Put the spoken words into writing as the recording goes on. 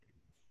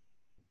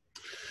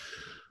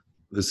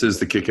This is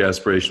the Kick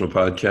Aspirational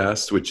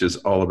Podcast, which is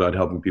all about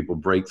helping people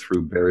break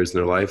through barriers in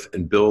their life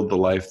and build the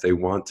life they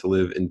want to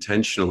live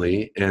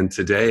intentionally. And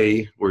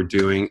today we're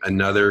doing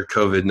another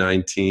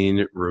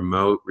COVID-19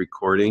 remote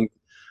recording.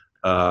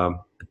 And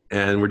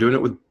we're doing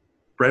it with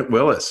Brent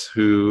Willis,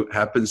 who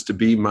happens to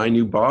be my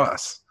new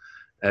boss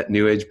at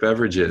New Age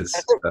Beverages.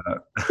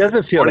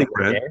 Doesn't feel morning, that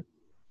Brent. way.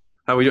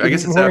 How are you? I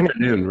guess it's Morning.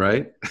 afternoon,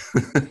 right?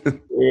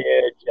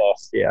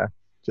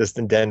 Just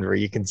in Denver.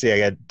 You can see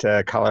I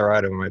got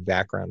Colorado in my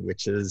background,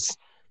 which is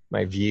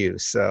my view.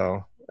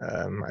 So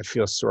I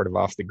feel sort of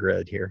off the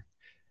grid here.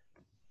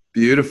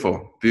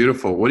 Beautiful,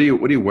 beautiful. What are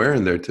you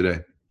wearing there today?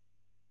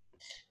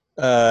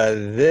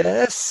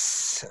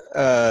 This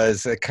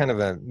is a kind of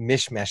a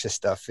mishmash of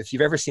stuff. If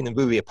you've ever seen the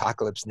movie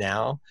Apocalypse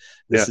Now,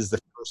 this is the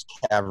first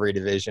cavalry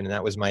division, and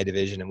that was my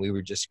division, and we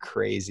were just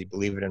crazy.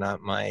 Believe it or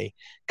not, my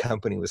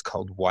company was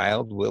called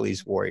Wild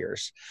Willie's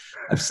Warriors.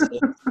 I've since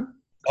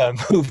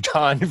moved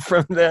on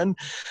from then,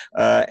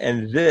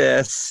 and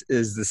this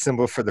is the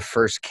symbol for the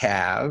first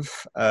Cav.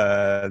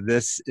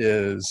 This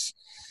is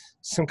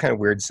some kind of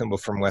weird symbol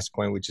from West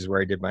Point, which is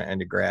where I did my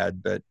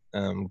undergrad, but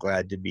I'm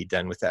glad to be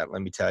done with that,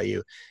 let me tell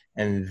you.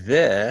 And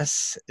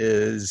this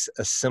is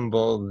a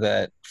symbol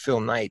that Phil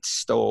Knight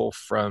stole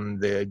from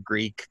the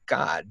Greek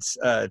gods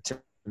to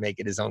make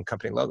it his own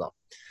company logo.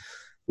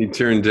 He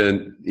turned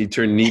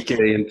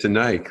Nike into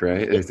Nike,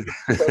 right? As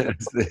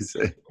they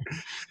say.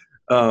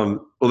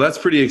 Well, that's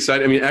pretty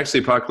exciting. I mean,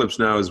 actually, Apocalypse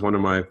Now is one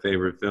of my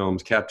favorite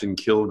films. Captain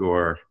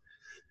Kilgore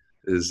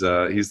is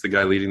he's the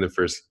guy leading the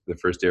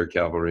first air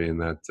cavalry in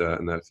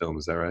that film.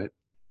 Is that right?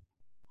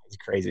 It's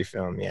a crazy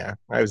film. Yeah,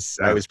 I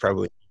was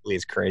probably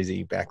as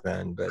crazy back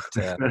then, but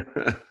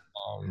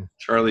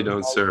Charlie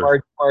don't serve.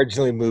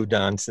 Marginally moved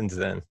on since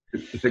then.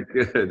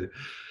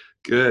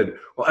 Good.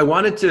 Well,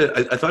 I thought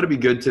it'd be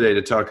good today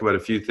to talk about a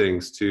few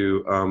things.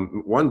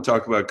 One,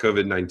 talk about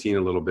COVID-19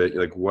 a little bit,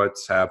 like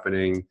what's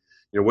happening.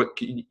 You know,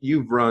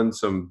 you've run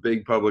some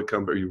big public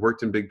companies, you've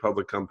worked in big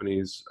public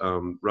companies,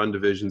 run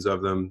divisions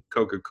of them,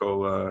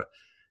 Coca-Cola,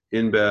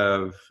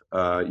 InBev.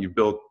 You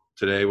built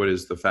today what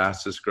is the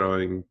fastest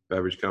growing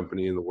beverage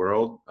company in the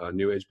world,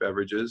 New Age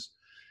Beverages.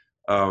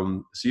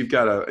 So you've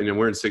got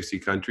we're in 60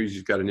 countries.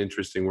 You've got an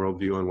interesting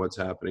worldview on what's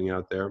happening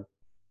out there.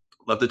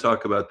 Love to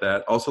talk about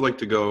that. Also like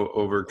to go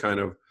over kind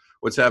of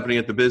what's happening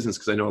at the business,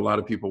 because I know a lot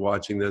of people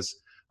watching this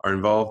are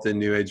involved in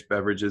New Age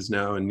Beverages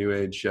now and New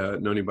Age,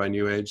 Noni by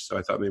New Age. So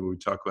I thought maybe we'd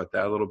talk about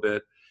that a little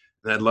bit.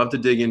 And I'd love to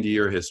dig into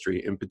your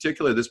history. In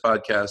particular, this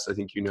podcast, I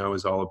think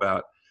is all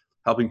about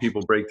helping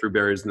people break through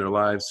barriers in their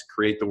lives,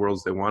 create the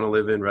worlds they want to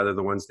live in rather than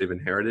the ones they've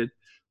inherited.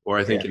 Or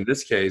I think in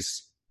this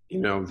case,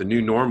 the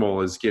new normal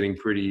is getting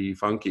pretty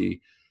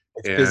funky.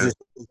 It's business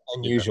is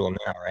unusual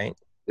now, right?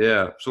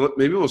 Yeah. So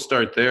maybe we'll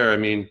start there. I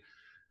mean,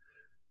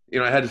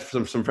 I had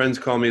some friends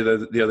call me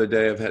the other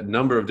day. I've had a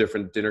number of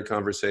different dinner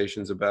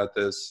conversations about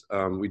this.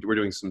 We're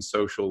doing some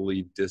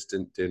socially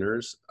distant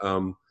dinners.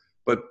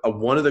 But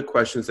one of the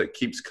questions that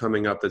keeps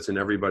coming up that's in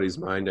everybody's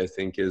mind, I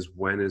think, is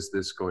when is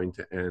this going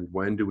to end?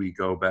 When do we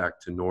go back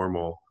to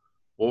normal?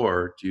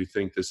 Or do you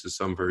think this is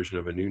some version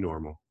of a new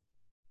normal?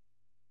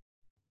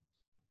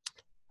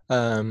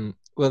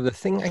 Well, the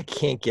thing I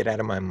can't get out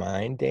of my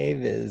mind,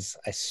 Dave, is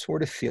I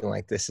sort of feel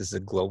like this is a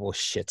global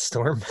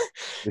shitstorm.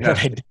 Yeah.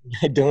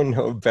 I don't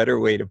know a better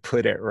way to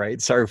put it,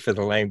 right? Sorry for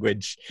the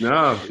language.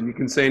 No, you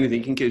can say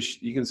anything.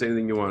 You can say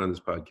anything you want on this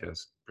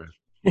podcast.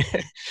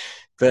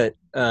 But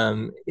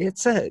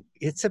it's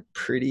a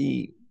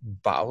pretty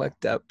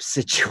bollocked up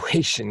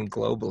situation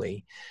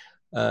globally.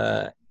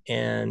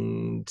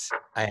 And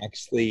I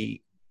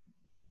actually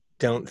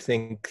don't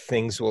think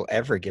things will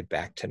ever get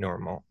back to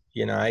normal.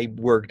 I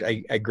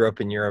grew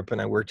up in Europe,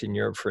 and I worked in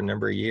Europe for a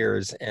number of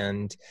years,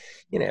 and,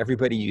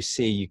 everybody you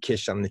see, you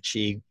kiss on the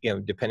cheek,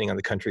 depending on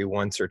the country,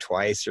 once or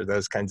twice or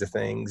those kinds of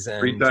things. And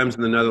 3 times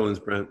in the Netherlands,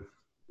 Brent.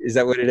 Is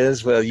that what it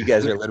is? Well, you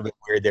guys are a little bit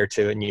weird there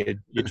too, and you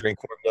drink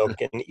more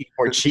milk and eat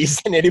more cheese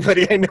than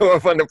anybody I know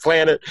of on the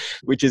planet,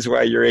 which is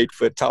why you're 8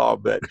 foot tall.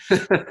 But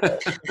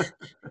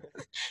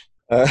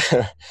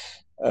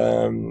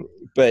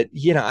but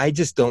I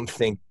just don't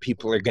think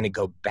people are going to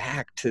go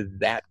back to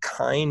that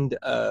kind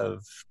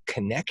of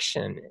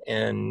connection,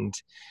 and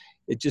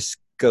it just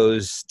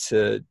goes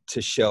to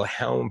show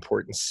how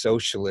important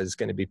social is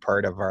going to be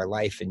part of our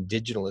life, and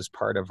digital is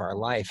part of our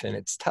life. And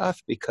it's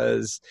tough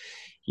because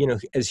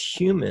as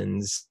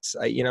humans,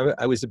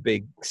 I was a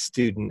big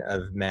student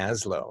of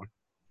Maslow,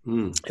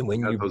 and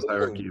when you're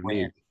hierarchy of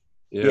needs.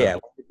 When you're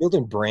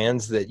building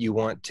brands that you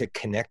want to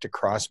connect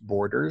across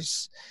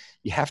borders,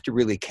 you have to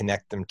really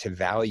connect them to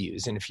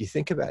values. And if you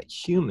think about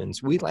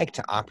humans, we like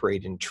to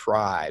operate in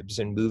tribes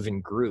and move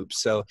in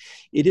groups. So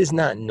it is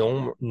not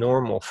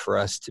normal for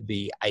us to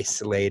be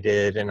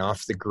isolated and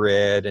off the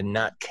grid and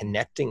not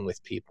connecting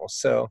with people.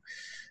 So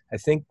I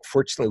think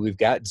fortunately we've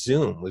got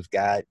Zoom, we've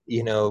got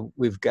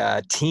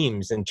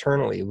Teams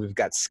internally, we've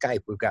got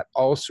Skype, we've got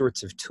all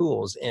sorts of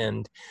tools,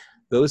 and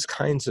those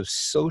kinds of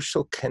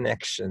social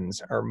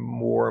connections are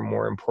more and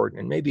more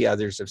important. And maybe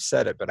others have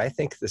said it, but I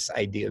think this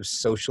idea of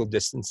social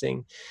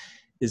distancing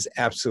is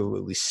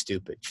absolutely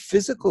stupid.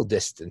 Physical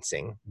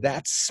distancing,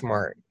 that's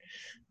smart.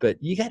 But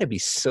you got to be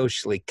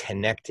socially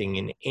connecting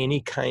in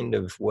any kind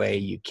of way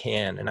you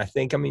can. And I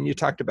think, I mean, you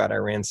talked about I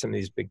ran some of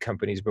these big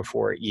companies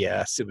before.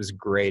 Yes, it was a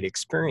great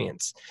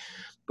experience.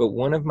 But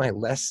one of my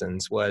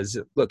lessons was,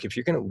 look, if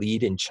you're going to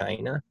lead in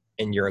China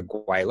and you're a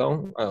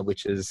Guilo,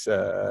 which is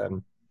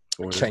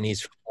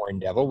Chinese for foreign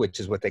devil, which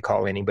is what they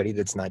call anybody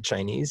that's not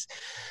Chinese,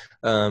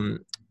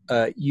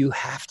 you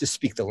have to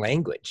speak the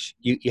language.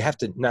 You have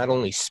to not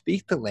only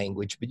speak the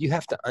language, but you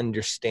have to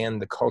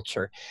understand the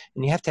culture,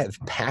 and you have to have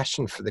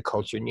passion for the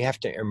culture, and you have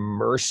to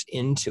immerse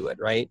into it,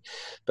 right?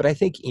 But I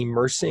think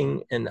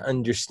immersing and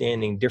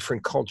understanding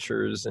different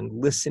cultures and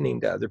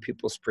listening to other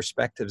people's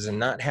perspectives and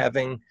not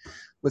having,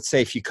 let's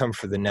say if you come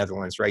from the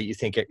Netherlands, right? You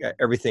think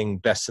everything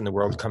best in the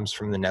world comes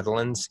from the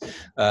Netherlands,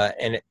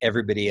 and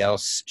everybody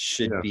else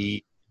should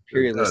be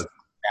imperialist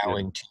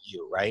bowing to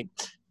you, right?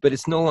 But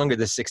it's no longer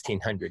the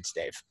 1600s,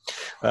 Dave.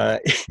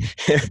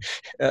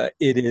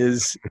 It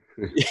is.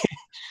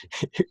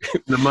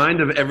 The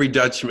mind of every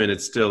Dutchman, it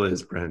still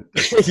is, Brent.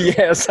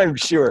 Yes, I'm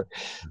sure.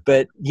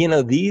 But,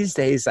 these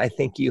days, I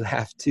think you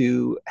have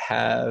to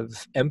have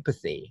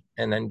empathy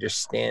and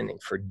understanding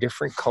for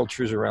different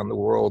cultures around the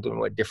world and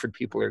what different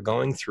people are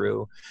going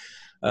through.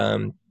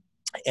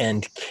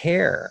 And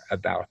care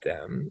about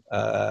them.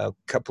 A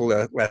couple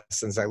of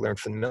lessons I learned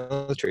from the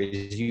military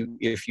is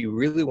if you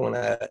really want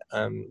to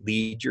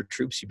lead your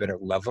troops, you better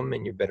love them,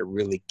 and you better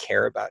really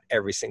care about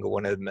every single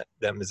one of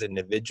them as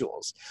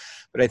individuals.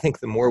 But I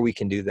think the more we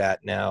can do that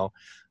now,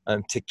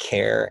 to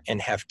care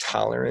and have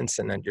tolerance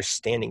and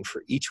understanding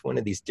for each one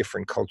of these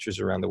different cultures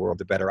around the world,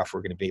 the better off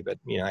we're going to be. But,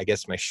 I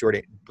guess my short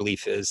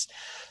belief is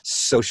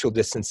social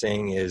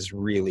distancing is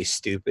really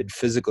stupid.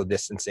 Physical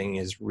distancing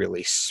is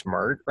really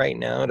smart right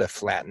now to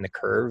flatten the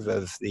curve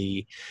of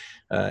the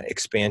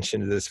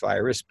expansion of this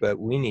virus. But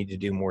we need to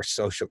do more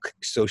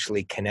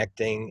socially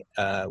connecting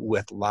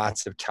with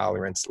lots of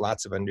tolerance,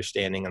 lots of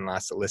understanding, and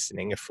lots of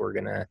listening if we're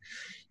going to,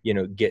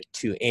 get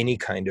to any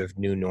kind of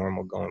new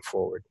normal going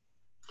forward.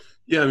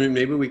 Yeah, I mean,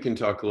 maybe we can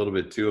talk a little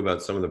bit too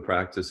about some of the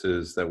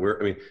practices that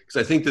because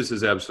I think this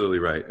is absolutely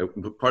right.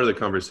 Part of the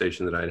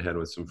conversation that I had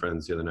with some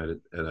friends the other night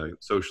at a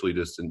socially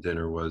distant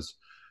dinner was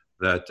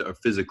that, a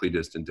physically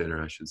distant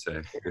dinner, I should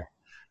say,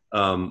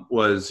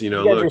 was, you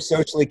guys are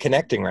socially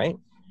connecting, right?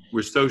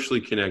 We're socially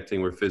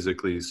connecting, we're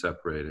physically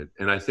separated.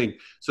 And I think,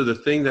 so the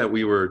thing that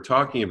we were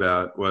talking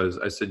about was,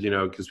 I said,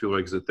 because people are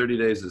like, is it 30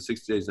 days, is it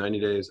 60 days, 90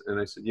 days? And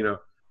I said,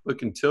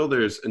 look, until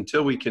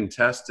we can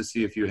test to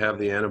see if you have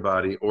the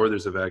antibody or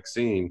there's a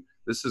vaccine,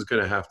 this is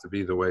going to have to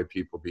be the way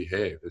people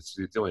behave. It's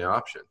the only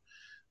option.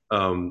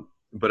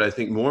 But I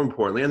think more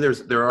importantly, and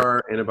there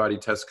are antibody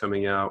tests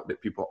coming out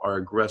that people are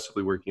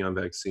aggressively working on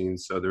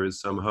vaccines, so there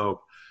is some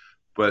hope.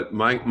 But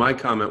my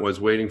comment was,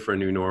 waiting for a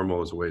new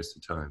normal is a waste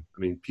of time. I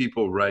mean,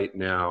 people right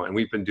now, and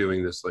we've been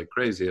doing this like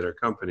crazy at our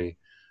company.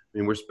 I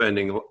mean, we're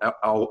spending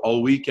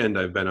all weekend.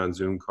 I've been on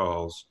Zoom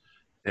calls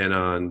and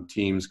on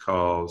Teams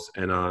calls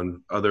and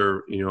on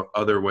other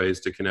ways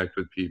to connect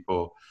with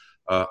people.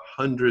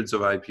 Hundreds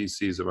of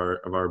IPCs of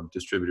our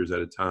distributors at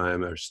a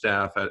time, our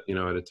staff at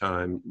a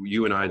time.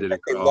 You and I did a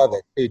call. They love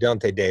it too,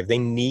 don't they, Dave? They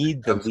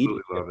need the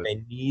leadership.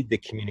 They need the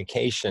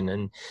communication,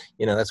 and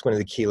that's one of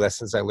the key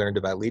lessons I learned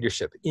about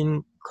leadership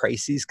in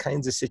crises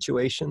kinds of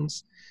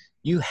situations.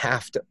 You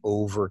have to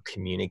over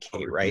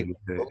communicate, right?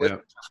 Yeah.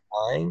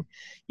 Flying,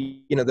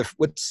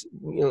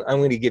 I'm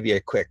going to give you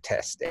a quick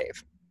test,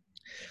 Dave.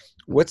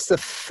 What's the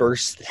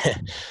first?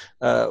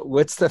 I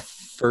was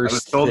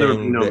told there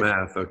would be no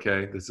math.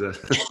 Okay,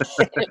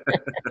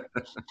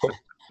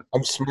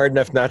 I'm smart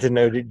enough not to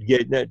know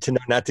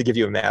not to give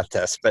you a math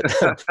test, but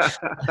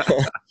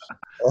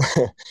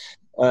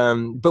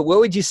but what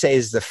would you say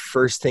is the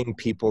first thing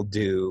people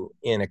do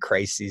in a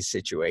crisis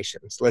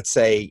situation? Let's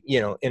say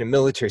in a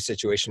military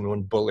situation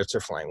when bullets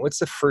are flying. What's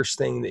the first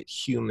thing that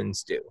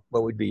humans do?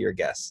 What would be your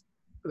guess?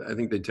 I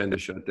think they tend to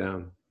shut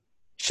down.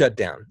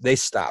 They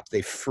stop,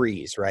 they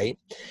freeze, right?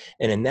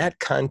 And in that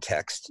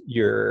context,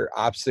 your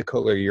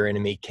obstacle or your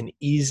enemy can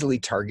easily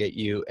target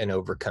you and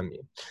overcome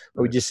you.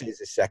 What would you say is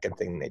the second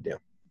thing they do?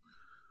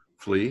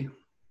 Flee.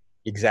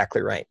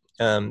 Exactly right.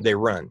 They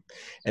run,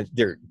 and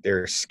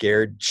they're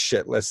scared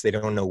shitless. They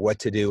don't know what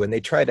to do, and they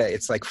try to.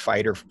 It's like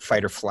fight or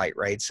flight,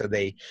 right? So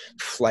they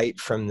flight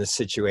from the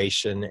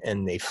situation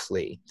and they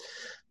flee.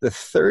 The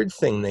third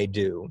thing they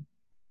do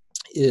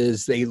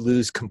is they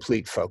lose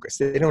complete focus.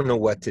 They don't know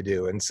what to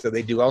do. And so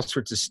they do all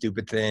sorts of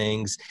stupid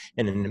things.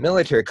 And in the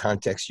military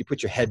context, you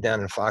put your head down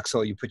in a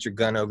foxhole, you put your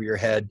gun over your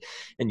head,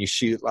 and you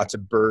shoot lots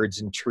of birds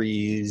and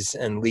trees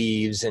and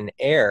leaves and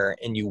air,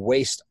 and you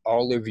waste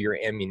all of your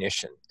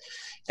ammunition.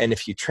 And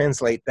if you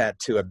translate that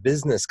to a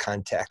business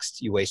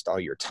context, you waste all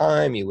your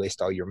time, you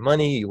waste all your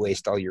money, you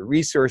waste all your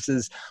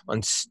resources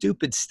on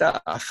stupid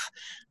stuff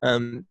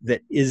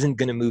that isn't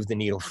going to move the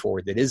needle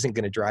forward, that isn't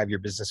going to drive your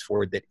business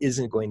forward, that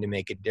isn't going to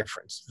make a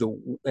difference.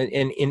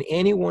 And in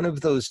any one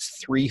of those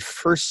three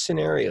first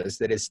scenarios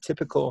that is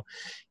typical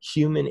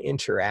human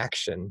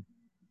interaction,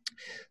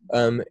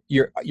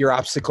 your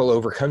obstacle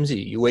overcomes you.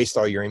 You waste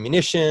all your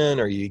ammunition,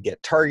 or you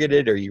get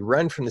targeted, or you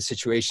run from the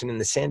situation, and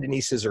the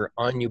Sandinistas are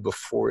on you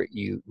before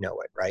you know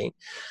it, right?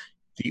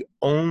 The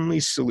only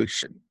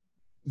solution,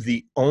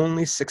 the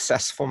only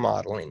successful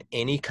model in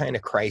any kind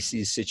of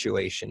crisis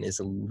situation is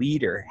a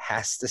leader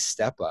has to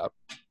step up,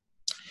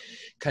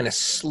 kind of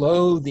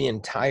slow the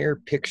entire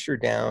picture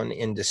down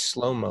into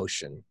slow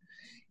motion,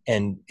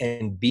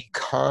 and be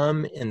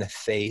calm in the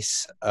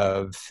face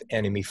of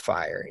enemy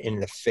fire, in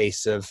the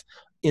face of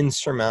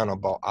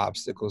insurmountable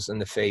obstacles, in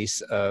the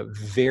face of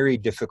very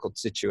difficult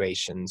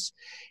situations.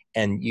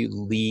 And you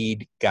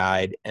lead,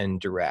 guide, and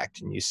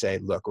direct. And you say,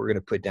 look, we're going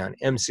to put down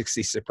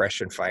M60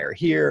 suppression fire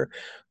here.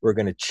 We're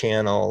going to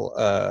channel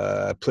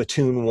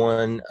platoon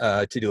 1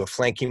 to do a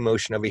flanking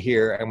motion over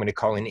here. I'm going to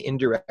call in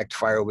indirect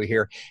fire over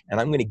here. And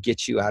I'm going to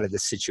get you out of the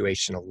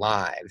situation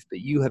alive. But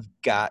you have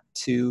got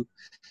to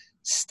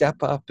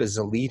step up as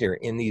a leader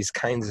in these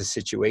kinds of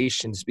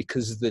situations,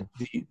 because the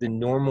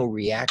normal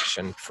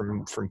reaction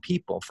from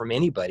people, from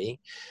anybody,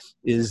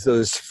 is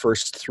those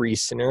first 3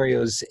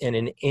 scenarios. And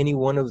in any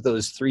one of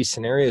those 3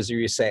 scenarios where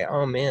you say,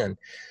 oh man,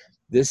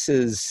 this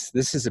is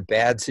a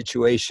bad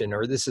situation,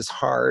 or this is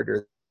hard,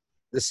 or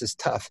this is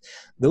tough,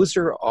 those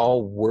are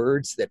all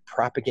words that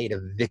propagate a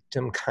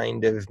victim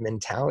kind of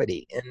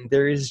mentality. And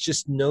there is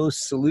just no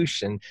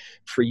solution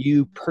for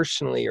you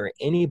personally or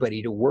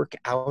anybody to work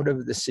out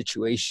of the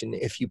situation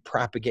if you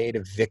propagate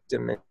a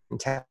victim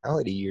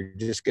mentality. You're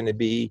just going to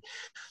be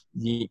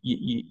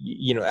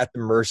at the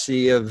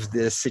mercy of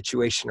the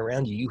situation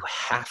around you. You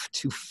have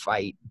to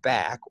fight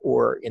back,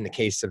 or in the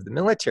case of the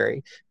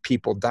military,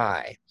 people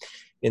die.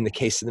 In the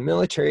case of the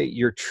military,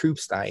 your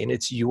troops die, and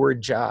it's your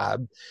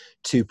job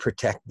to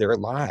protect their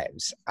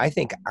lives. I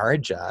think our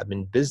job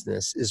in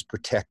business is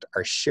protect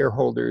our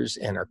shareholders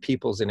and our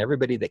peoples and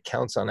everybody that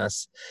counts on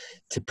us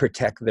to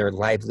protect their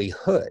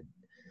livelihood.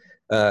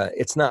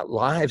 It's not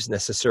lives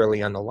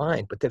necessarily on the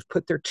line, but they've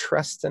put their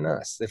trust in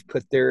us. They've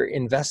put their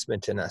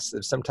investment in us.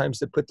 Sometimes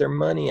they put their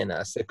money in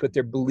us. They put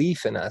their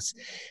belief in us.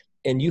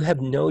 And you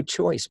have no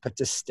choice but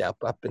to step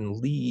up and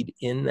lead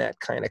in that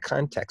kind of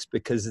context,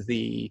 because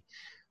the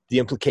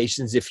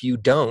implications if you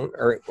don't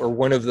are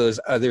one of those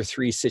other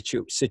 3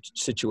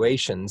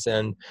 situations.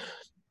 And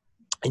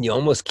you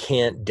almost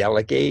can't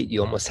delegate.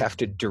 You almost have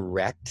to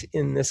direct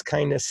in this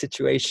kind of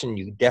situation.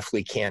 You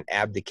definitely can't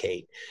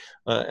abdicate.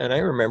 And I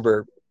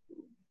remember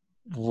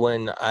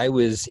when I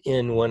was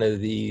in one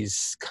of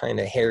these kind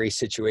of hairy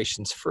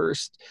situations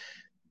first,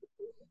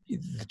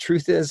 the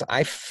truth is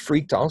I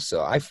freaked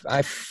also. I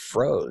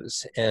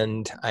froze,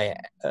 and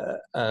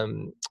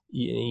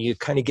you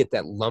kind of get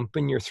that lump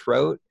in your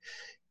throat,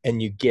 and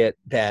you get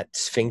that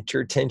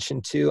sphincter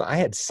tension too. I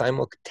had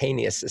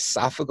simultaneous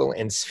esophageal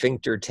and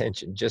sphincter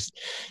tension, just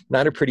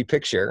not a pretty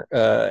picture.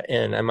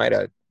 And I might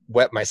have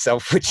wet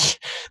myself, which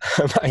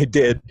I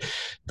did,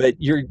 but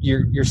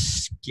you're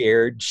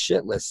scared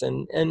shitless.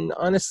 And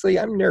honestly,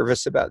 I'm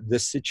nervous about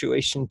this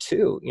situation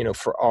too,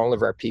 for all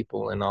of our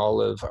people and all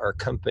of our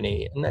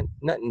company. And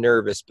not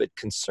nervous, but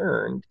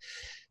concerned,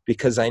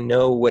 because I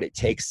know what it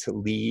takes to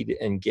lead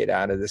and get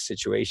out of the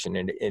situation.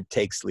 And it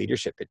takes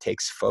leadership, it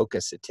takes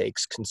focus, it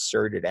takes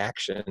concerted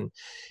action.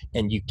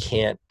 And you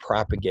can't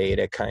propagate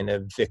a kind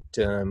of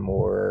victim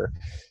or,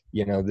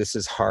 this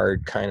is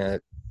hard kind of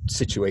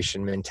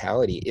situation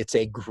mentality. It's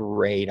a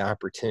great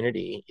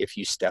opportunity if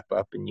you step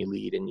up and you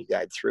lead and you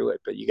guide through it,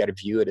 but you got to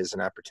view it as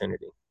an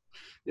opportunity.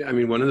 Yeah. I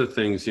mean, one of the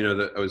things,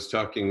 that I was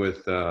talking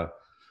with,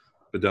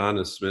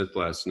 Badana Smith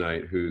last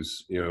night,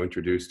 who's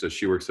introduced us.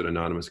 She works at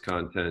Anonymous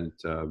Content,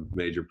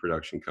 major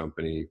production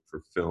company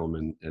for film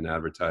and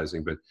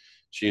advertising. But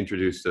she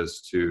introduced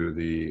us to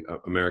the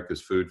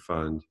America's Food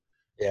Fund.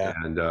 Yeah.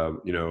 And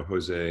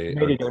Jose, you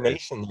made a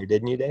donation there,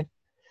 didn't you, Dave?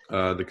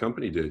 The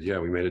company did. Yeah,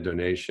 we made a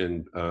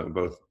donation,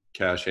 both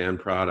cash and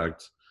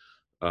product.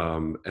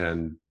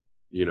 And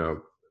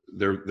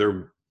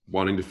they're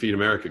wanting to feed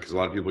America because a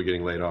lot of people are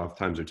getting laid off.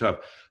 Times are tough.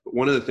 But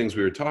one of the things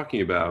we were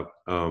talking about,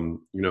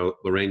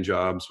 Lorraine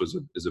Jobs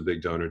is a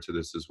big donor to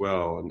this as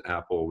well. And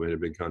Apple made a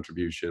big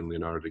contribution,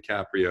 Leonardo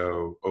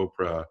DiCaprio,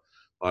 Oprah,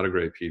 a lot of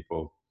great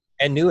people.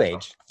 And New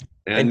Age.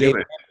 And New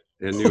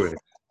Age.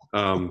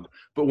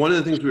 But one of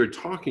the things we were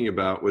talking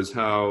about was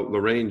how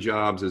Lorraine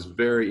Jobs is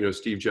very,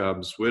 Steve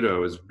Jobs'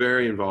 widow is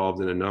very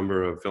involved in a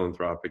number of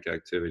philanthropic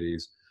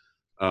activities.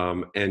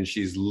 And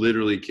she's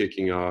literally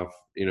kicking off,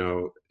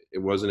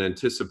 it wasn't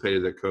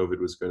anticipated that COVID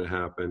was going to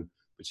happen,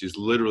 but she's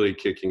literally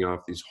kicking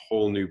off these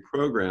whole new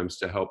programs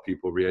to help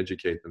people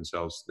re-educate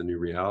themselves to the new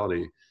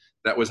reality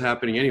that was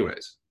happening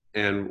anyways.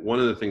 And one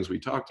of the things we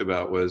talked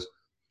about was,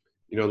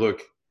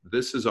 look,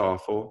 this is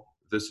awful.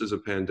 This is a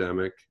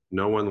pandemic.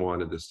 No one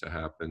wanted this to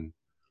happen.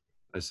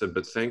 I said,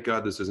 but thank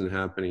God this isn't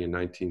happening in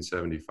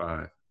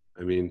 1975.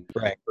 I mean,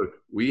 right. Look,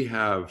 we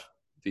have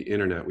the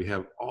internet. We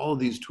have all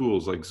these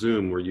tools like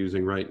Zoom we're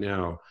using right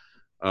now.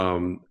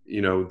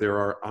 There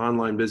are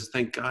online business.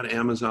 Thank God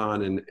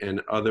Amazon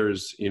and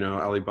others,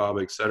 Alibaba,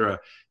 et cetera,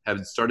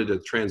 have started a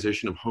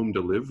transition of home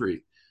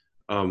delivery.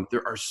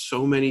 there are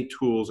so many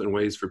tools and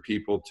ways for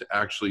people to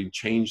actually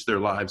change their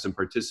lives and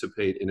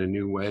participate in a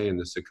new way in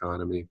this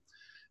economy.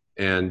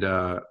 And,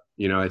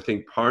 I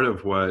think part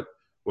of what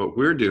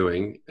we're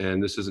doing,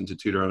 and this isn't to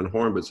toot our own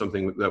horn, but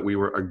something that we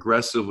were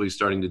aggressively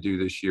starting to do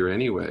this year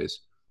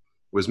anyways,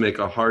 was make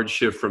a hard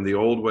shift from the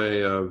old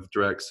way of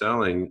direct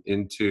selling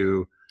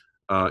into,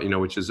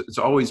 which is, it's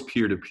always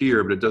peer to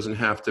peer, but it doesn't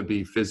have to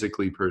be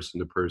physically person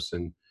to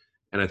person.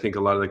 And I think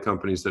a lot of the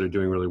companies that are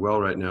doing really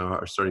well right now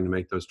are starting to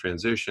make those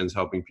transitions,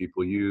 helping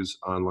people use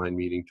online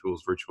meeting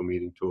tools, virtual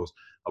meeting tools,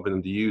 helping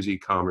them to use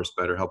e-commerce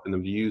better, helping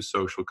them to use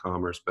social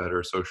commerce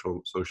better,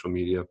 social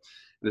media.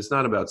 And it's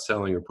not about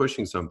selling or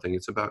pushing something.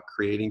 It's about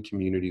creating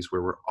communities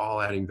where we're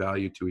all adding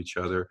value to each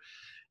other.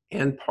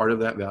 And part of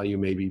that value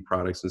may be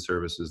products and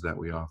services that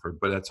we offer,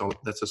 but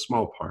that's a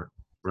small part,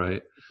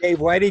 right? Dave,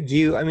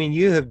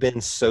 you have been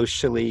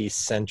socially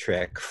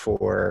centric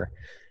for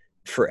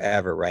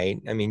forever, right?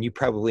 I mean, you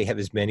probably have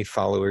as many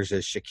followers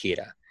as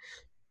Shakira.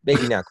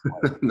 Maybe not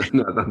quite.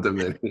 Not that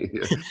many.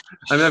 Yeah.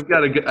 I mean,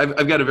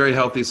 I've got a very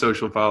healthy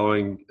social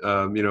following,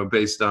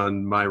 based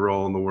on my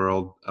role in the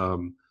world.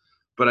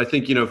 But I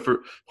think, for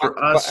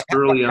us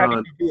early on. How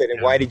did you do it,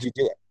 and why did you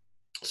do it?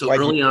 So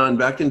early on,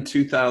 back in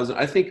 2000,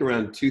 I think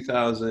around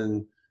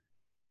 2000,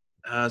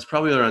 it's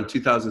probably around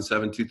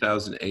 2007,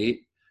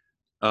 2008.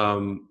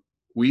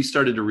 We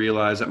started to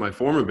realize that my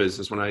former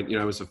business, when I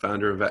was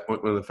one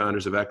of the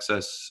founders of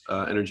Excess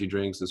Energy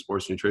Drinks and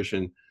Sports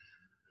Nutrition,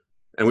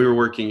 and we were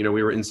working,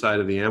 we were inside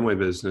of the Amway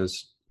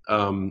business,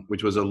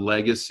 which was a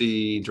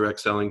legacy direct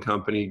selling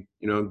company,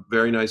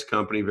 very nice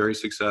company, very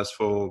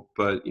successful,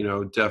 but,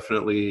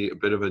 definitely a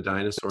bit of a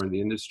dinosaur in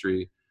the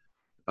industry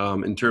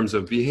in terms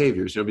of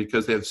behaviors,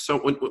 because they have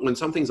when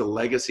something's a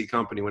legacy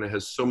company, when it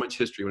has so much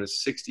history, when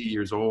it's 60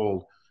 years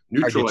old,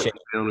 Nutrilite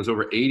is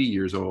over 80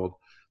 years old.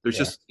 There's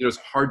just, it's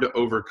hard to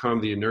overcome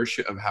the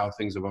inertia of how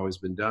things have always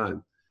been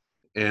done.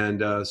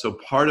 And so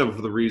part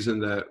of the reason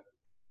that,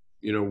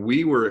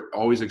 we were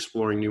always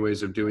exploring new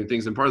ways of doing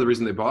things, and part of the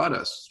reason they bought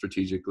us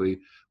strategically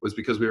was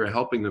because we were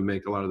helping them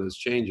make a lot of those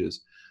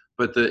changes.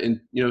 But so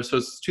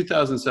it's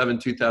 2007,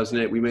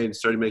 2008, we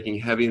started making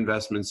heavy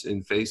investments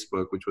in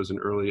Facebook, which was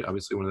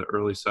obviously one of the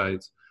early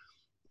sites.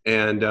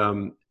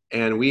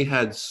 And we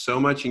had so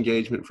much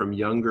engagement from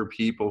younger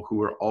people who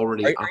were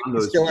already on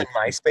those. Still on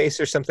MySpace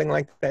or something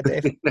like that,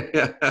 Dave?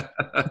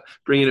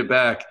 Bringing it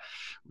back.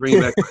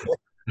 I'm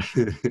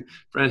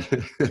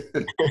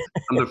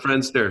the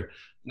Friendster.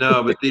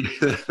 No, but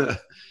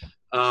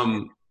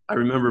I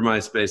remember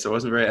MySpace. I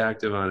wasn't very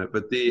active on it,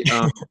 but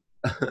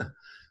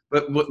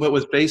but what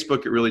with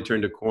Facebook, it really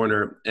turned a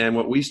corner. And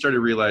what we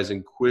started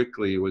realizing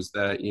quickly was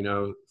that,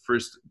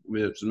 first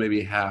it was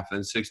maybe half,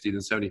 then 60,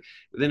 then 70.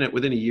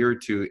 Within a year or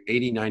two,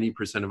 80,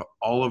 90% of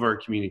all of our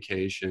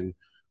communication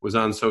was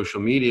on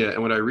social media.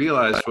 And what I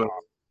realized was,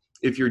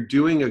 if you're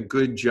doing a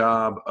good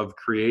job of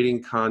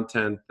creating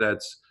content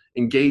that's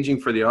engaging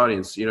for the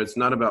audience, it's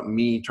not about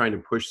me trying to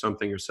push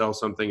something or sell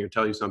something or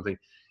tell you something.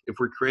 If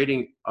we're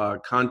creating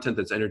content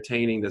that's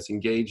entertaining, that's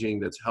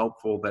engaging, that's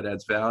helpful, that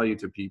adds value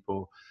to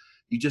people,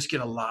 you just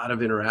get a lot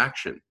of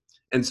interaction.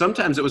 And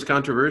sometimes it was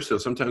controversial.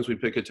 Sometimes we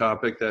pick a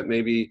topic that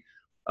maybe,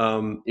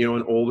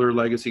 an older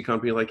legacy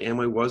company like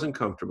Amway wasn't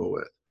comfortable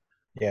with.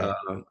 Yeah.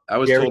 I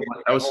was told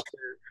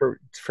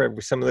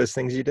for some of those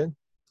things you did.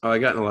 Oh, I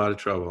got in a lot of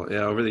trouble.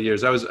 Yeah. Over the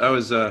years, there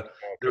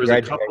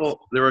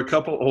were a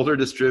couple older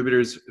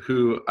distributors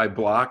who I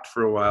blocked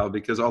for a while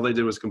because all they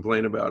did was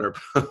complain about our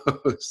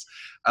posts.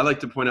 I like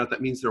to point out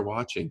that means they're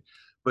watching.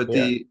 But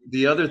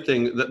the other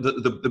thing,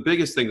 the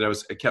biggest thing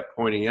that I kept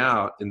pointing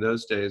out in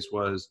those days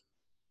was,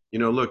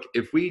 look,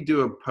 if we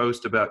do a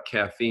post about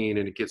caffeine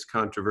and it gets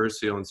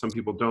controversial and some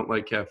people don't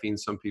like caffeine,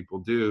 some people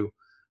do,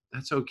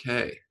 that's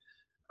okay.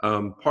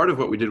 Part of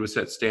what we did was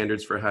set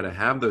standards for how to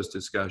have those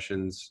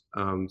discussions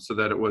so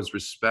that it was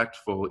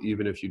respectful,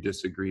 even if you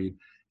disagreed.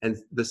 And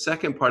the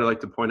second part I like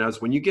to point out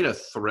is when you get a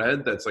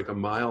thread that's like a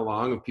mile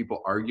long of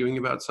people arguing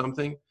about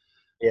something,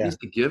 it means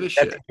to give a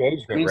shit.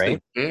 Engagement, it means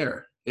right? They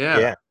care.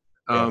 Yeah.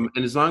 And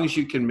as long as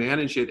you can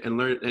manage it and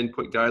learn and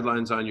put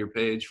guidelines on your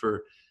page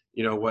for,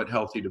 what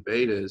healthy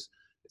debate is,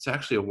 it's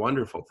actually a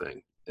wonderful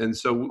thing. And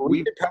so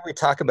we could probably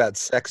talk about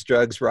sex,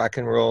 drugs, rock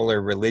and roll,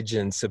 or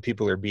religion, so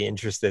people are be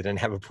interested and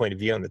have a point of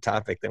view on the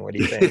topic. Then what do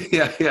you think?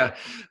 Yeah.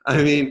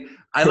 I mean,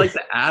 I like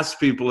to ask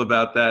people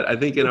about that. I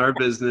think in our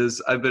business,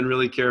 I've been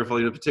really careful,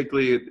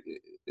 particularly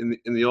in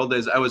the old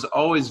days, I was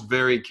always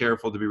very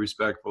careful to be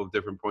respectful of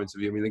different points of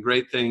view. I mean, the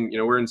great thing,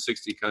 we're in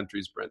 60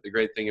 countries, Brent. The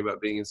great thing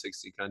about being in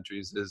 60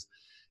 countries is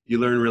you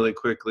learn really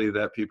quickly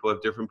that people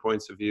have different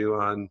points of view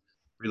on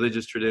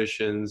religious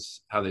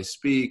traditions, how they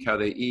speak, how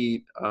they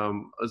eat.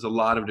 There's a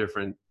lot of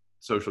different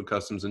social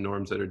customs and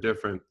norms that are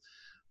different.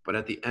 But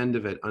at the end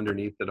of it,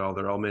 underneath it all,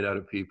 they're all made out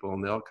of people,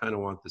 and they all kind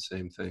of want the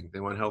same thing. They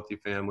want healthy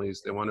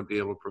families. They want to be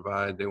able to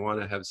provide. They want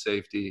to have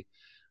safety.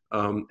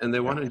 And they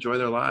want to enjoy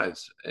their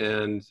lives.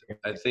 And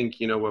I think,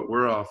 what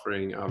we're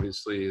offering,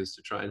 obviously, is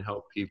to try and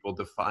help people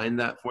define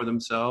that for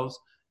themselves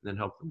and then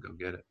help them go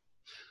get it.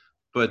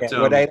 But Yeah, yeah,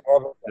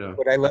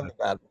 what I love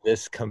about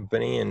this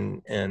company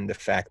and the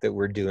fact that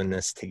we're doing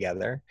this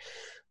together.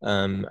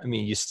 I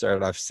mean, you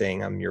started off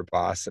saying I'm your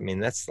boss. I mean,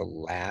 that's the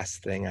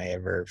last thing I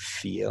ever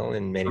feel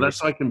in many well,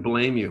 that's how I respects. can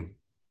blame you.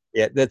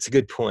 Yeah, that's a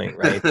good point,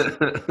 right?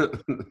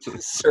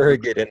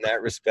 Surrogate in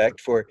that respect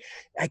for,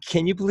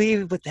 can you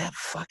believe what that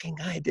fucking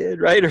guy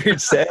did, right? Or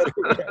said,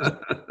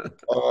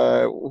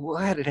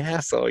 what an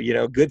asshole,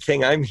 good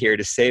thing I'm here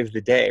to save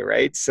the day,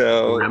 right?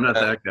 So I'm not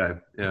that guy.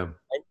 Yeah.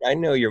 I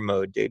know your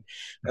mode, dude.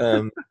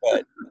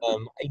 But I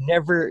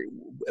never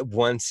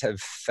once have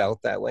felt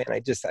that way. And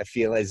I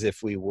feel as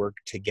if we work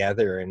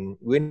together and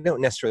we don't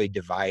necessarily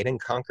divide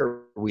and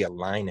conquer, we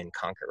align and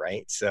conquer,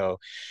 right? So,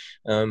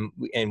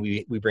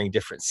 we bring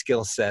different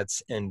skill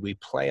sets and we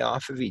play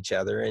off of each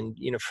other. And,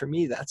 for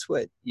me, that's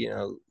what,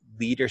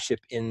 leadership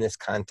in this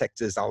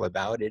context is all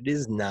about. It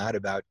is not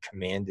about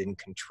command and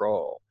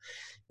control.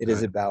 It is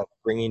Right. about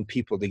bringing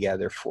people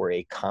together for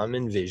a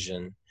common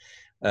vision,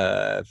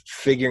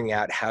 figuring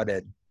out how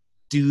to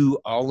do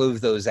all of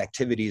those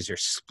activities or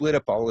split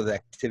up all of the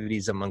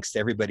activities amongst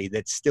everybody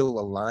that's still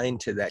aligned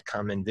to that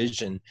common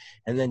vision,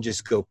 and then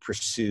just go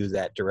pursue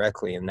that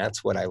directly. And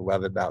that's what I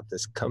love about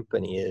this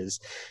company is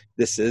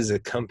this is a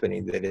company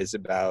that is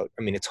about,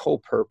 I mean, its whole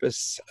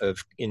purpose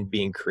in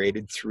being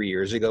created 3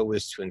 years ago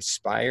was to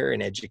inspire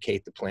and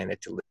educate the planet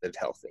to live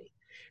healthy,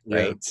 Yeah.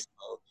 right? So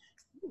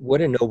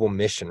what a noble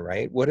mission,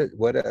 right? What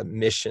a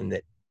mission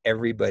that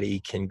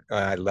everybody can.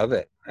 I love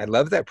it. I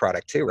love that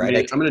product too, I right?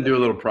 mean, I'm going to do a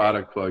little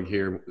product plug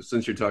here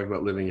since you're talking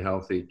about living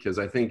healthy, because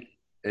I think,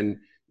 and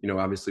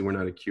obviously we're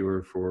not a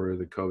cure for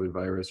the COVID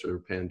virus or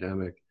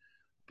pandemic,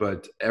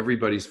 but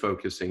everybody's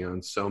focusing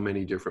on so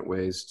many different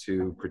ways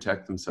to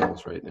protect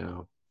themselves right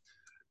now.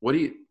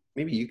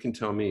 Maybe you can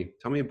tell me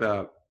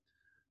about,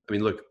 I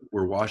mean, look,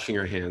 we're washing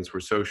our hands,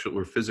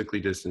 we're physically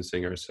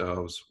distancing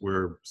ourselves,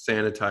 we're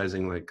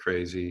sanitizing like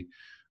crazy.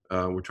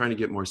 We're trying to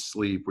get more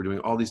sleep. We're doing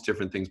all these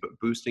different things, but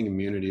boosting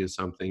immunity is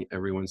something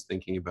everyone's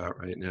thinking about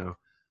right now.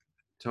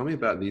 Tell me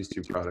about these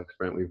two products,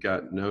 Brent. We've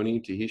got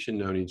Tahitian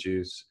noni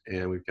juice,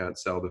 and we've got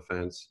Cell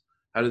Defense.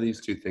 How do these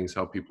two things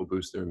help people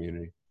boost their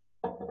immunity?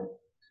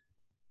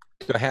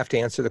 Do I have to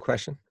answer the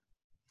question?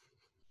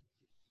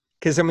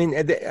 Because I mean,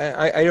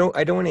 I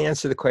don't want to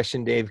answer the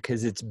question, Dave,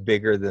 because it's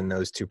bigger than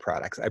those two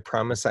products. I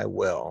promise I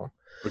will.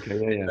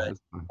 Okay, yeah, But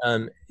that's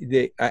fine.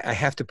 I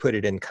have to put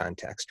it in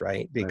context, right?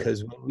 Right,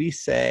 Because when we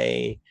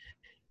say,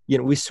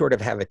 we sort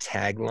of have a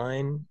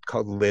tagline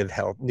called "Live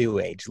Health, New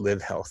Age,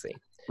 Live Healthy."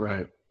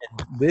 right,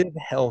 Live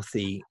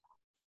healthy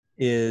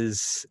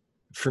is,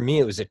 for me,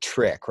 it was a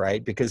trick,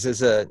 right? Because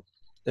as a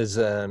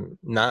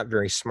not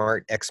very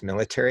smart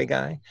ex-military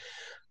guy,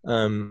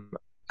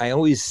 I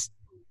always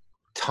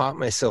taught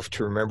myself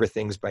to remember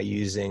things by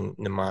using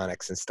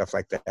mnemonics and stuff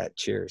like that.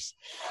 Cheers.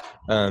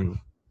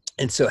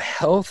 And so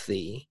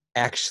healthy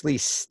actually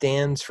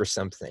stands for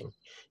something.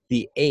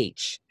 The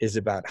H is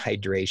about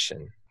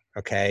hydration.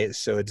 Okay,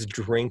 so it's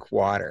drink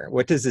water.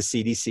 What does the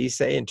CDC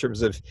say in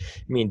terms of,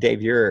 I mean,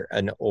 Dave, you're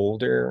an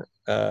older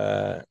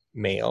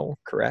male,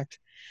 correct?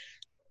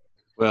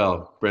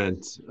 well,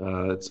 Brent,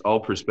 it's all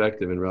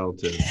perspective and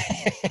relative.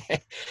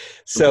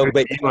 So, Compared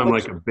but to you, I'm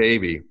like a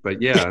baby,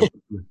 but yeah,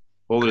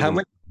 older how than.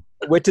 much,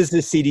 what does the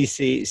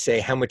CDC say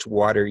how much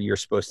water you're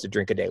supposed to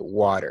drink a day?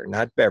 Water,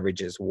 not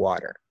beverages,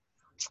 water.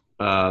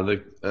 I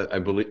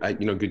believe,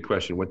 good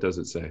question. What does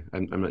it say?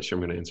 I'm not sure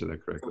I'm going to answer that A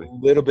correctly.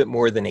 little bit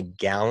more than a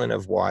gallon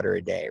of water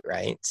a day,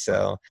 right?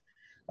 So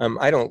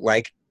I don't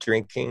like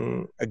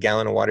drinking a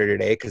gallon of water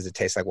today because it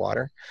tastes like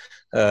water,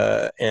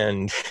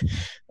 and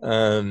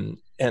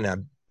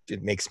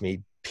it makes me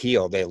pee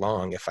all day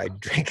long if I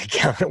drink a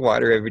gallon of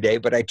water every day.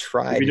 But I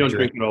try Maybe to don't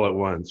drink. drink it all at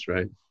once,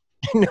 right?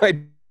 No,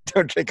 I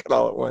don't drink it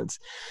all at once.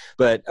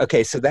 But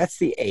okay, so that's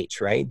the H,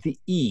 right? The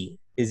E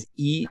is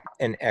eat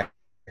and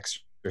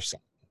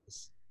exercise.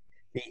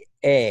 The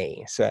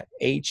A, so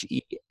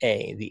HEA,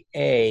 the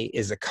A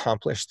is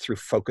accomplished through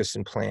focus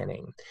and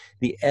planning.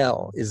 The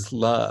L is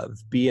love,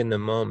 be in the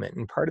moment.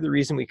 And part of the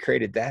reason we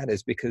created that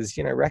is because,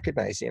 I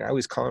recognize, I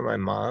was calling my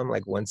mom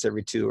like once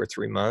every 2 or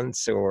 3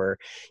 months, or,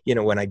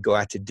 when I'd go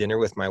out to dinner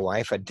with my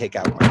wife, I'd take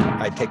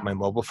my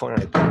mobile phone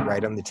and I'd put it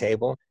right on the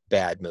table.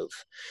 Bad move.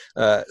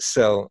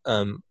 So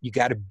you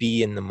got to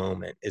be in the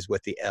moment is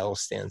what the L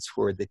stands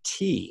for. The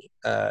T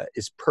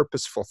is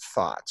purposeful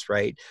thoughts,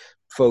 right?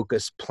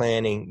 Focus,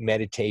 planning,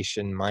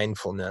 meditation,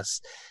 mindfulness,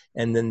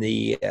 and then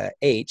the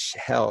H,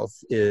 health,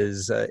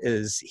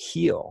 is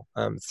heal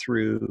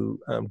through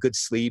good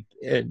sleep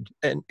and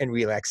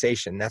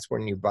relaxation. That's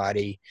when your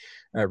body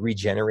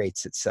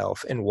regenerates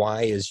itself. And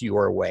Y is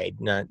your way.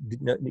 Not,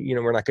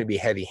 we're not going to be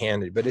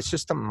heavy-handed, but it's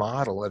just a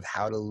model of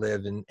how to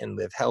live and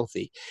live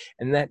healthy,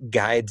 and that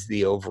guides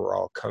the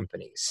overall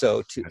company.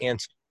 So to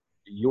answer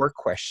your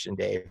question,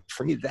 Dave,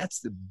 for me, that's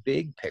the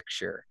big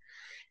picture.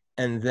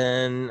 And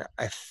then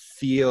I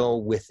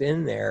feel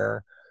within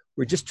there,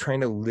 we're just trying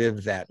to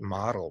live that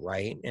model,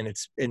 right? And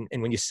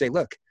when you say,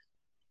 look,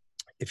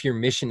 if your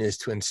mission is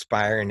to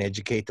inspire and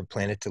educate the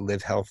planet to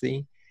live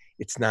healthy,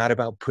 It's not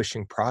about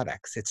pushing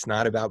products. It's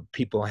not about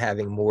people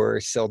having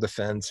more cell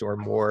defense or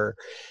more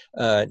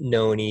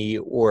noni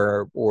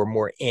or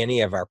more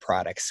any of our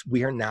products.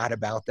 We are not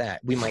about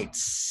that. We might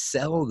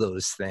sell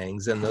those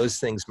things, and those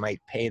things might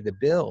pay the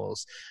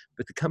bills,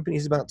 but the company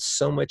is about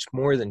so much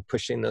more than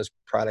pushing those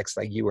products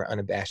like you were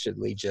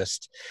unabashedly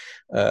just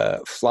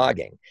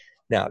flogging.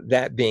 Now,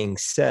 that being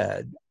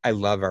said, I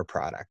love our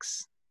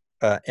products.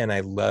 And I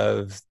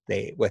love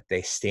what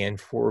they stand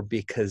for,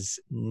 because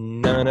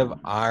none of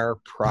our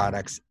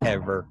products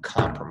ever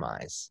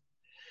compromise.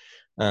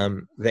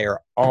 They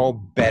are all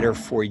better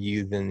for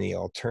you than the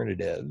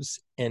alternatives.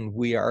 And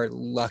we are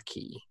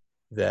lucky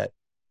that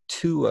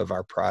 2 of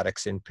our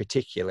products in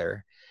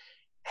particular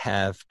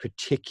have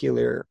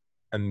particular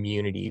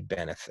immunity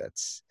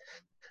benefits.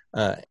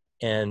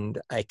 And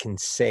I can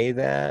say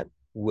that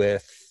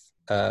with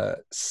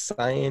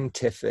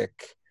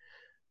scientific,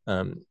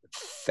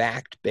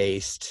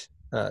 fact-based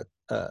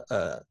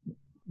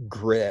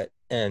grit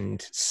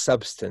and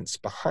substance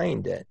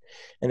behind it.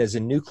 And as a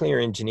nuclear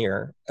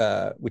engineer,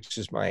 which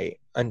is my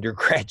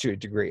undergraduate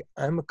degree,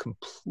 I'm a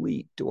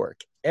complete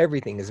dork.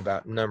 Everything is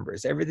about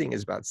numbers. Everything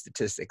is about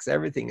statistics.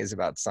 Everything is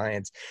about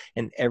science,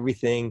 and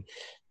everything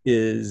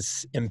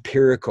is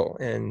empirical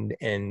and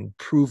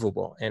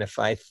provable. And if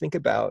I think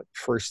about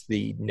first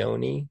the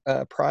noni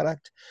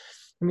product,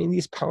 I mean,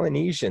 these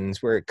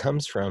Polynesians, where it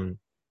comes from,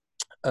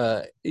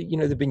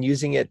 they've been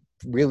using it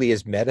really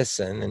as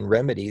medicine and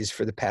remedies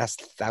for the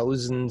past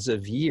thousands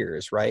of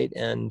years, right?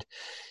 And,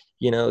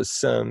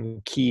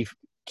 some key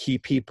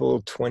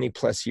people 20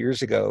 plus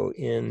years ago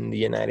in the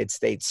United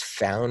States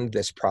found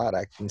this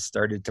product and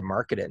started to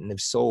market it, and have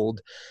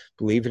sold,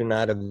 believe it or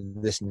not, of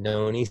this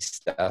noni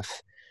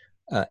stuff,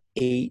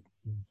 $8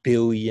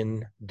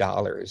 billion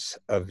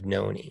of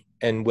noni.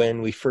 And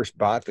when we first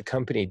bought the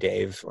company,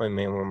 Dave, I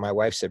mean, when my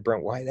wife said,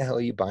 "Brent, why the hell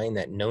are you buying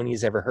that?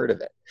 Noni's ever heard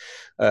of it."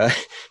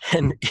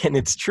 And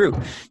it's true.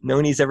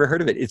 Noni's ever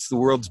heard of it. It's the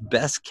world's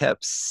best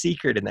kept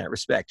secret in that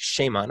respect.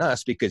 Shame on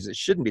us, because it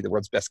shouldn't be the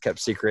world's best kept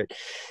secret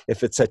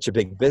if it's such a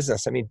big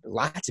business. I mean,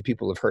 lots of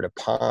people have heard of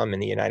POM in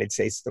the United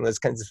States and those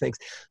kinds of things.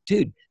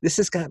 Dude, this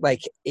has got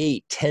like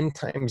 8-10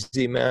 times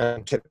the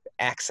amount of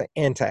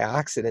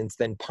antioxidants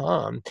than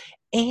POM.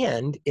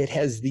 And it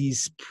has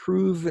these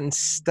proven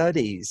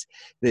studies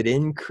that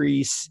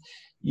increase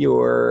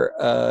your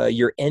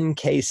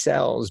NK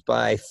cells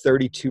by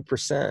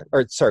 32%,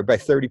 or sorry, by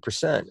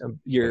 30%.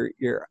 Your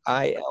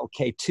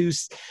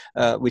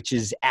ILK2, which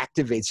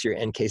activates your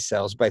NK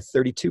cells by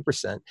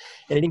 32%,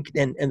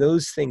 and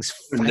those things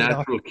fight off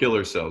natural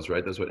killer cells,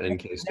 right? That's what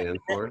NK stands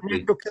for.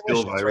 They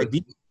kill virus.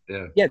 Right?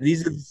 Yeah,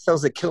 these are the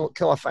cells that kill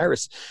off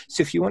virus.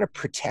 So if you want to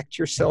protect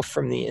yourself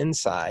from the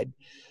inside,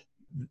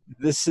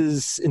 this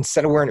is,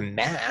 instead of wearing a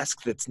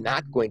mask that's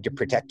not going to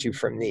protect you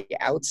from the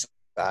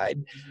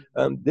outside,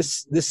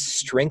 this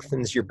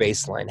strengthens your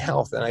baseline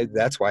health. And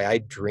that's why I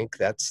drink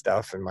that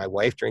stuff, and my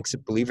wife drinks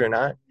it, believe it or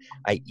not.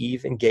 I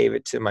even gave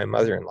it to my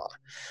mother-in-law,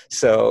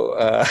 so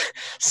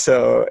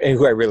and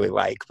who I really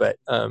like, but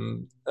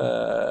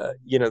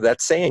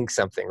that's saying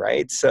something,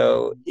 right?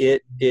 So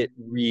it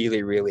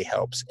really, really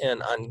helps.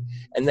 And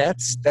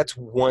that's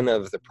one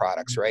of the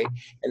products, right?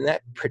 And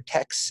that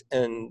protects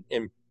and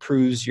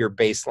improves your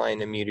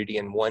baseline immunity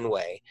in one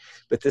way.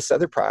 But this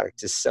other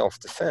product is cell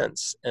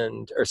defense,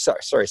 and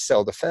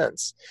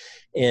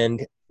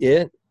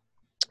it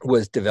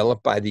was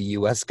developed by the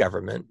US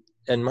government.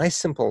 And my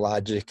simple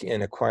logic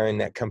in acquiring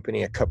that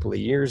company a couple of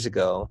years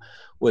ago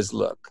was,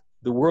 look,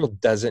 the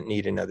world doesn't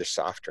need another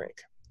soft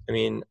drink. I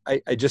mean,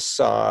 I just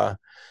saw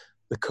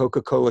the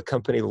Coca-Cola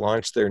company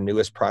launch their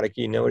newest product.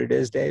 You know what it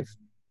is, Dave?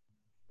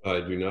 I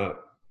do not.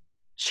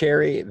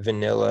 Cherry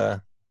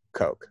vanilla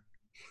Coke.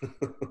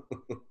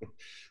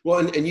 Well,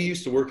 and you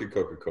used to work at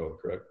Coca-Cola,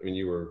 correct? I mean,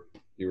 you were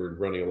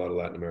running a lot of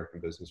Latin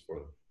American business for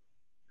them.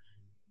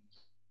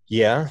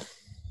 Yeah.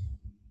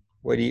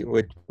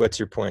 What's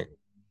your point?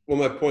 Well,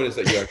 my point is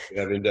that you actually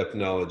have in-depth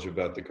knowledge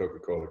about the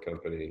Coca-Cola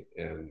company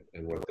and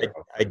what they're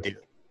I do.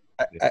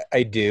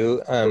 I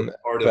do.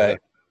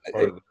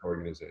 Part of the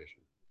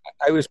organization.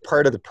 I was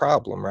part of the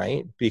problem,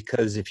 right?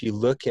 Because if you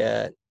look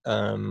at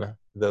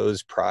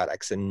those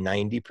products, and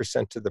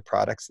 90% of the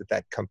products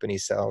that company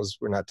sells,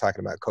 we're not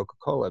talking about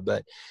Coca-Cola,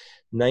 but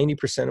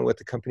 90% of what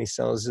the company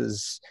sells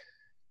is,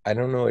 I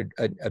don't know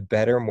a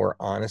better, more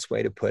honest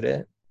way to put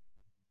it,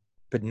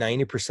 but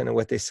 90% of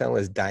what they sell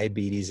is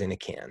diabetes in a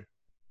can.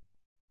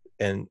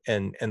 And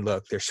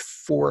look, there's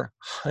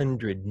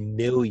 400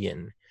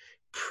 million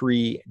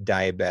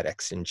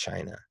pre-diabetics in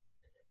China.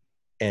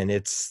 And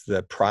it's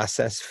the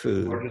processed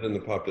food. Larger than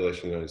the population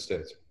of the United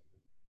States.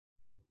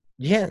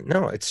 Yeah,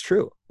 no, it's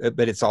true.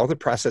 But it's all the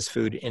processed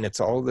food, and it's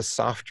all the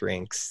soft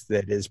drinks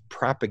that is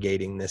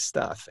propagating this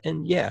stuff.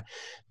 And yeah,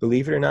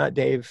 believe it or not,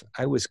 Dave,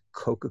 I was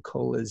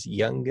Coca-Cola's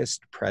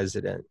youngest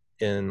president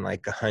in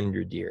like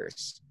 100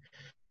 years.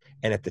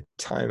 And at the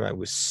time, I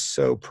was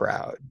so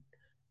proud.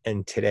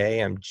 And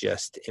today I'm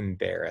just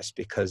embarrassed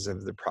because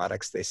of the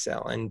products they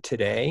sell. And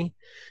today,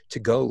 to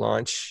go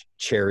launch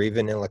Cherry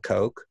Vanilla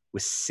Coke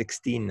with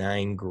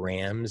 69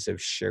 grams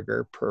of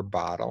sugar per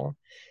bottle.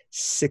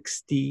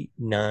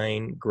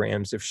 69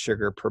 grams of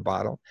sugar per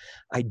bottle.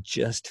 I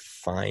just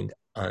find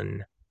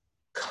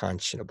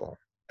unconscionable.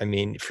 I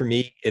mean, for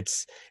me,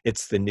 it's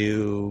the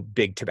new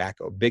big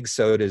tobacco. Big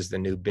soda is the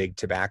new big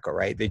tobacco,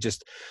 right? There's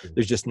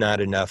just not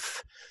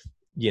enough,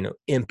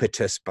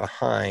 impetus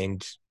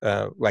behind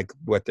like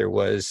what there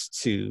was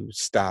to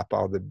stop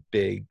all the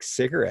big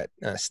cigarette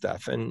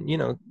stuff. And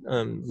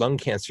lung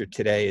cancer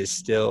today is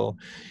still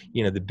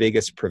the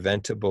biggest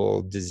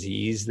preventable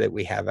disease that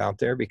we have out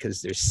there,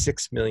 because there's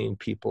 6 million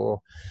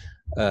people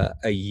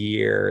a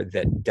year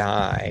that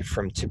die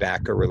from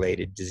tobacco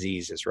related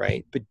diseases,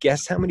 right? But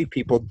guess how many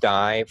people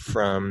die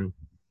from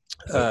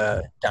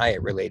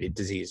diet related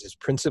diseases,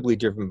 principally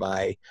driven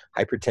by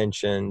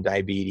hypertension,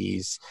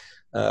 diabetes,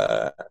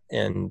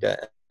 and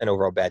an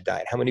overall bad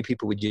diet? How many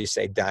people would you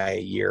say die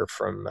a year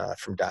from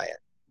diet?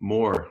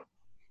 More.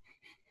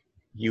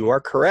 You are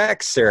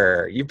correct,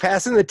 sir. You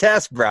passing the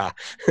test, brah.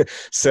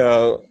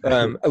 So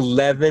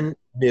 11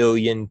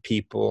 million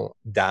people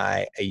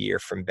die a year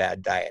from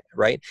bad diet,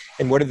 right?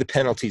 And what are the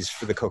penalties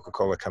for the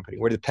Coca-Cola company?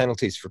 What are the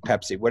penalties for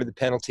Pepsi? What are the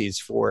penalties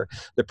for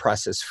the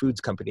processed foods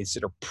companies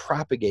that are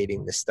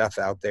propagating this stuff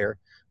out there?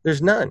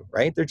 There's none,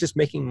 right? They're just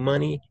making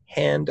money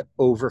hand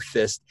over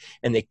fist,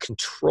 and they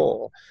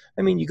control.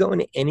 I mean, you go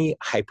into any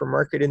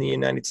hypermarket in the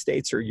United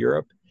States or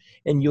Europe,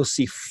 and you'll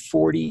see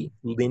 40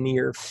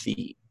 linear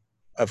feet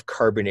of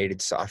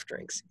carbonated soft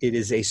drinks. It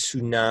is a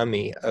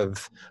tsunami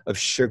of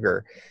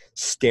sugar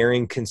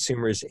staring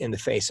consumers in the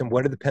face. And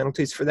what are the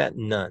penalties for that?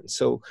 None.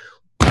 So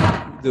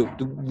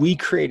we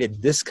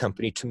created this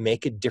company to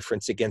make a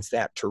difference against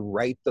that, to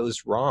right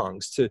those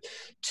wrongs, to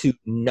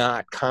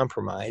not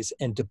compromise,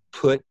 and to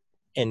put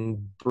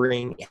and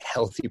bring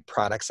healthy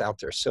products out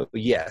there. So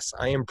yes,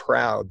 I am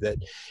proud that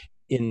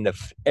in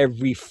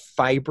every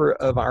fiber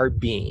of our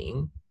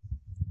being,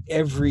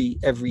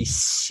 every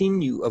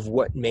sinew of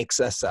what makes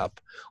us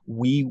up,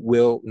 we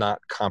will not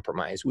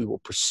compromise. We will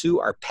pursue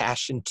our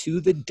passion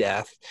to the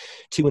death,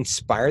 to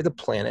inspire the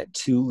planet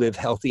to live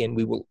healthy, and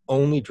we will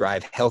only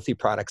drive healthy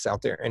products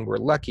out there. And we're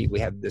lucky we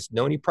have this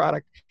Noni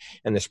product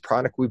and this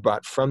product we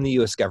bought from the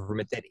US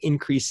government that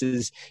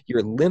increases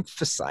your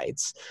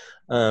lymphocytes,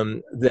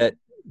 that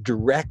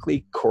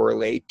directly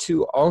correlate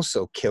to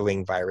also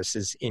killing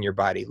viruses in your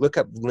body. Look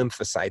up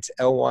lymphocytes,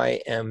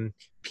 LYMPHOCYTES,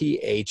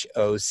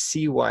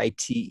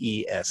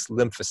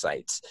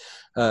 lymphocytes.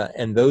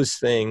 And those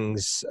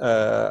things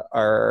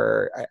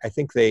I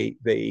think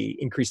they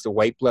increase the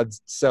white blood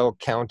cell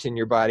count in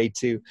your body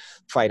to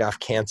fight off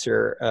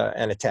cancer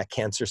and attack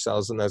cancer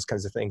cells and those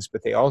kinds of things.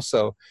 But they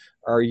also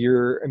are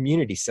your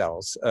immunity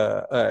cells,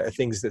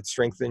 things that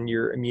strengthen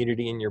your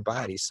immunity in your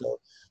body. So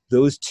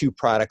those two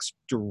products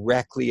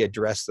directly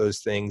address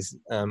those things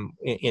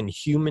in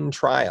human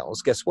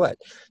trials. Guess what?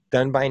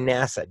 Done by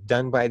NASA,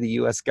 done by the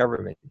US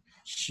government,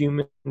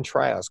 human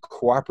trials,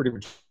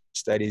 cooperative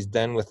studies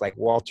done with like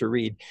Walter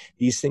Reed.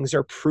 These things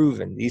are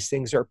proven. These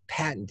things are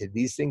patented.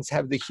 These things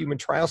have the human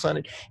trials on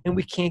it, and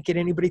we can't get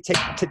anybody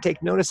to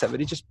take notice of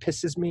it. It just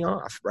pisses me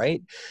off,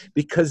 right?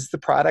 Because the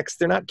products,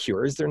 they're not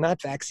cures, they're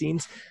not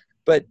vaccines,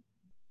 but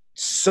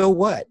so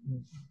what?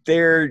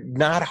 They're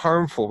not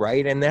harmful,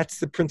 right? And that's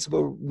the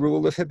principal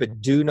rule of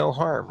HIPAA: do no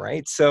harm,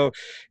 right? So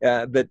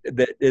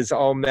that is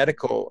all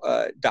medical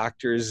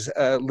doctors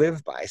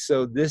live by.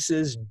 So this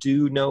is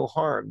do no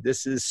harm.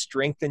 This is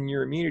strengthen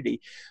your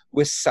immunity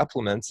with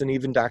supplements. And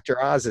even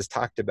Dr. Oz has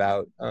talked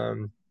about,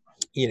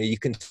 you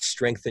can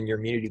strengthen your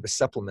immunity with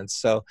supplements.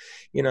 So,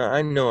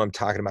 I know I'm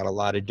talking about a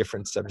lot of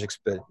different subjects,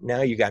 but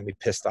now you got me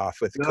pissed off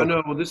with the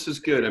No, well, this is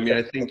good. I mean,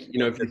 I think,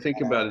 if you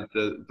think about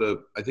it,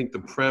 I think the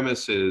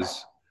premise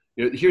is,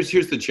 here's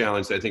the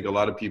challenge that I think a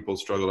lot of people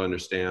struggle to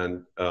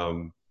understand.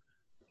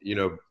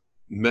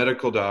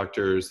 Medical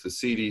doctors, the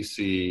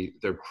CDC,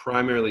 they're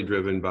primarily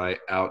driven by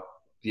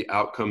the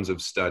outcomes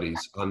of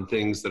studies on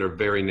things that are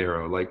very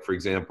narrow. Like, for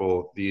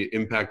example, the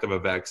impact of a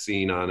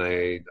vaccine on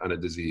a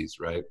disease,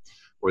 right?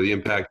 Or the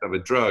impact of a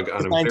drug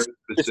on a very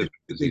specific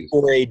disease.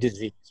 For a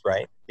disease,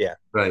 right? Yeah.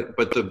 Right.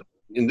 But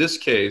in this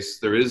case,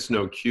 there is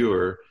no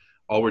cure.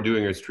 All we're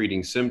doing is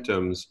treating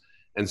symptoms.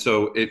 And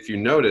so if you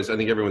notice, I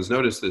think everyone's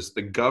noticed this,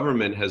 the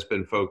government has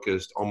been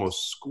focused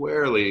almost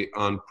squarely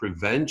on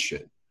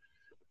prevention.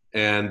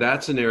 And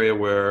that's an area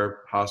where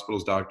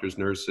hospitals, doctors,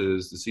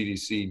 nurses, the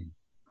CDC,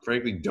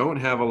 frankly, don't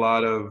have a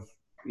lot of,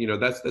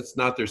 that's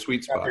not their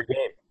sweet spot.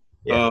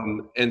 Yeah.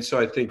 And so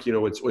I think,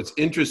 what's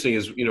interesting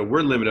is,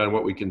 we're limited on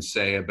what we can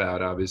say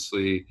about,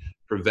 obviously,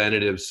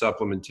 preventative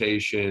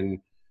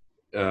supplementation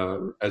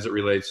as it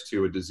relates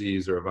to a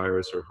disease or a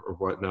virus or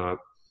whatnot.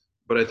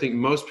 But I think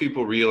most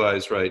people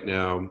realize right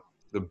now,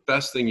 the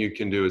best thing you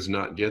can do is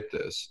not get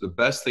this. The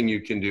best thing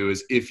you can do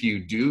is, if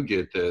you do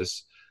get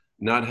this,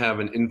 not have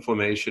an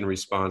inflammation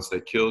response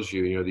that kills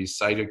you, these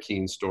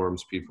cytokine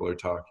storms people are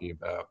talking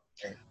about.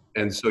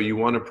 And so you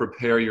want to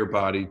prepare your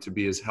body to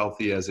be as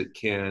healthy as it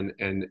can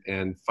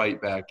and fight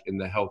back in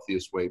the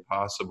healthiest way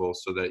possible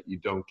so that you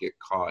don't get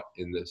caught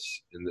in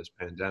this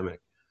pandemic.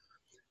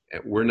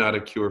 we're not a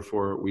cure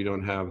for it. We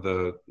don't have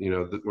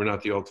we're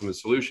not the ultimate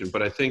solution.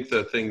 But I think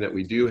the thing that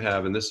we do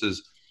have, and this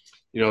is,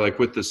 like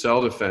with the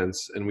cell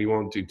defense, and we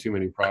won't do too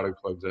many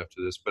product plugs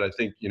after this, but I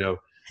think,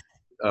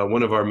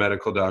 one of our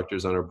medical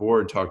doctors on our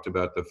board talked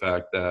about the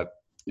fact that,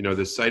 the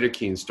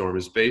cytokine storm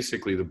is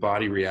basically the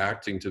body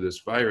reacting to this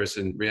virus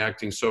and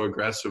reacting so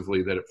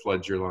aggressively that it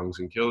floods your lungs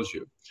and kills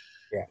you.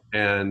 Yeah.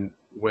 And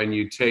when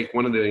you take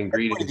one of the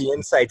ingredients, one of the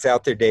insights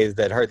out there, Dave,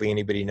 that hardly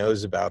anybody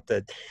knows about,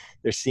 that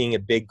they're seeing a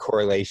big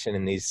correlation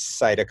in these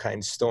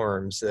cytokine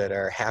storms that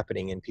are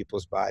happening in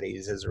people's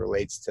bodies as it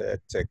relates to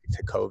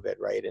COVID,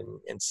 right?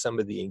 And some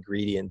of the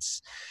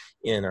ingredients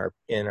in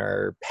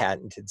our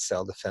patented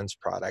cell defense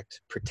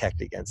product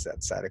protect against that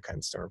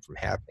cytokine storm from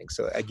happening.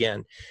 So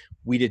again,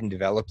 we didn't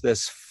develop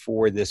this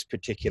for this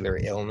particular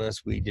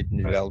illness. We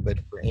didn't develop it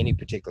for any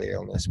particular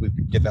illness. We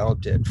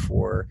developed it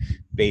for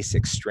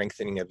basic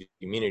strengthening of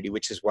immunity,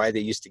 which is why they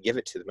used to give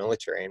it to the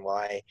military, and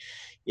why,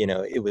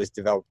 it was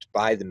developed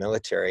by the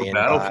military and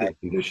battlefield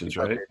conditions,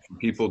 right?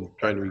 People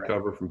trying to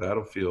recover from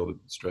battlefield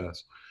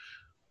stress.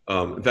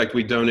 In fact,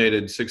 we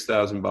donated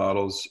 6,000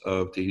 bottles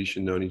of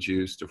Tahitian noni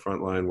juice to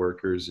frontline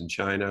workers in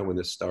China when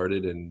this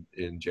started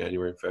in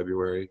January and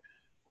February.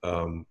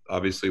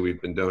 Obviously,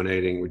 we've been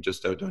donating. We're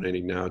just out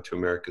donating now to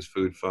America's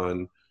Food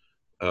Fund,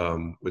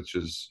 which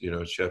is,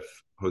 Chef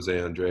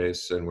Jose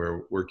Andres, and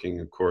we're working,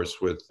 of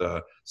course, with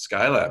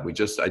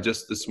Skylab. I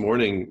just this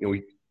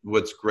morning,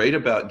 what's great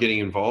about getting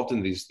involved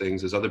in these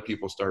things is other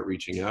people start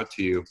reaching out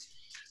to you.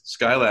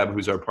 Skylab,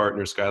 who's our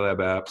partner, Skylab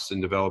Apps,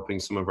 in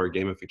developing some of our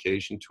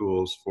gamification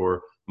tools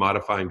for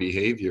modifying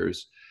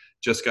behaviors,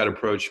 just got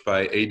approached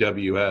by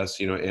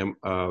AWS,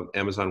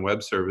 Amazon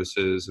Web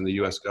Services, and the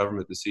U.S.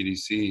 government, the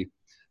CDC,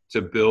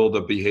 to build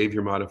a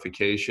behavior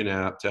modification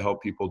app to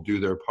help people do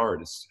their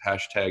part. It's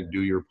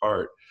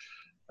 #DoYourPart.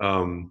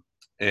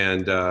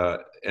 And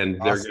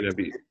they're going to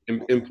be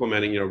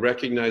implementing,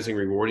 recognizing,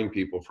 rewarding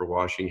people for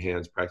washing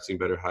hands, practicing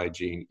better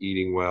hygiene,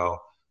 eating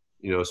well,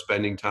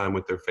 spending time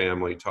with their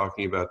family,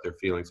 talking about their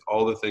feelings,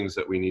 all the things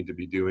that we need to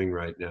be doing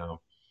right now.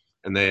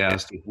 And they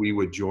asked if we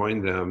would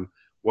join them,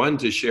 one,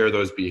 to share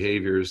those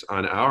behaviors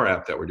on our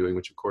app that we're doing,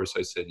 which of course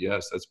I said,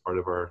 yes, that's part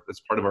of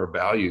our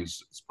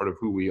values. It's part of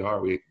who we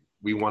are.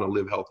 We want to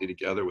live healthy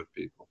together with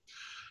people.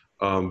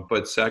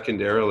 But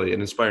secondarily,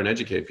 and inspire and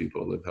educate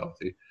people to live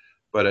healthy.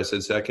 But I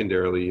said,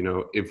 secondarily,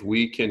 if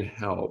we can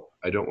help,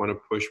 I don't want to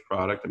push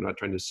product. I'm not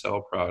trying to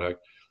sell product,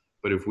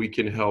 but if we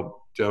can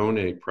help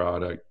donate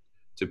product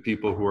to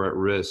people who are at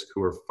risk,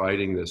 who are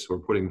fighting this, who are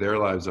putting their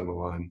lives on the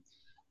line,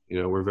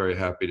 we're very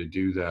happy to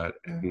do that.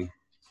 And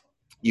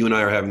you and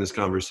I are having this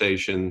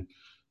conversation,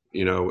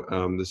 we're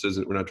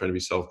not trying to be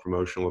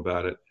self-promotional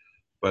about it,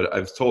 but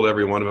I've told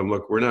every one of them,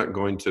 look, we're not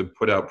going to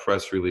put out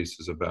press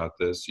releases about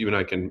this. You and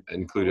I can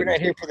include it. We're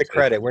not here for the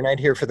credit. We're not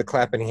here for the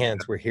clapping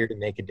hands. We're here to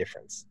make a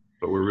difference.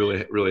 But we're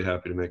really, really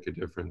happy to make a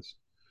difference.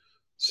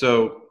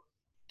 So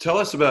tell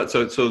us about,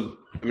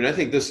 I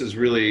think this is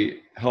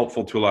really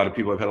helpful to a lot of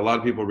people. I've had a lot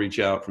of people reach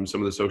out from some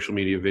of the social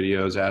media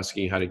videos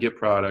asking how to get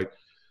product,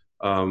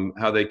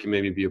 how they can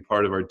maybe be a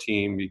part of our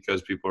team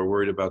because people are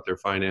worried about their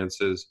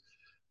finances.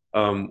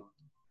 When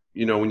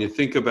you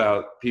think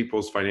about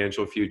people's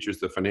financial futures,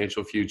 the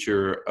financial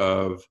future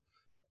of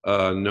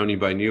Noni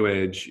by New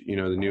Age, the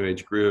New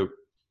Age group,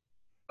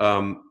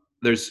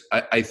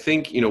 I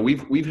think,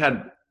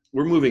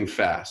 we're moving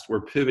fast.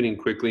 We're pivoting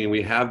quickly, and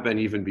we have been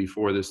even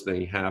before this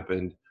thing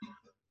happened.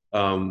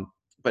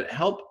 But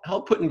help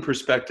put in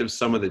perspective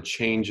some of the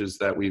changes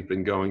that we've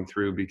been going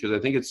through, because I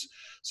think it's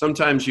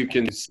sometimes you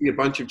can see a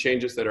bunch of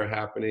changes that are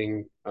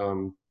happening,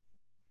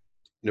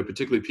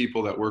 particularly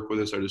people that work with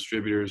us, our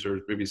distributors or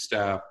maybe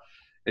staff,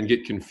 and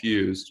get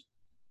confused.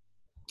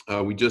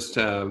 We just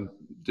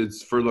did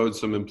furloughed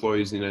some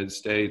employees in the United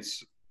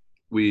States.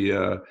 We've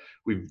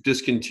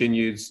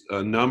discontinued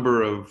a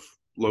number of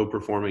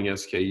low-performing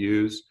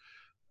SKUs.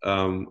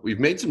 We've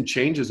made some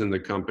changes in the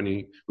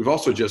company. We've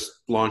also just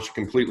launched a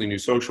completely new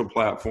social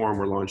platform.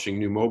 We're launching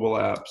new mobile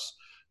apps.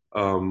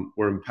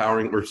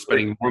 We're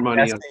spending more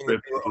money on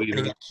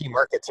in key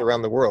markets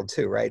around the world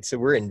too, right? So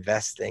we're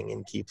investing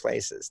in key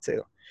places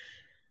too.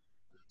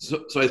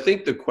 So I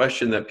think the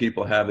question that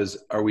people have is,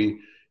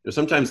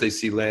 sometimes they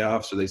see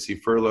layoffs or they see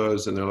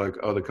furloughs and they're like,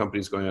 oh, the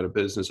company's going out of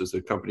business. Is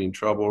the company in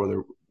trouble?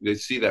 Or they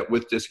see that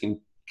with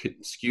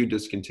SKU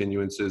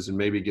discontinuances and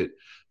maybe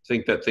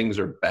think that things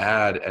are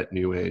bad at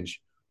New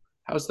Age.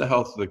 How's the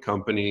health of the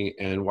company,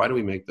 and why do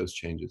we make those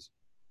changes?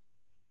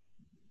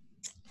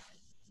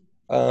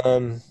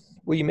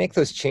 Well, you make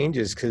those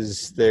changes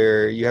because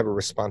you have a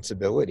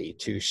responsibility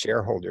to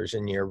shareholders,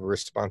 and you have a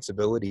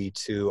responsibility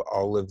to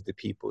all of the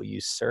people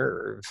you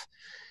serve.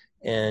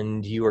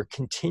 And you are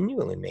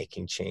continually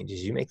making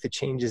changes. You make the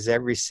changes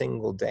every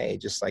single day,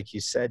 just like you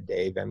said,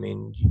 Dave. I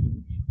mean,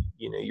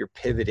 you're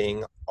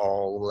pivoting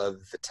all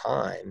of the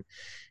time.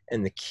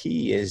 And the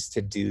key is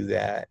to do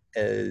that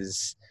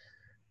as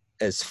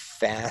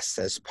fast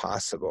as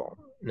possible.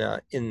 Now,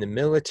 in the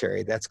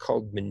military, that's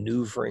called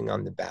maneuvering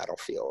on the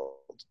battlefield,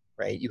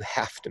 right? You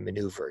have to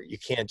maneuver. You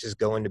can't just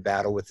go into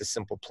battle with a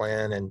simple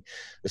plan and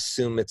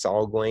assume it's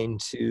all going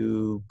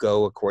to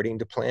go according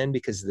to plan,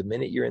 because the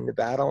minute you're in the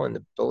battle and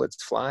the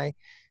bullets fly,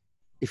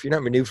 if you're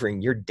not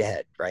maneuvering, you're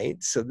dead,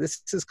 right? So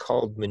this is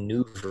called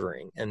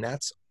maneuvering, and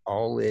that's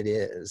all it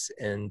is.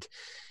 And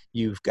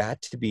you've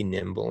got to be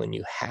nimble, and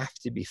you have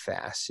to be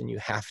fast, and you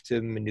have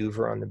to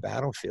maneuver on the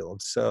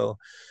battlefield. So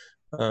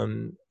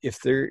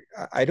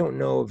I don't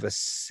know of a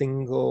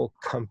single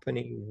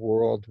company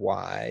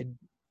worldwide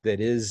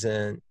that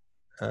isn't,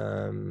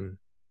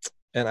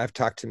 and I've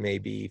talked to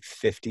maybe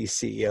 50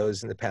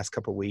 CEOs in the past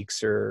couple of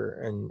weeks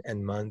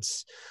and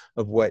months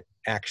of what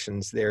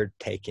actions they're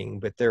taking,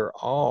 but they're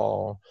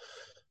all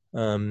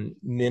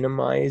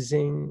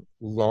minimizing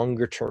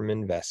longer term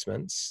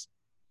investments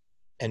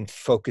and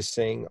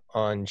focusing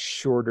on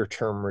shorter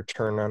term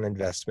return on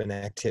investment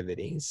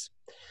activities.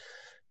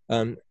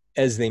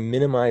 As they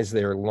minimize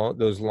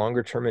those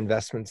longer term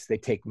investments, they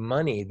take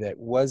money that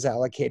was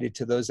allocated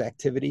to those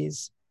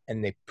activities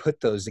and they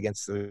put those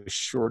against those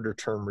shorter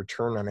term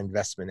return on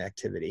investment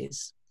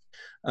activities.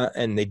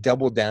 And they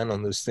double down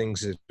on those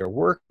things that are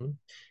working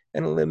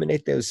and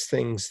eliminate those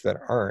things that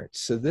aren't.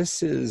 So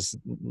this is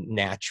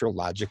natural,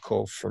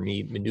 logical for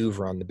me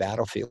maneuver on the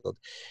battlefield.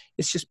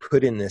 It's just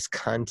put in this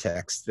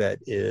context that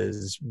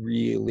is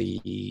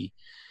really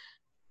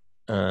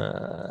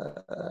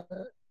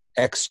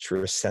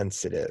extra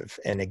sensitive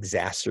and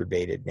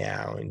exacerbated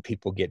now, and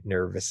people get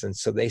nervous, and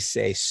so they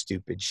say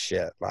stupid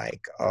shit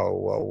like, oh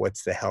well,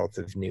 what's the health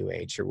of New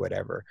Age or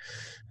whatever.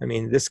 I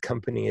mean, this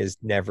company has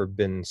never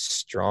been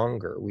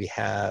stronger. We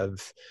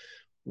have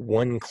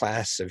one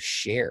class of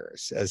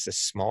shares as a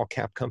small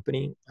cap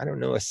company. I don't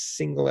know a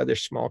single other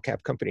small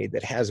cap company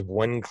that has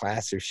one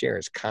class of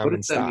shares,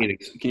 common stock. What does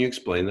that mean? Can you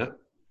explain that?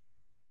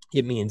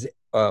 It means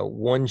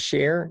one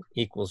share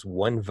equals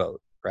one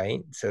vote, right?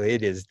 So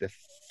it is the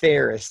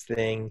fairest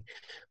thing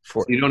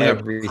for you don't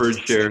have preferred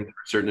shares for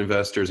certain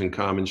investors and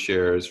common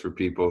shares for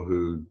people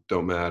who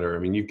don't matter. I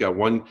mean, you've got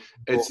one.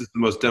 It's the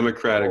most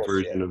democratic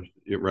version of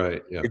it,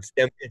 right? Yeah. It's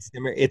fair.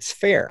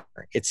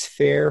 It's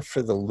fair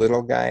for the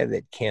little guy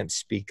that can't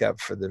speak up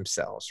for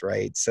themselves,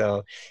 right?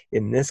 So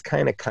in this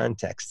kind of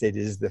context, it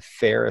is the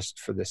fairest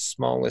for the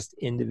smallest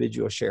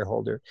individual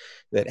shareholder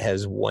that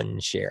has one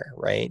share,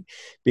 right?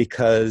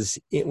 Because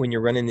when you're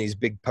running these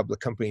big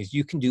public companies,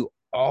 you can do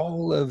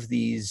all of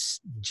these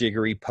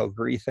jiggery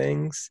pokery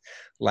things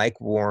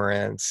like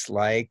warrants,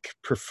 like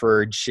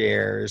preferred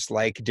shares,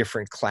 like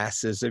different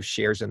classes of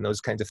shares and those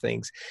kinds of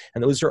things.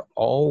 And those are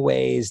all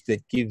ways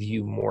that give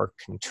you more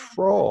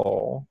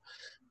control,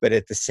 but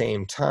at the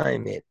same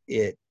time,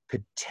 it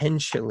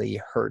potentially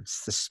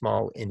hurts the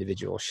small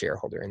individual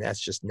shareholder, and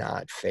that's just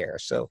not fair.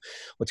 So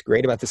what's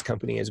great about this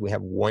company is we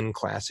have one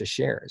class of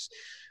shares.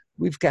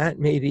 We've got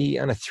maybe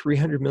on a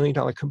 $300 million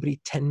company,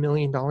 $10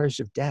 million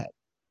of debt.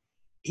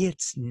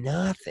 It's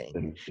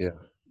nothing. Yeah.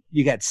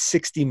 You got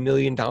 $60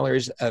 million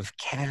of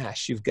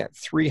cash. You've got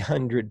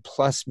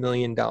 $300+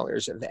 million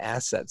of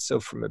assets.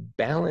 So from a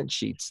balance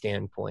sheet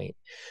standpoint,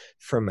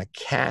 from a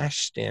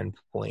cash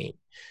standpoint,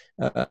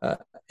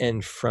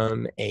 and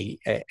from a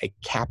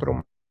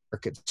capital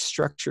market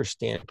structure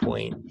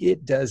standpoint,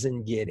 it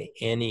doesn't get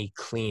any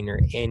cleaner,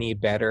 any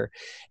better.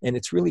 And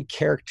it's really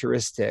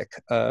characteristic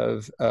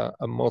of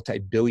a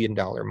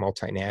multi-billion-dollar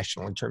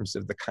multinational in terms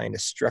of the kind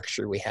of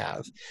structure we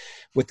have.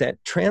 What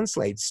that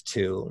translates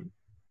to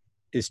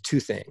is two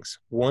things.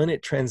 One,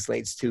 it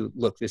translates to,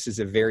 look, this is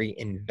a very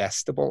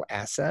investable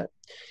asset.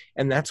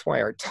 And that's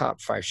why our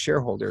top 5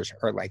 shareholders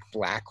are like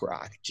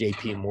BlackRock,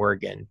 JP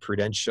Morgan,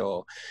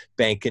 Prudential,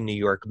 Bank of New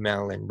York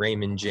Mellon,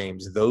 Raymond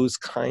James, those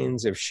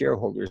kinds of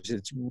shareholders.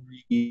 It's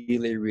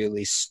really,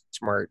 really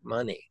smart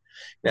money.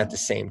 And at the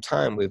same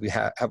time, we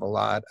have a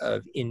lot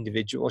of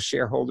individual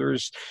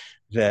shareholders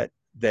that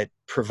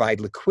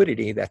provide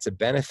liquidity. That's a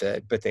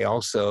benefit, but they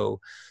also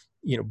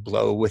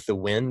blow with the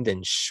wind,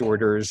 and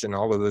shorters and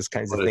all of those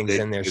kinds of things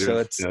in there. So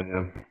it's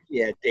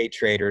day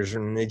traders,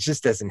 and it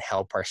just doesn't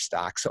help our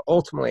stock. So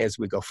ultimately, as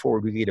we go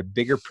forward, we get a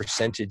bigger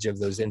percentage of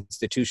those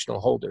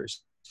institutional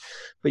holders.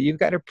 But you've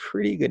got a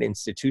pretty good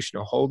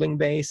institutional holding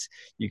base.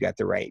 You got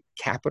the right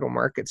capital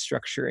market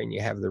structure, and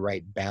you have the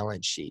right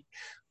balance sheet.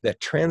 That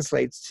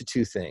translates to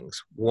two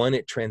things. One,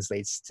 it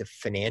translates to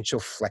financial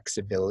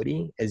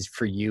flexibility as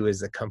for you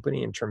as a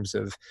company in terms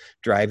of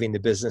driving the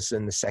business.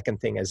 And the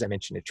second thing, as I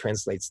mentioned, it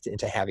translates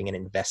into having an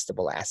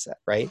investable asset,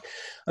 right?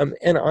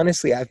 And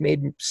honestly, I've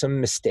made some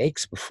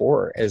mistakes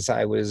before as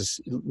I was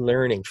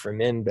learning from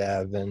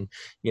InBev and,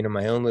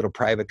 my own little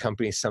private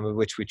company, some of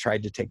which we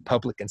tried to take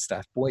public and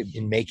stuff. Boy,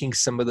 in making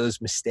some of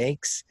those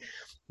mistakes,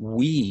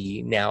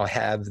 we now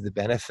have the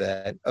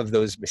benefit of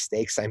those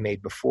mistakes I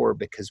made before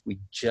because we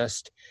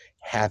just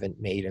haven't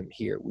made them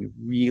here. We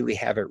really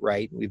have it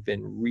right. We've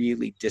been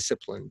really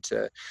disciplined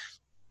to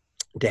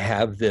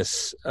have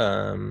this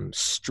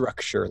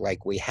structure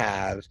like we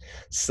have,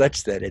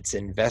 such that it's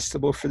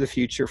investable for the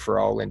future for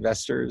all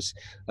investors,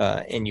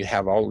 and you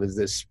have all of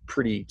this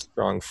pretty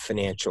strong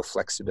financial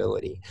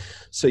flexibility.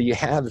 So you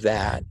have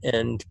that,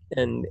 and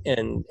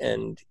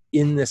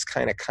in this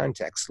kind of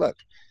context, look,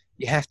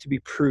 you have to be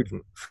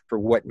prudent for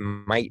what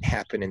might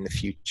happen in the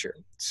future.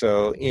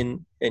 So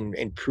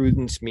and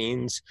prudence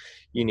means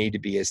you need to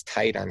be as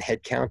tight on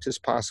headcount as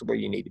possible.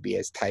 You need to be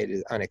as tight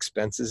on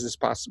expenses as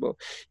possible.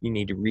 You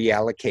need to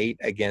reallocate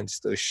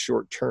against those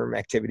short-term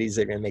activities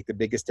that are going to make the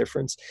biggest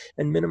difference,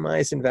 and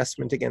minimize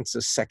investment against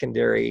those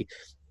secondary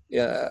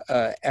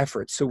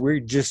efforts. So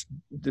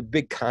the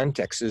big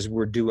context is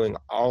we're doing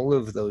all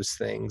of those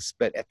things,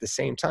 but at the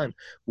same time,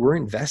 we're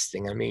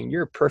investing. I mean,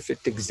 you're a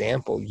perfect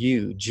example.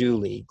 You,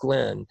 Julie,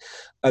 Glenn,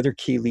 other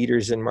key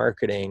leaders in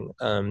marketing,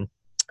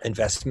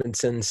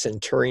 investments in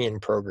Centurion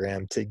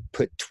program to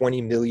put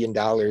 $20 million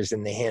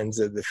in the hands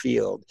of the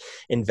field,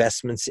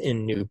 investments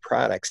in new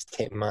products,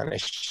 Taymana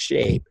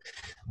Shape,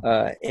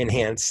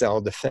 enhanced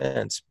cell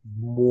defense,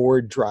 more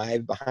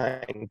drive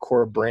behind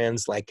core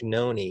brands like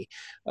Noni,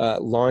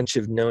 launch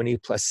of Noni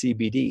plus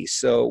CBD.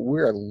 So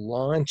we're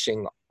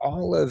launching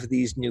all of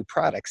these new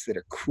products that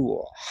are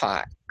cool,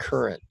 hot,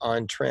 current,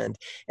 on trend,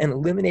 and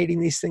eliminating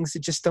these things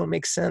that just don't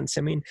make sense.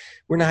 I mean,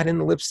 we're not in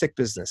the lipstick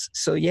business.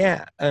 So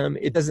yeah,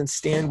 it doesn't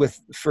stand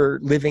for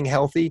living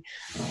healthy.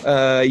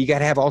 You got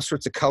to have all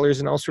sorts of colors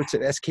and all sorts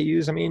of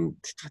SKUs. I mean,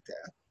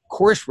 of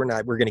course we're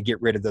going to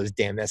get rid of those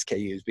damn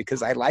SKUs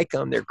because I like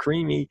them. They're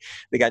creamy.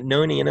 They got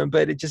Noni in them,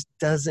 but it just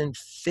doesn't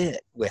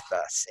fit with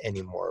us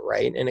anymore,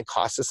 right? And it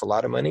costs us a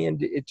lot of money, and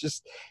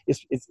it's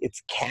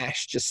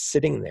cash just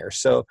sitting there.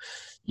 So,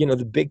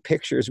 the big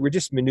picture is we're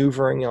just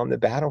maneuvering on the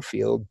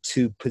battlefield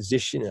to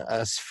position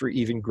us for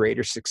even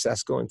greater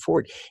success going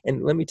forward.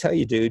 And let me tell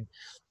you, dude,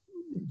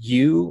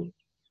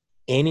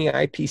 any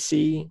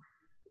IPC,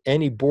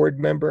 any board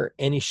member,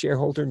 any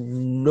shareholder,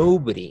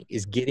 nobody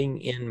is getting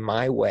in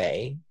my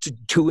way to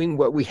doing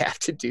what we have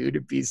to do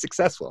to be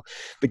successful.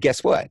 But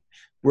guess what?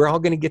 We're all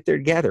going to get there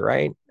together,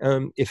 right?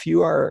 There's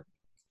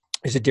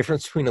a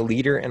difference between a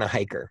leader and a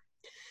hiker.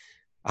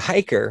 A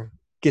hiker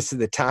gets to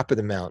the top of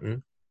the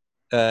mountain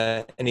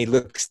and he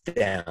looks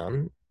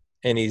down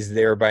and he's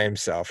there by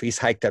himself. He's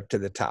hiked up to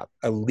the top.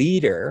 A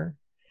leader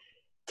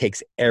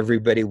takes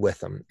everybody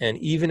with him. And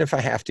even if I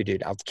have to,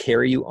 dude, I'll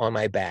carry you on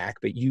my back,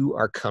 but you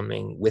are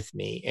coming with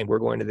me and we're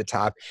going to the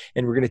top,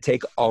 and we're going to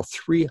take all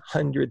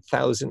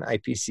 300,000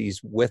 IPCs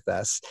with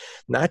us,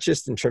 not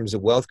just in terms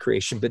of wealth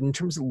creation, but in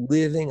terms of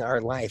living our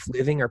life,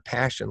 living our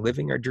passion,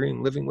 living our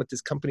dream, living what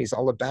this company is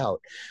all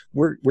about.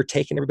 We're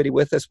taking everybody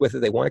with us, whether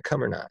they want to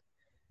come or not.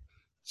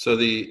 So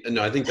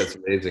I think that's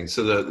amazing.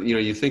 So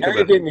you think now about.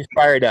 You're getting me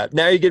fired up.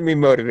 Now you're getting me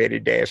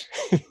motivated, Dave.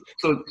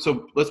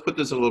 So let's put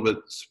this in a little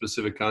bit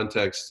specific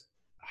context.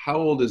 How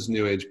old is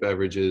New Age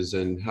Beverages,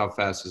 and how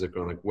fast is it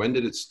growing? Like, when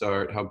did it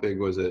start? How big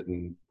was it,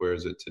 and where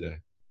is it today?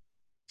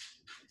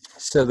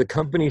 So the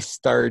company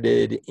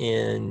started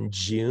in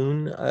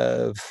June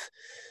of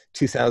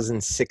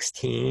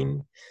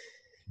 2016.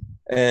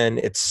 And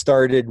it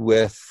started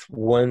with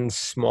one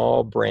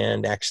small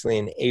brand actually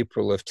in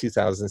April of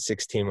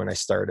 2016 when I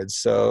started.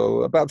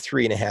 So about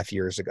 3.5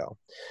 years ago.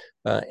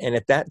 And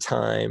at that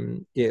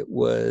time, it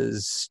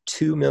was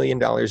 $2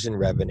 million in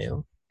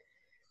revenue.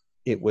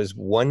 It was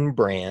one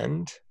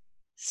brand,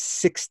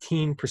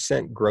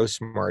 16% gross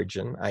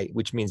margin,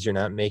 which means you're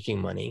not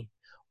making money,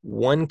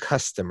 one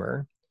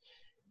customer.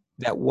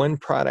 That one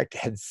product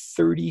had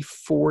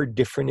 34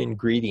 different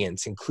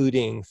ingredients,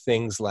 including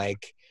things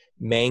like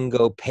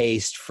mango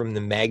paste from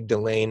the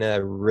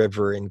Magdalena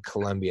River in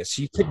Colombia.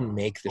 So you couldn't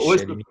make the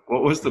shit.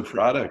 What was the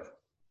product?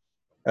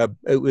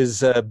 It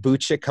was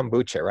Bucha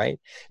kombucha, right?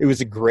 It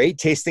was a great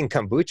tasting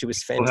kombucha. It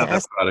was fantastic. We'll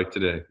have that product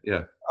today.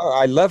 Yeah. Oh,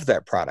 I love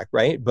that product,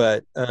 right?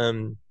 But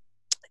you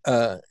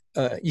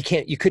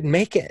couldn't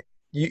make it.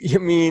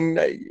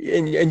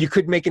 And you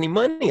couldn't make any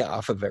money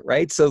off of it,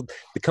 right? So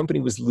the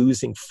company was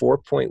losing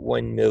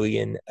 $4.1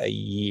 million a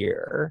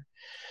year.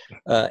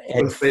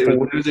 And it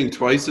was losing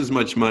twice as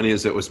much money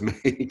as it was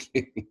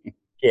making.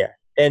 Yeah,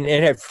 and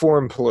it had 4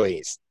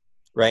 employees,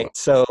 right?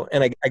 So,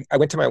 and I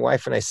went to my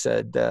wife and I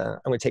said, I'm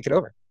going to take it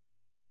over.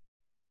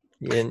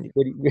 And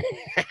what do you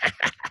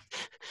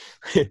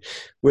think?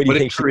 What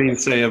did Corrine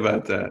say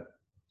about that?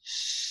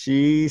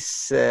 She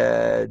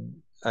said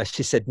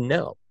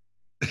no.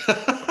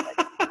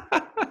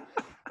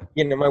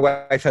 My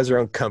wife has her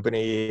own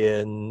company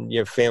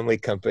and, family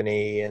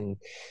company, and,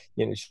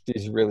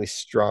 she's a really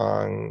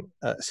strong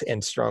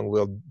and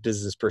strong-willed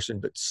business person,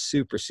 but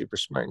super, super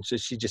smart. And so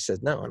she just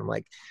said no. And I'm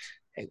like,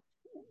 hey,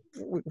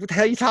 what the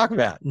hell are you talking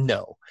about?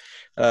 No.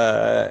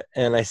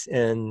 And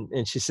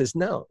she says,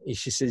 no.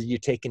 She says,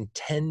 you've taken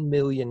 $10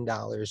 million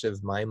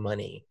of my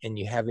money and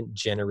you haven't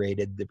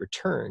generated the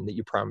return that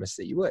you promised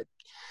that you would.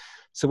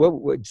 So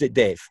what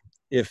Dave,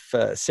 if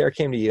Sarah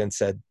came to you and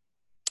said,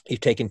 you've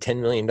taken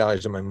 $10 million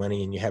of my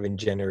money and you haven't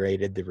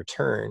generated the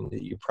return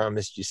that you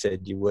promised you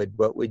said you would,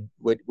 what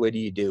do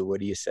you do?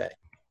 What do you say?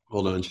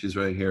 Hold on. She's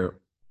right here.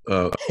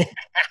 No.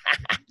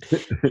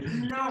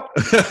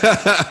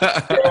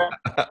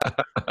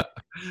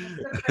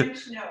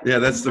 Yeah,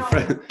 that's the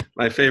French.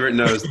 My favorite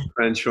no is the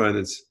French one.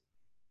 It's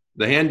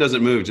the hand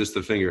doesn't move, just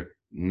the finger.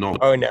 No.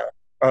 Oh no.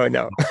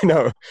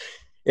 No.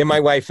 And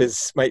my wife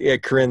is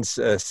Corinne's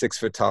 6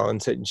 foot tall,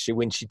 and so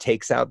when she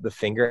takes out the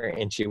finger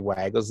and she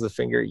waggles the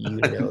finger,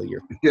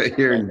 you're Yeah,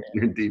 you're in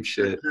deep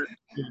shit. you're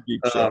in deep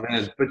Oh shit.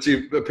 man! But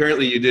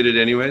apparently you did it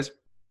anyways.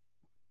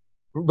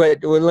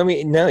 But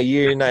no,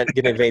 you're not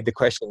going to evade the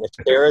question. If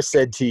Sarah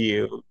said to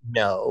you,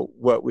 no,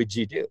 what would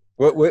you do?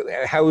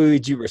 How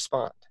would you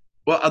respond?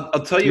 Well,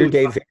 I'll tell You're you.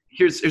 Dave.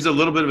 Here's a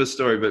little bit of a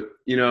story, but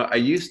I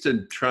used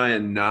to try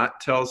and not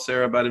tell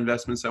Sarah about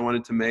investments I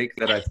wanted to make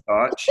that I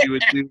thought she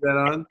would do that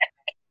on,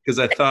 because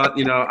I thought,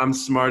 I'm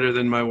smarter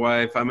than my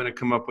wife. I'm going to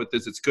come up with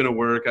this. It's going to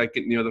work. I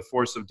can, the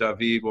force of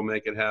David will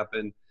make it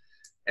happen.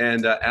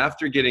 And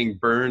after getting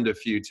burned a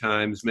few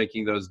times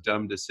making those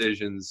dumb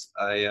decisions,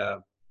 I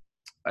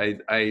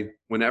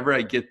whenever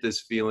I get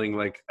this feeling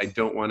like I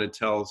don't want to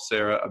tell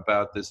Sarah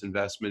about this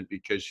investment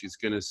because she's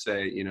going to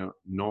say,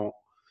 no,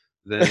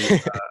 then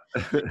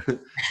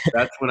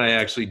that's when I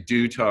actually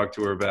do talk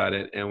to her about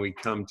it and we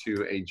come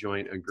to a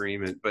joint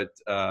agreement. But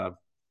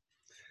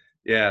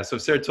yeah, so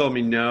if Sarah told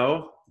me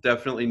no,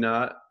 definitely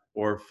not,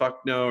 or fuck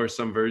no, or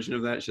some version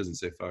of that. She doesn't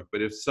say fuck,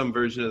 but if some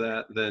version of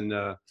that, then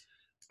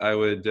I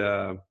would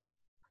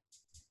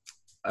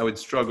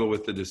struggle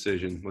with the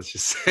decision. Let's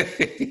just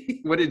say.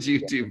 What did you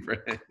do,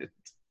 Brent?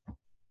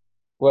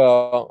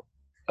 Well,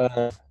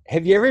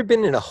 have you ever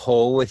been in a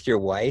hole with your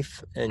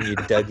wife and you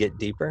dug it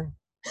deeper?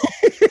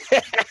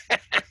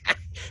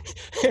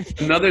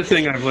 Another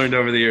thing I've learned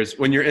over the years: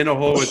 when you're in a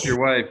hole with your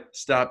wife,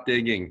 stop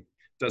digging.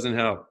 Doesn't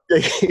help.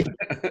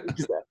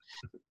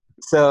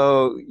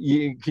 So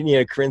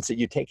Corinne said,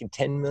 you've taken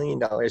 $10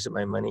 million of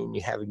my money and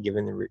you haven't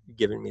given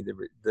me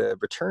the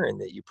return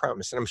that you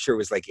promised. And I'm sure it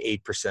was like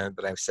 8%,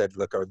 but I've said,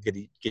 look, I'll get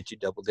you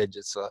double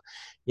digits. So,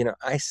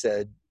 I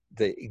said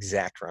the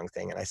exact wrong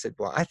thing. And I said,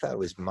 well, I thought it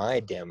was my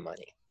damn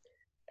money.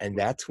 And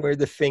that's where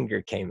the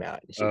finger came out.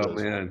 And she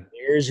goes, man,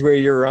 here's where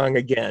you're wrong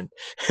again.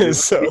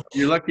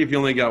 You're lucky if you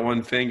only got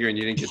one finger and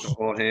you didn't get the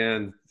whole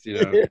hand,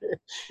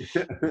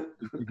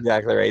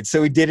 Exactly right.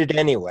 So we did it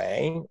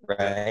anyway,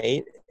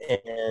 right?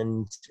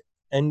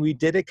 And we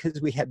did it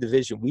because we had the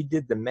vision. We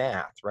did the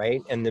math,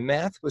 right? And the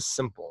math was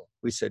simple.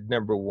 We said,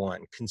 number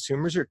one,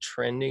 consumers are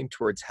trending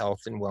towards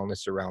health and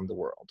wellness around the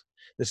world.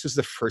 This was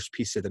the first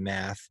piece of the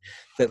math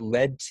that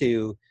led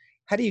to,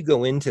 how do you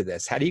go into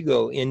this? How do you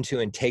go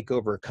into and take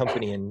over a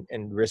company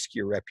and risk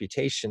your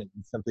reputation in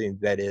something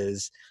that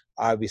is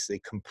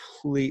obviously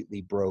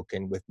completely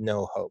broken with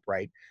no hope,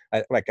 right?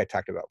 Like I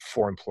talked about,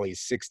 4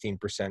 employees,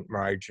 16%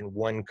 margin,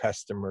 one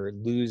customer,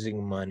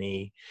 losing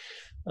money,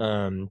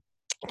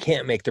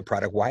 can't make the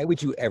product. Why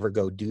would you ever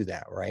go do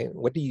that, right?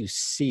 What do you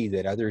see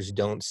that others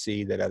don't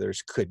see that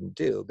others couldn't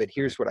do? But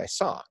here's what I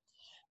saw.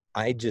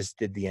 I just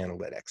did the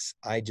analytics.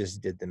 I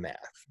just did the math.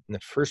 And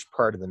the first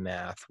part of the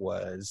math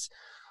was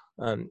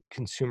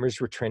consumers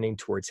were trending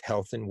towards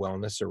health and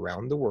wellness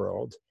around the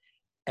world,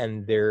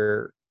 and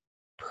their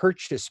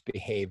purchase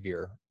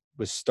behavior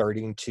was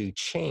starting to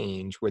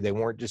change, where they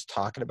weren't just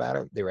talking about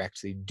it, they were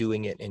actually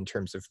doing it in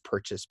terms of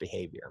purchase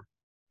behavior.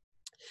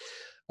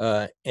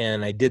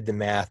 And I did the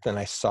math and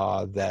I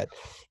saw that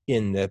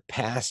in the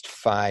past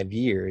 5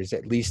 years,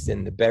 at least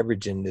in the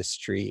beverage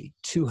industry,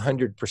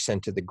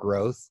 200% of the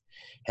growth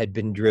had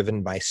been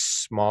driven by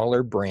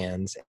smaller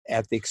brands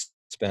at the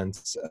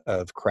expense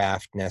of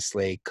Kraft,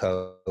 Nestle,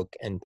 Coke,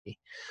 and tea.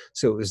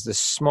 So it was the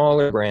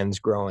smaller brands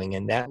growing.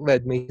 And that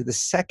led me to the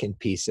second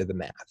piece of the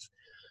math,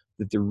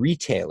 that the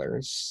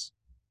retailers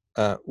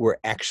were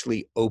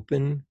actually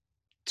open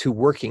to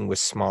working with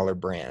smaller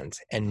brands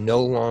and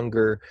no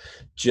longer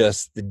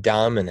just the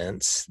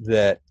dominance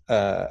that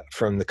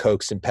from the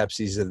Cokes and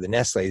Pepsis of the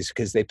Nestle's,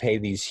 because they pay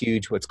these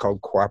huge, what's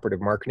called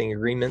cooperative marketing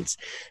agreements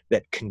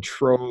that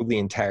control the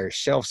entire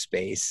shelf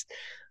space.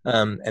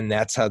 And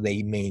that's how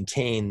they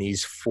maintain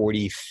these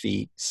 40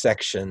 feet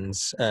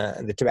sections.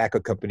 The tobacco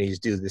companies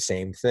do the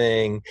same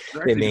thing.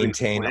 They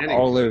maintain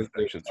all of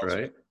sections,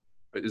 right?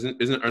 But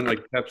aren't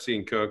like Pepsi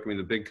and Coke? I mean,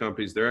 the big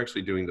companies, they're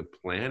actually doing the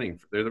planning.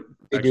 They do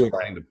it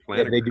all.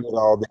 Yeah, they do it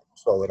all. They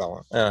control it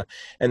all,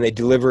 and they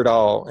deliver it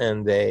all.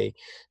 And they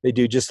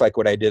do just like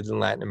what I did in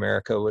Latin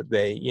America.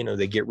 They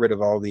get rid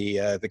of all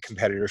the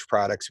competitors'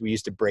 products. We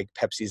used to break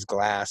Pepsi's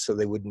glass so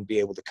they wouldn't be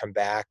able to come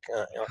back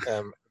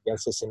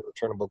against us in a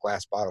returnable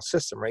glass bottle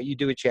system. Right? You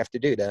do what you have to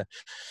do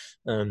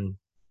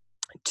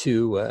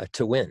to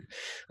win,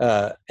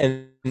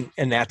 and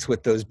that's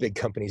what those big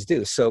companies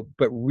do. So,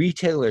 but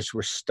retailers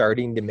were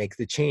starting to make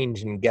the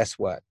change, and guess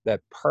what?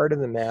 That part of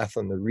the math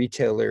on the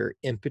retailer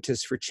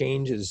impetus for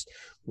change is,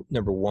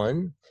 number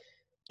one,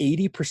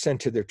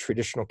 80% of their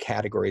traditional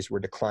categories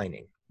were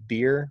declining: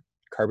 beer,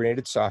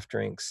 carbonated soft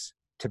drinks,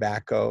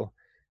 tobacco,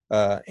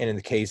 and in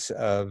the case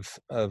of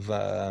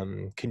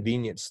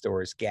convenience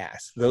stores,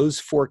 gas. Those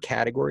 4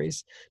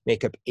 categories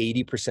make up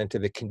 80%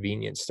 of the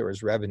convenience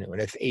store's revenue. And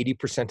if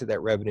 80% of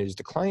that revenue is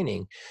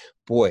declining,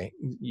 boy,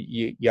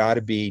 you ought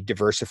to be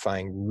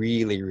diversifying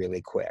really,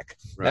 really quick.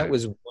 Right. That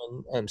was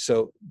one.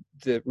 So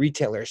the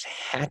retailers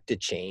had to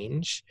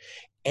change,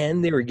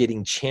 and they were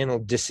getting channel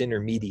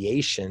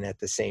disintermediation at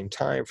the same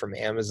time from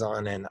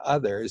Amazon and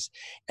others.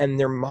 And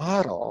their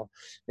model,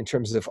 in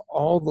terms of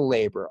all the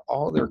labor,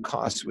 all their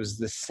costs, was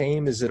the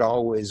same as it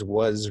always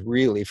was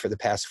really for the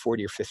past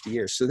 40 or 50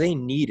 years. So they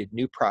needed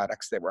new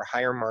products that were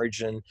higher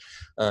margin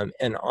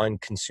and on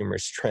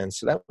consumers' trends.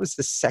 So that was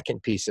the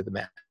second piece of the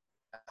math.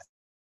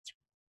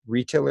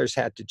 Retailers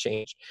had to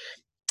change.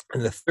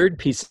 And the third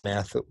piece of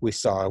math that we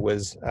saw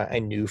was, I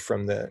knew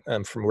from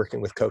from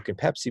working with Coke and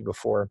Pepsi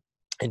before,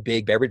 and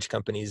big beverage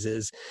companies,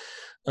 is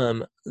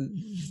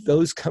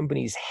those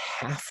companies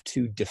have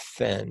to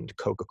defend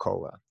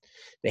Coca-Cola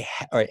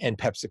and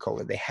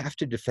Pepsi-Cola. They have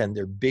to defend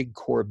their big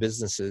core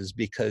businesses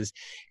because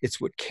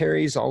it's what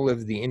carries all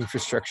of the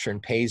infrastructure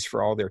and pays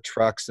for all their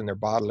trucks and their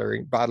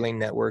bottling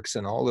networks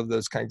and all of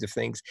those kinds of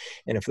things.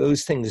 And if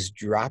those things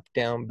drop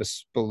down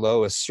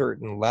below a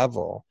certain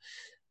level,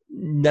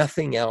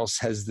 nothing else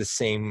has the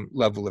same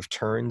level of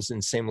turns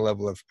and same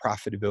level of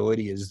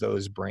profitability as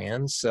those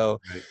brands. So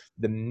Right.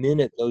 the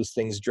minute those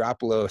things drop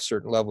below a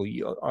certain level,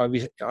 you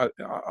obviously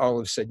all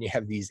of a sudden you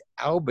have these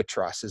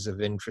albatrosses of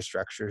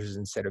infrastructures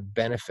instead of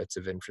benefits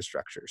of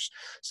infrastructures.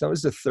 So that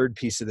was the third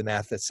piece of the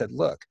math that said,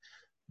 look,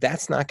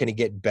 that's not going to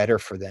get better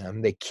for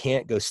them. They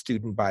can't go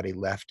student body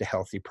left to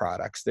healthy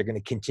products. They're going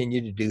to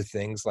continue to do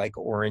things like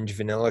orange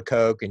vanilla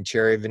Coke and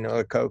cherry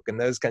vanilla Coke and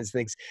those kinds of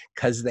things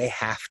because they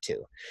have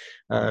to.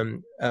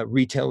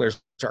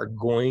 Retailers are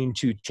going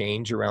to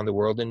change around the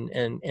world,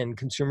 and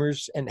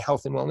consumers and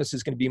health and wellness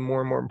is going to be more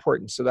and more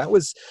important. So that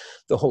was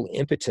the whole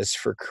impetus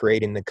for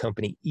creating the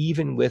company.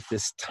 Even with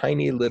this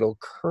tiny little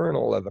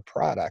kernel of a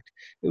product,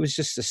 it was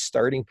just a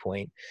starting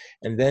point.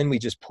 And then we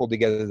just pulled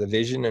together the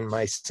vision. And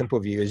my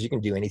simple view is you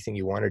can do anything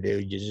you want to do.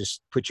 You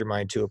just put your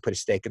mind to it, put a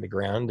stake in the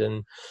ground,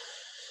 and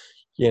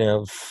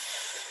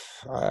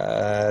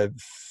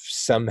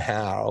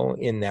somehow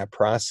in that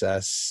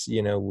process,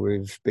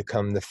 we've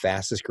become the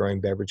fastest growing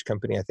beverage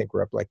company. I think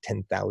we're up like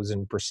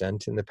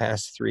 10,000% in the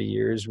past 3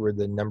 years. We're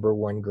the number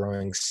one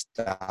growing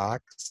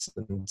stock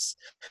since,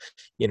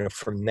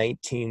 from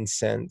 19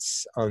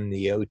 cents on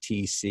the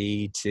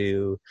OTC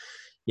to,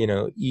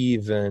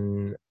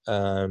 even,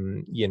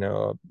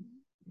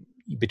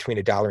 between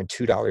 $1 and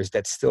 $2,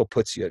 that still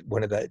puts you at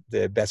one of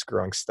the best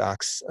growing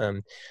stocks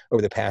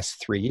over the past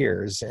 3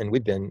 years. And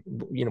we've been,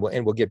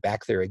 and we'll get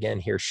back there again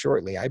here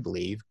shortly, I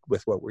believe,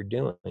 with what we're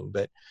doing.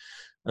 But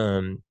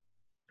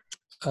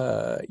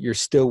you're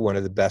still one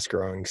of the best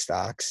growing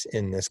stocks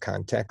in this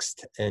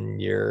context, and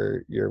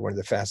you're one of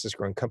the fastest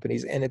growing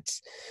companies. And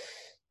it's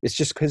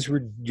just because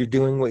you're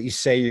doing what you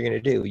say you're going to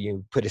do.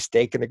 You put a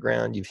stake in the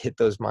ground, you've hit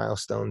those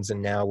milestones,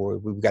 and now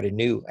we've got a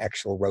new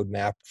actual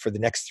roadmap for the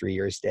next 3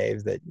 years,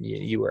 Dave, that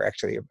you were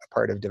actually a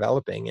part of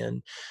developing.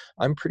 And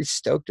I'm pretty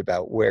stoked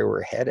about where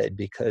we're headed,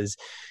 because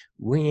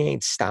we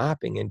ain't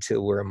stopping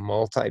until we're a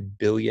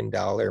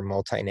multi-billion-dollar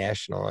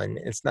multinational. And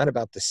it's not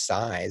about the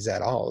size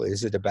at all.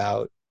 Is it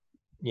about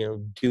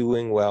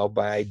doing well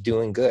by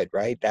doing good,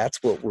 right? That's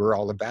what we're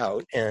all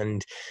about.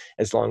 And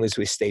as long as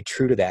we stay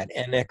true to that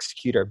and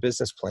execute our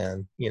business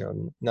plan,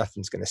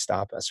 nothing's going to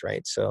stop us,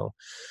 right? So,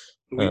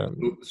 a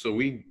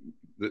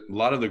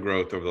lot of the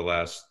growth over the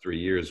last 3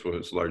 years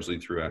was largely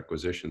through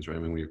acquisitions, right?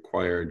 I mean, we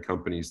acquired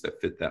companies that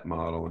fit that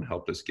model and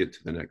helped us get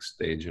to the next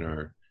stage in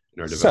our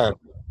development.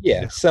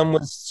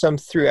 Some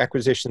through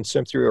acquisition,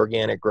 some through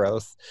organic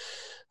growth,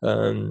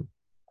 and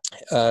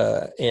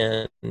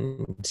in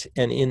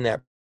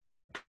that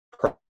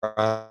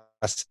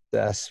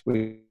process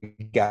we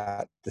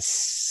got the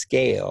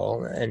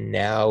scale, and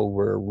now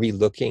we're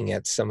relooking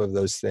at some of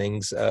those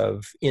things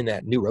in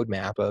that new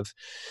roadmap of,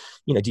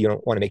 do you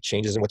want to make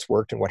changes in what's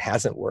worked and what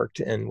hasn't worked,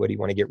 and what do you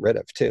want to get rid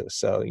of too?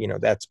 So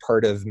that's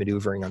part of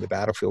maneuvering on the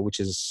battlefield, which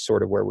is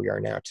sort of where we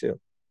are now too.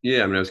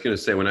 Yeah, I mean, I was going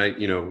to say,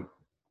 when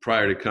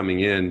prior to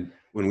coming in,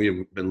 when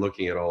we've been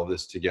looking at all of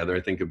this together,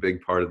 I think a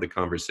big part of the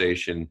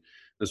conversation,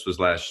 this was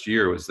last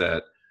year, was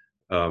that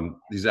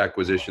these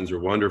acquisitions are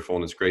wonderful,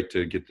 and it's great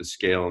to get the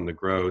scale and the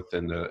growth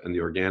and the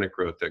organic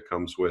growth that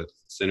comes with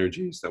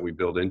synergies that we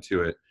build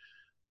into it.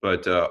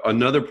 But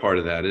another part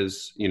of that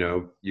is,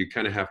 you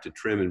kind of have to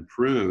trim and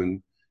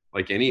prune,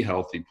 like any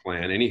healthy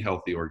plant, any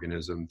healthy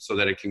organism, so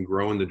that it can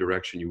grow in the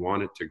direction you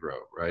want it to grow,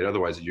 right?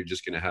 Otherwise, you're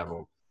just going to have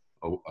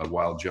a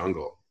wild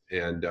jungle.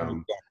 And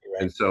Exactly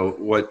right. and so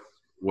what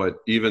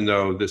even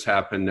though this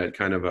happened at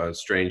kind of a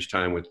strange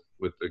time with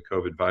the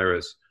COVID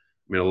virus,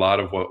 I mean, a lot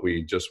of what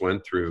we just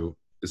went through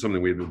is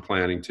something we've been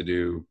planning to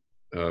do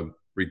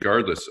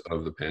regardless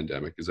of the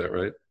pandemic. Is that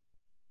right?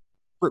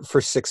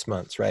 For 6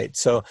 months, right?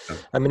 So Yeah.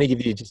 I'm going to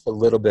give you just a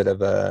little bit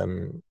of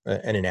an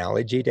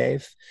analogy,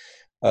 Dave.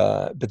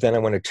 But then I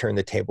want to turn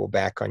the table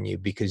back on you,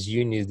 because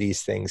you knew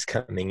these things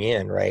coming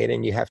in, right?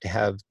 And you have to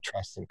have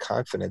trust and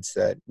confidence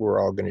that we're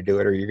all going to do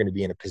it, or you're going to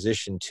be in a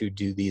position to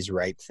do these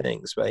right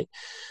things, right?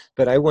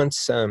 But I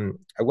once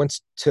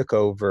took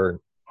over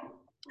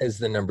as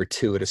the number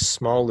 2 at a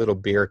small little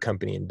beer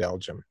company in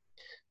Belgium.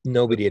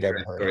 Nobody had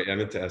ever heard of it. Sorry, I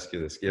meant to ask you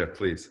this. Yeah,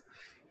 please.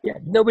 Yeah,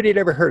 nobody had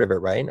ever heard of it,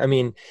 right? I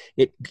mean,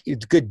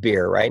 it's good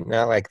beer, right?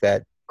 Not like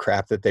that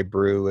crap that they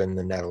brew in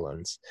the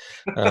Netherlands.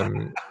 Uh,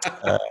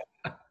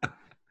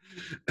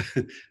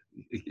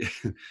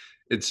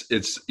 it's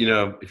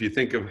if you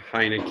think of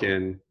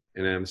Heineken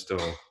and Amstel,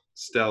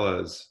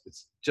 Stella's,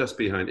 it's just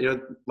behind.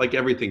 Like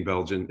everything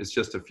Belgian, it's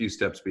just a few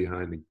steps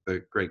behind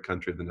the great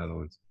country of the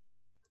Netherlands.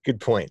 Good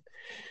point.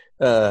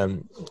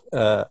 Um,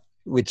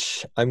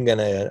 which I'm going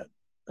to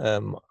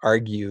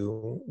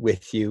argue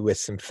with you with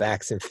some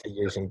facts and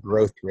figures and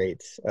growth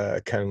rates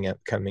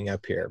coming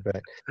up here.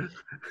 But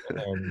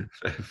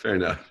fair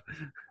enough.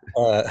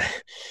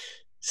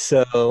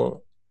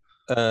 So,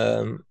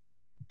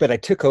 but I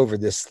took over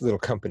this little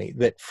company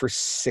that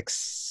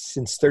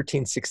since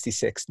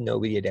 1366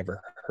 nobody had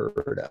ever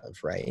heard of,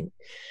 right?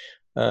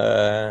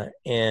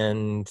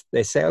 And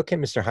they say, okay,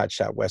 Mr.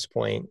 Hotshot West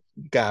Point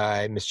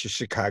guy, Mr.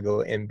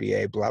 Chicago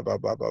MBA, blah, blah,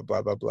 blah, blah,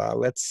 blah, blah, blah.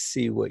 Let's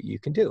see what you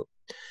can do.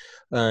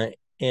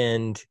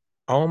 And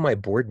all my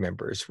board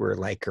members were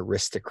like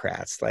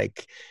aristocrats,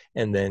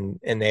 and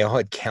they all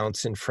had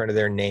counts in front of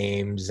their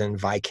names and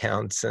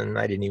viscounts, and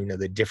I didn't even know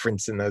the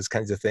difference in those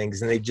kinds of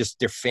things. And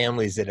they're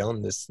families that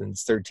owned this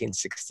since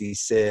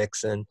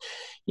 1366, and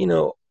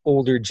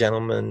older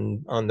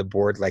gentlemen on the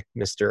board like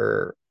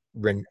Mr.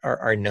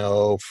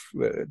 Arnault,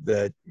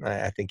 that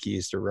I think he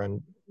used to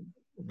run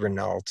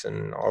Renault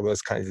and all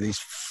those kinds of these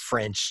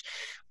French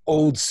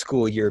old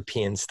school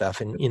European stuff.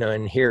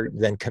 And here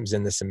then comes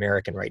in this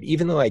American, right?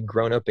 Even though I'd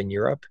grown up in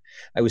Europe,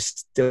 I was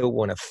still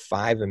one of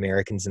 5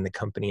 Americans in the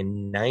company,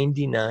 and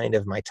 99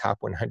 of my top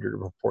 100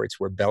 reports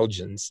were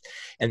Belgians,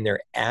 and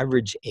their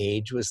average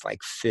age was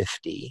like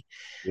 50.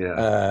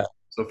 Yeah.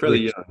 So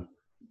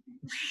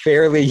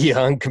fairly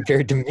young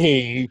compared to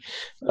me.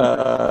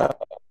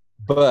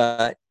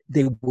 But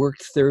they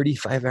worked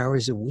 35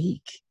 hours a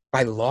week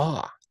by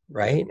law.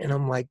 Right. And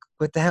I'm like,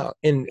 what the hell?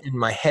 And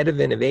my head of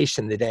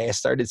innovation, the day I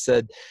started,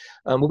 said,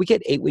 well, we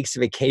get 8 weeks of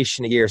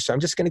vacation a year, so I'm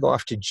just going to go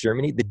off to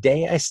Germany. The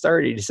day I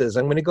started, he says,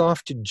 I'm going to go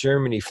off to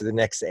Germany for the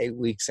next 8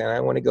 weeks, and I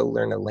want to go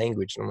learn a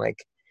language. And I'm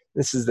like,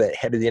 this is the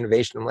head of the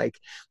innovation. I'm like,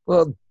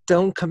 well,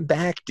 don't come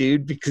back,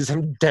 dude, because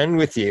I'm done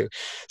with you.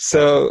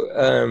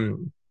 So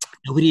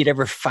nobody had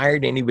ever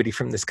fired anybody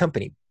from this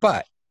company.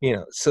 But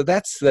so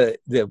that's the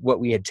what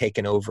we had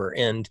taken over,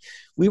 and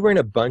we were in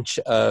a bunch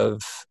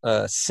of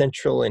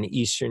Central and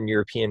Eastern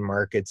European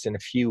markets and a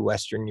few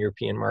Western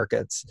European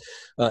markets,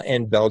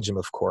 and Belgium,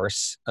 of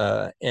course.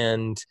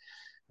 And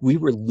we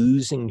were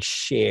losing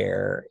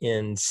share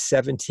in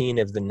 17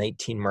 of the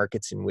 19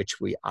 markets in which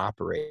we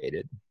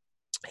operated,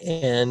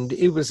 and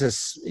it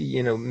was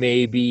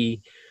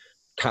maybe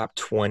top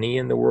 20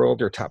 in the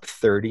world or top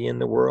 30 in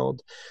the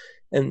world,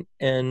 and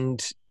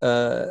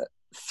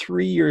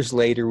 3 years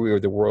later, we were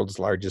the world's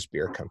largest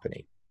beer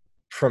company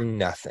from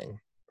nothing,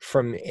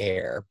 from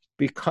air,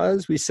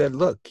 because we said,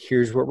 look,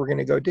 here's what we're going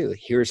to go do.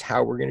 Here's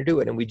how we're going to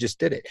do it. And we just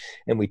did it.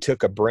 And we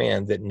took a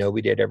brand that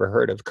nobody had ever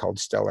heard of called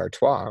Stella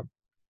Artois.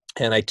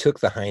 And I took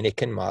the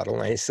Heineken model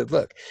and I said,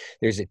 look,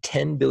 there's a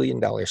 $10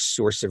 billion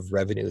source of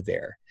revenue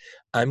there.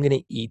 I'm going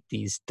to eat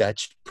these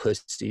Dutch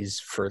pussies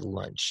for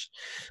lunch.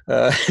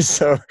 We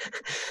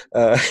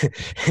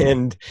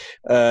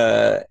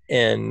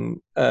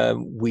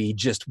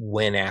just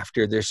went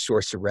after their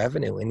source of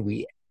revenue, and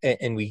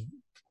we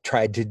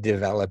tried to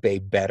develop a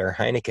better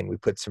Heineken. We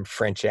put some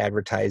French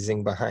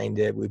advertising behind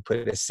it. We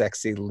put a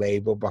sexy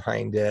label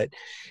behind it,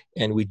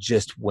 and we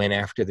just went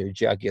after their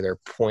jugular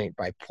point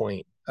by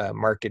point.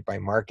 Market by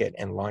market,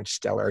 and launched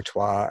Stella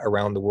Artois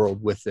around the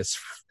world with this,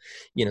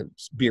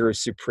 beer of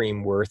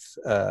supreme worth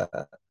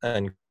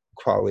and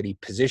quality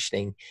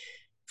positioning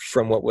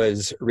from what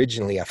was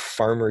originally a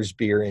farmer's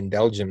beer in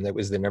Belgium that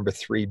was the number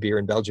 3 beer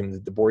in Belgium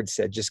that the board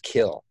said, just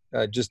kill.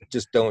 Just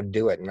don't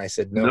do it. And I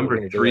said, no,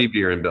 number 3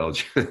 beer in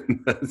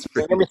Belgium. That's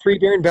number 3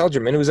 beer in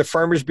Belgium. And it was a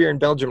farmer's beer in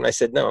Belgium. And I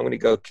said, no, I'm going to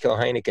go kill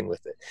Heineken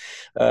with it.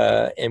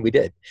 And we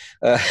did.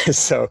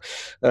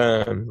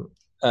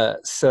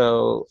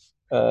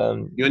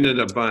 You ended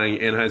up buying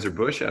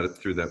Anheuser-Busch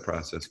through that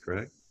process,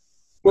 correct?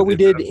 Well, we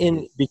did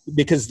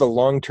because the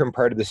long-term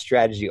part of the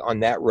strategy on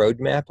that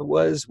roadmap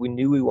was we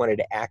knew we wanted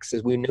to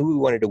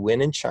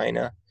win in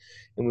China,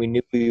 and we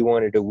knew we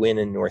wanted to win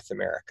in North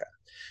America.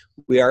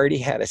 We already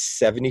had a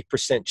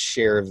 70%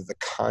 share of the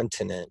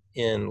continent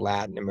in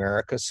Latin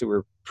America, so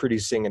we're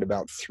producing at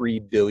about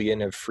 $3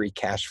 billion of free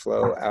cash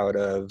flow out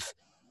of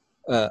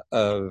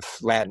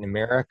Latin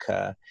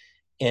America,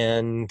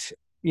 and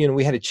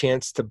we had a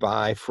chance to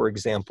buy, for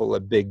example, a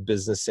big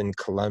business in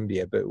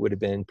Colombia, but it would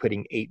have been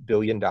putting $8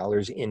 billion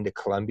into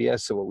Colombia.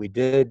 So what we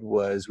did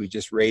was we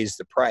just raised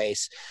the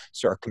price.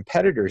 So our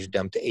competitors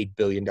dumped $8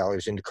 billion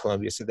into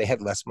Colombia. So they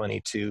had less money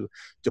to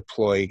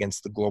deploy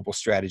against the global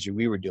strategy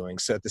we were doing.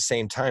 So at the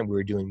same time, we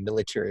were doing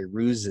military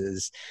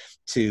ruses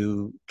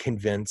to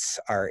convince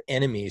our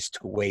enemies to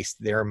waste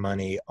their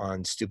money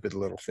on stupid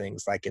little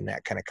things, like in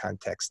that kind of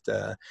context,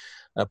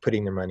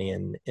 putting their money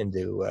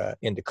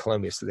into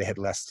Colombia, so they had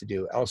less to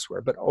do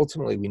elsewhere. But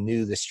ultimately, we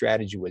knew the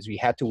strategy was we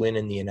had to win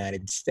in the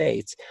United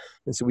States,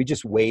 and so we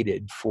just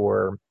waited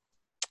for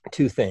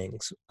 2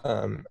 things.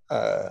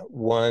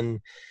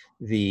 One,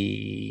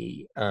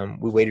 we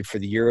waited for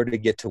the euro to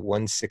get to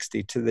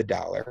 160 to the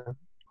dollar.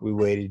 We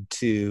waited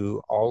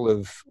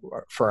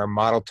for our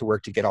model to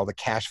work, to get all the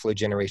cash flow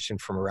generation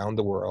from around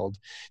the world,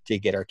 to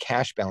get our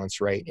cash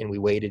balance right. And we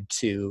waited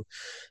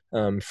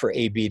for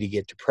AB to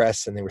get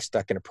depressed, and they were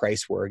stuck in a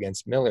price war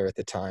against Miller at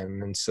the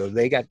time. And so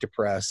they got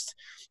depressed.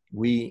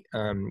 We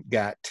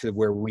got to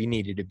where we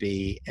needed to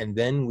be. And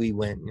then we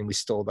went and we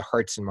stole the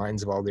hearts and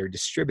minds of all their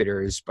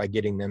distributors by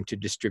getting them to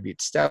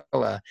distribute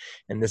Stella.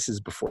 And this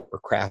is before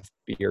craft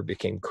beer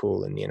became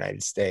cool in the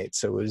United States.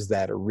 So it was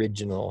that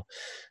original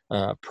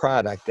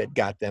product that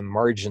got them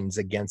margins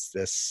against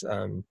this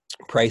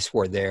price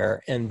war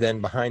there. And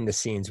then behind the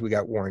scenes, we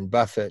got Warren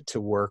Buffett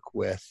to work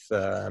with,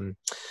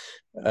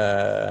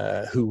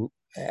 who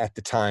at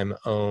the time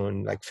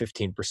owned like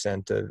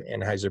 15% of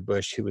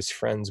Anheuser-Busch, who was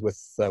friends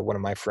with one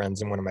of my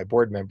friends and one of my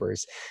board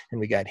members. And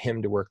we got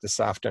him to work the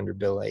soft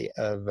underbelly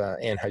of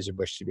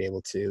Anheuser-Busch to be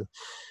able to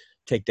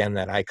take down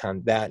that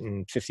icon. That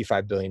and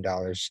 $55 billion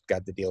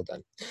got the deal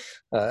done.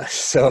 But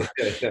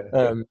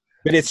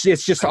it's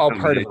just all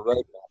part of the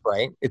roadmap,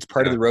 right? It's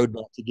part of the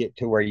roadmap to get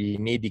to where you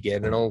need to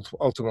get. And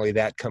ultimately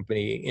that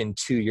company in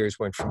 2 years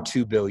went from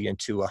 2 billion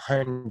to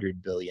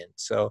 100 billion.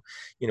 So,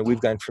 we've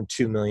gone from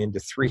 2 million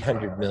to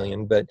 300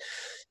 million, but,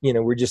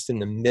 we're just in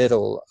the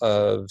middle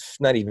of,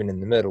 not even in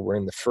the middle, we're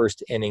in the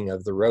first inning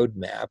of the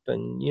roadmap.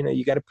 And,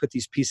 you got to put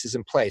these pieces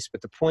in place.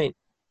 But the point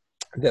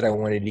that I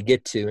wanted to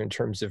get to in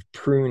terms of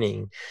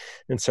pruning,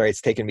 and sorry, it's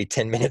taken me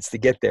 10 minutes to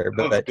get there,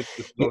 but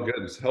it's all good.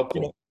 It's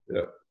helpful.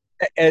 Yeah.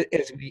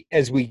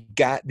 As we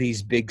got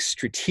these big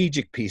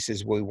strategic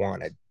pieces we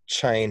wanted,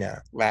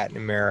 China, Latin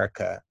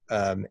America,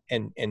 and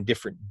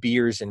different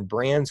beers and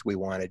brands we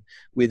wanted,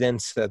 we then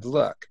said,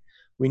 look,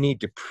 we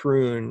need to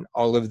prune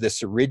all of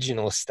this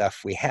original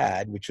stuff we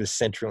had, which was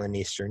Central and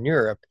Eastern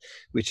Europe,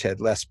 which had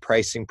less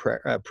pricing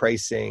power,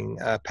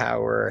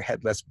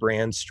 had less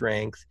brand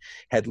strength,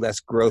 had less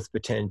growth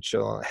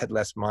potential, had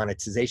less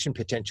monetization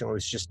potential. It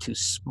was just too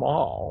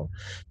small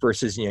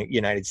versus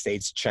United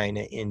States,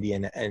 China,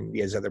 India, and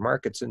these other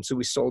markets. And so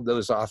we sold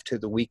those off to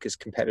the weakest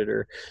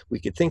competitor we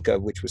could think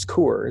of, which was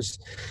Coors.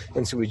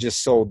 And so we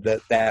just sold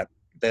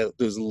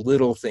those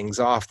little things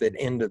off that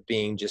end up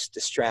being just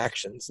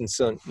distractions. And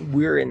so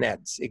we're in that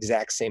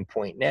exact same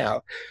point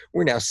now.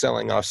 We're now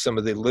selling off some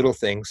of the little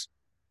things,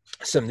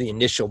 some of the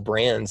initial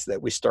brands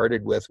that we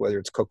started with, whether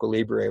it's Coca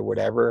Libre or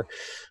whatever,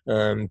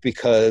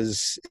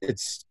 because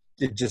it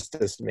just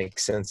doesn't make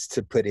sense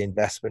to put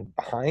investment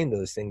behind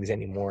those things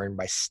anymore. And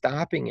by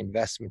stopping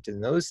investment in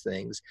those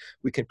things,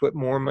 we can put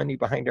more money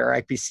behind our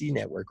IPC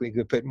network. We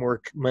could put more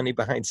money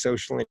behind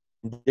social and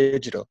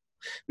digital.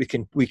 We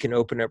can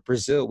open up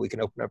Brazil. We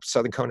can open up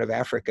Southern Cone of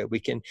Africa.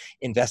 We can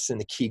invest in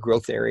the key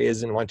growth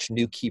areas and launch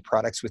new key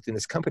products within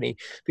this company,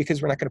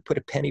 because we're not going to put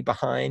a penny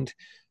behind,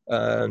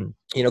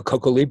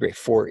 Coca Libre,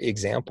 for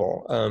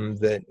example,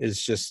 that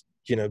is just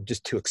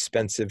too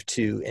expensive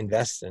to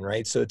invest in,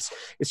 right? So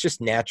it's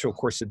just natural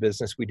course of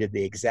business. We did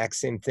the exact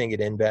same thing at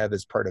InBev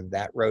as part of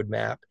that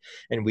roadmap,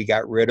 and we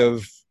got rid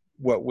of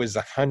what was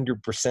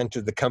 100%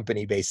 of the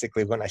company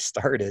basically when I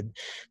started,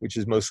 which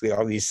is mostly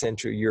all these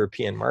Central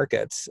European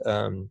markets,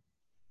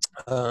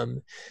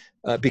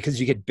 because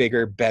you get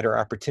bigger, better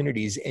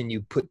opportunities, and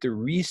you put the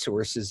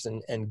resources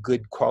and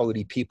good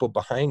quality people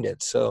behind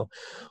it. So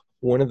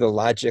one of the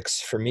logics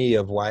for me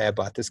of why I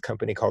bought this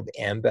company called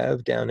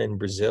Ambev down in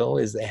Brazil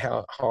is they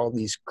have all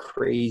these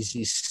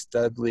crazy,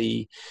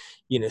 studly,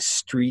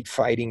 street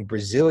fighting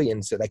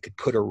Brazilians that I could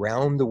put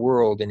around the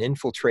world and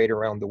infiltrate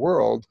around the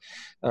world,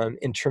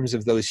 in terms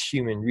of those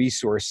human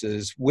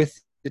resources, with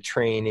the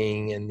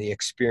training and the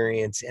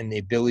experience and the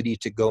ability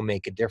to go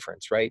make a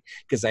difference, right?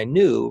 Because I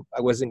knew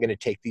I wasn't going to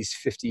take these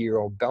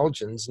 50-year-old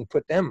Belgians and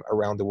put them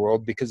around the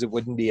world, because it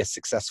wouldn't be a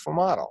successful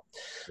model.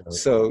 Right.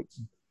 So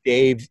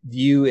Dave,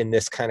 you in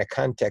this kind of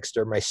context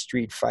are my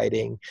street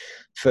fighting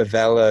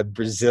favela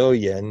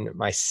Brazilian,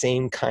 my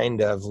same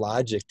kind of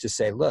logic to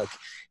say, look,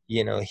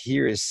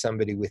 here is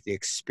somebody with the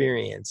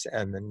experience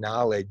and the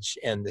knowledge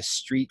and the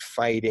street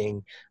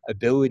fighting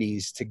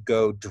abilities to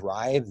go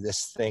drive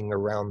this thing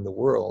around the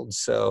world.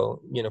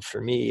 So, for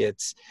me,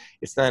 it's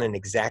not an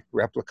exact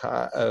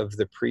replica of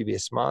the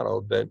previous model,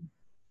 but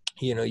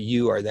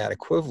you are that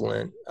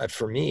equivalent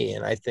for me.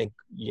 And I think,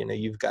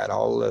 you've got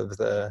all of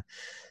the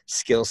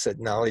skill set,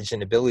 knowledge,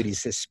 and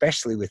abilities,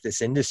 especially with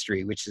this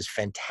industry, which is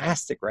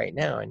fantastic right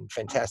now and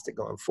fantastic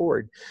going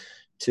forward,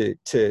 to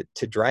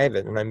drive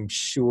it. And I'm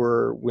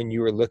sure when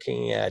you were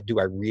looking at, do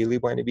I really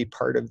want to be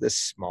part of this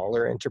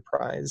smaller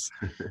enterprise,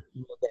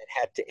 that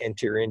had to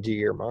enter into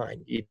your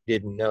mind. You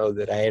didn't know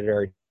that I had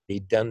already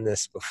done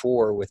this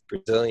before with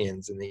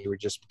Brazilians, and that you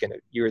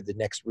were the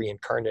next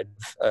reincarnate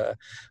of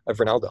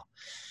Ronaldo.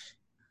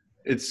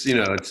 It's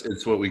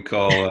what we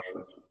call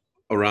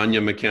Oranje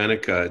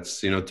Mechanica.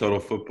 It's total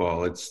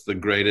football. It's the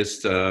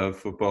greatest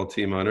football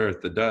team on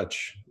earth, the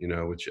Dutch.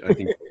 Which I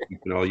think we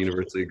can all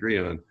universally agree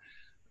on.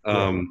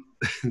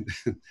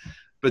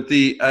 But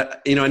using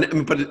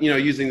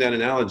that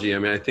analogy, I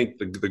mean, I think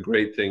the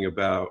great thing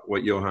about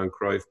what Johan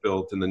Cruyff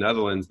built in the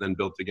Netherlands, then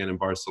built again in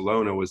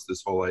Barcelona, was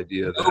this whole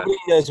idea that nobody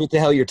knows what the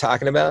hell you're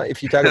talking about.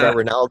 If you talk about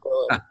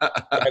Ronaldo,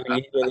 I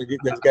mean,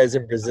 those guys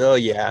in Brazil,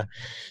 yeah.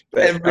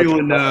 But okay,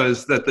 everyone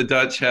knows that the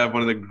Dutch have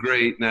one of the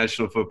great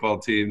national football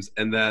teams,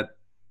 and that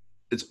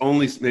it's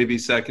only maybe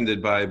seconded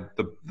by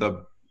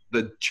the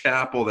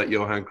chapel that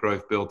Johan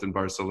Cruyff built in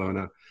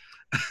Barcelona.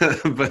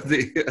 But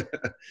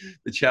the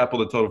chapel,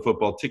 the total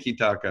football,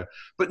 tiki-taka.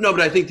 But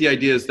I think the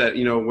idea is that,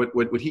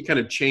 what he kind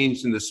of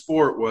changed in the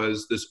sport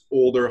was this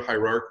older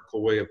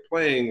hierarchical way of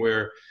playing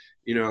where,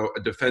 a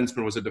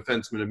defenseman was a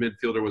defenseman, a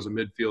midfielder was a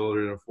midfielder,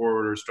 and a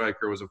forward or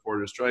striker was a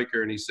forward or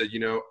striker. And he said,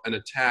 an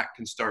attack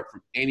can start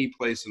from any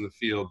place in the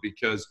field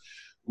because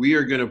we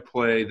are going to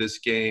play this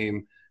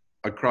game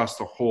across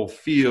the whole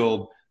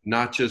field,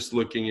 not just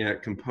looking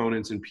at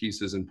components and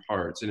pieces and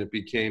parts. And it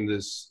became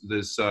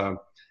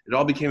it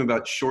all became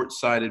about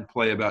short-sighted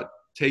play, about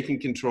taking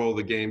control of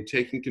the game,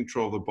 taking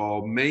control of the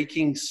ball,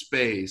 making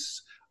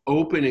space,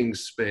 opening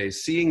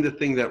space, seeing the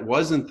thing that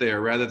wasn't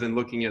there rather than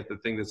looking at the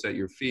thing that's at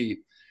your feet,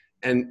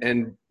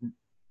 and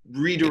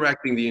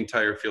redirecting the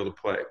entire field of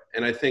play.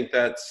 And I think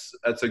that's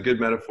a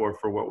good metaphor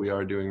for what we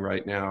are doing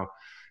right now.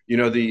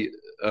 The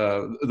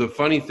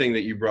funny thing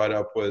that you brought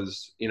up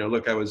was,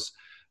 look,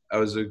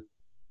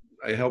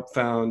 I helped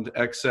found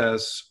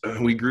Excess.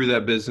 We grew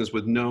that business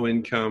with no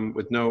income,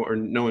 with no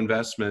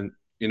investment,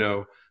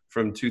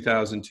 from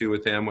 2002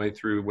 with Amway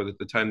through at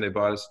the time they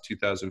bought us,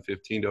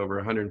 2015, to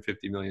over $150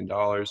 million.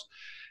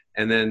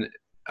 And then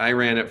I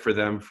ran it for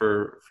them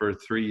for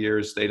 3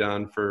 years, stayed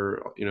on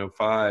for,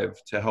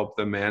 5 to help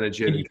them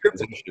manage it and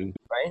transition.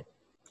 Right.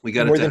 We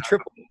got more than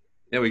triple.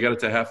 Yeah, we got it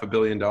to $500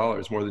 million,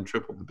 more than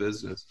tripled the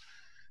business.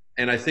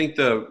 And I think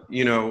look,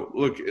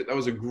 that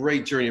was a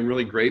great journey. I'm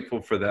really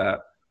grateful for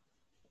that.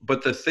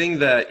 But the thing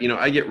that,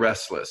 I get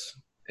restless,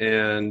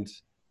 and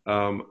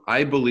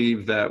I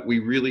believe that we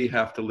really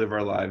have to live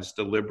our lives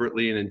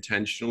deliberately and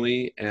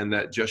intentionally, and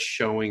that just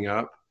showing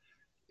up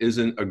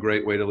isn't a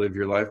great way to live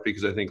your life,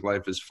 because I think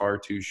life is far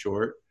too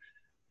short.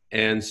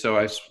 And so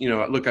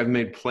I've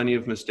made plenty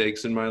of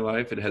mistakes in my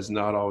life. It has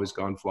not always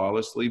gone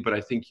flawlessly, but I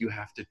think you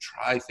have to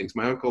try things.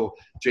 My uncle,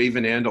 Jay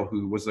Van Andel,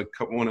 who was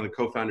one of the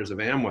co-founders of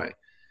Amway,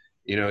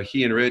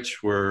 he and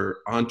Rich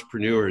were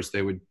entrepreneurs.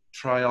 They would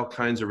try all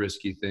kinds of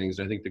risky things.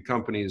 I think the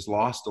company has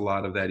lost a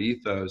lot of that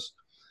ethos.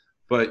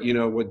 But,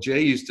 what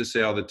Jay used to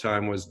say all the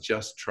time was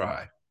just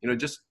try,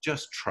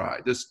 just try.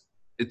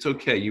 It's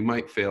okay. You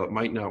might fail. It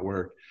might not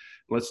work.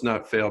 Let's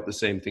not fail at the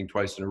same thing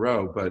twice in a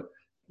row, but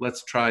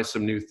let's try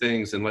some new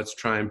things and let's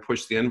try and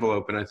push the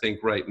envelope. And I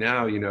think right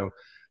now,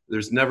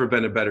 there's never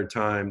been a better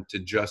time to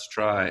just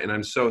try. And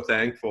I'm so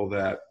thankful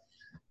that,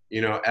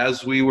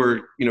 as we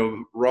were,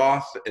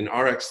 Roth and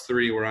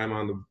RX3, where I'm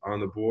on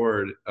the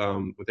board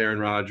with Aaron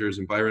Rodgers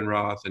and Byron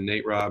Roth and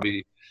Nate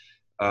Robbie.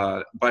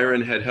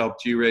 Byron had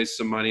helped you raise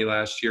some money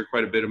last year,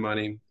 quite a bit of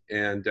money.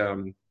 And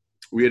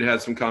we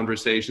had some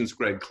conversations.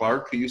 Greg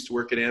Clark, who used to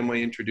work at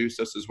Amway, introduced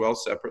us as well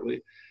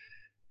separately.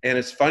 And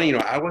it's funny,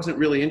 I wasn't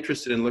really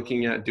interested in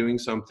looking at doing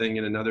something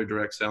in another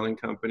direct selling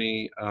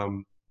company.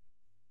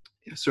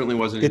 It certainly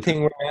wasn't. Good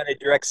thing we're not a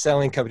direct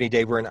selling company,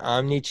 Dave. We're an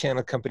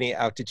omni-channel company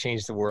out to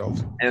change the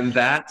world. And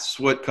that's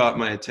what caught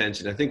my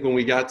attention. I think when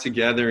we got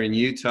together in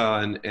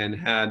Utah and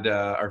had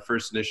our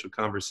first initial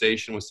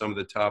conversation with some of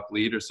the top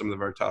leaders, some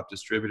of our top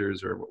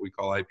distributors, or what we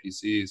call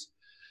IPCs,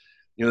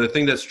 the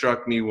thing that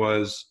struck me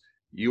was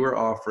you were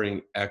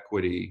offering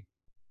equity,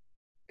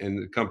 and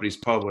the company's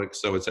public,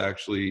 so it's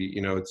actually,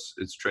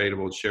 it's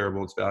tradable, it's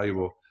shareable, it's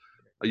valuable.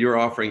 You're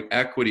offering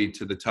equity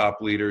to the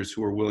top leaders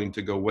who are willing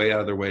to go way out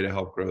of their way to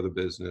help grow the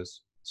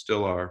business,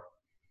 still are.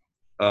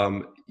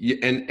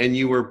 And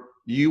you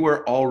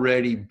were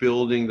already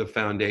building the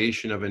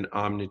foundation of an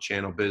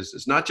omni-channel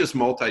business, not just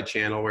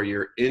multi-channel where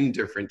you're in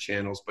different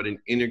channels, but an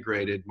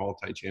integrated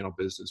multi-channel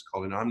business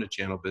called an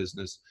omni-channel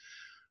business,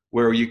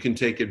 where you can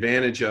take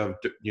advantage of,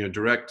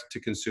 direct to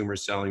consumer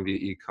selling via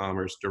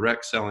e-commerce,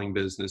 direct selling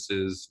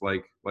businesses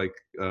like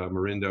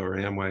Marindo or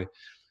Amway,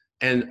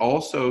 and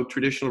also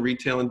traditional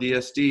retail and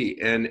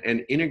DSD, and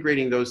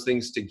integrating those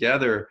things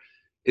together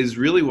is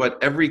really what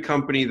every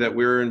company that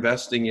we're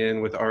investing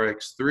in with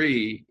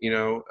RX3,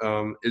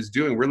 is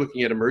doing. We're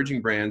looking at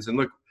emerging brands, and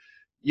look,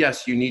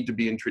 yes, you need to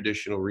be in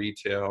traditional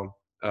retail,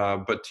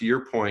 but to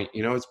your point,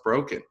 it's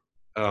broken,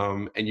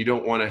 and you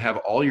don't want to have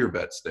all your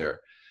bets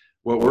there.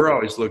 What we're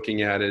always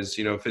looking at is,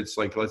 if it's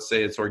like, let's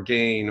say it's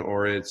Orgain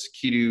or it's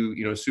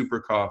Keto, Super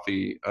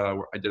Coffee.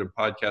 I did a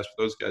podcast with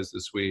those guys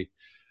this week.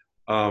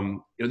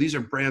 These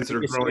are brands that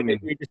are growing.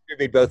 We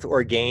distribute both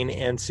Orgain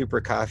and Super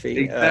Coffee.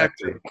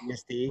 Exactly. And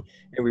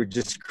we're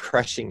just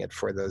crushing it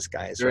for those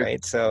guys, they're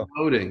right? So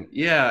loading.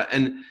 Yeah.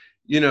 And,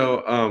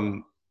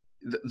 the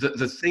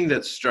thing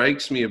that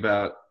strikes me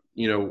about,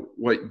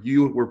 what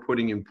you were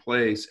putting in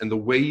place and the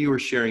way you were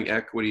sharing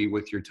equity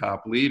with your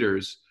top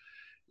leaders,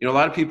 a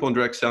lot of people in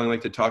direct selling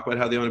like to talk about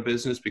how they own a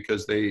business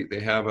because they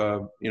have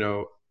a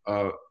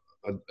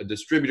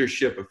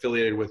distributorship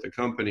affiliated with a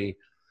company.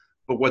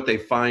 But what they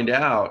find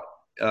out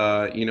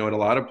you know, in a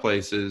lot of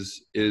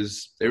places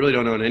is they really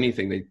don't own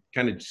anything. They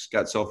kind of just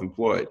got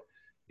self-employed,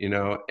 you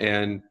know,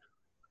 and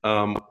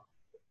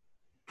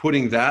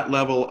putting that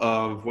level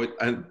of what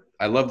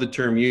I love the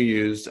term you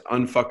used,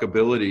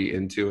 unfuckability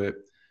into it,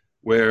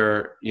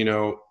 where, you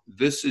know,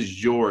 this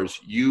is yours.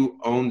 You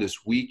own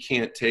this. We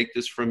can't take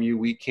this from you.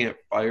 We can't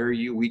fire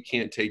you. We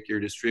can't take your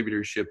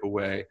distributorship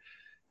away.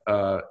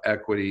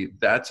 Equity.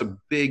 That's a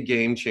big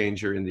game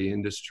changer in the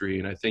industry.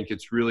 And I think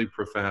it's really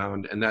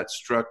profound. And that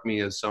struck me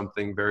as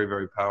something very,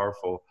 very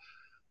powerful.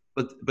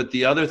 But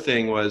the other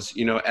thing was,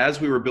 you know, as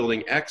we were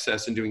building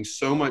Excess and doing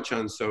so much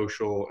on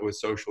social, with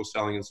social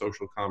selling and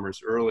social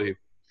commerce early,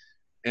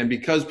 and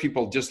because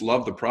people just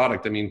love the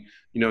product, I mean,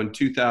 you know, in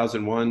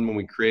 2001 when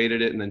we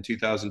created it, and then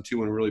 2002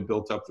 when we really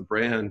built up the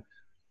brand,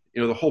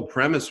 you know, the whole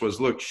premise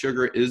was, look,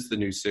 sugar is the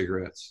new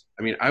cigarettes.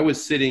 I mean, I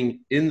was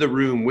sitting in the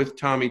room with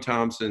Tommy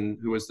Thompson,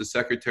 who was the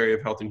Secretary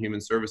of Health and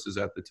Human Services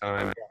at the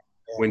time,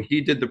 when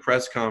he did the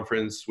press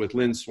conference with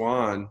Lynn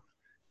Swan,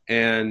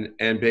 and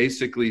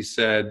basically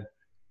said,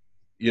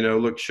 you know,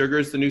 look, sugar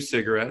is the new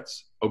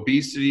cigarettes.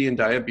 Obesity and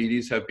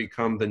diabetes have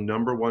become the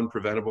 #1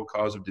 preventable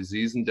cause of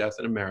disease and death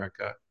in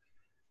America.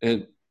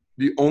 And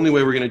the only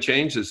way we're going to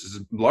change this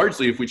is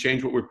largely if we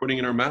change what we're putting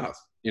in our mouth.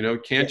 You know,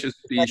 it can't just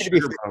be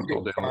sugar bombs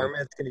all day long.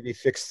 It's going to be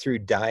fixed through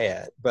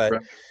diet, but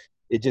right.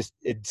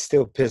 It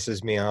still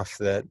pisses me off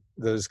that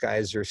those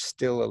guys are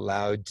still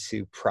allowed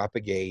to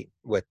propagate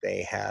what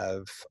they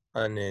have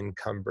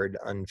unencumbered,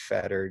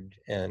 unfettered,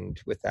 and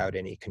without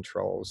any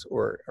controls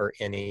or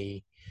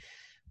any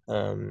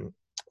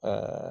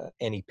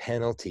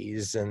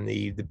penalties. And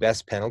the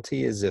best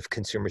penalty is if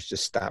consumers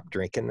just stop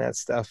drinking that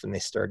stuff and they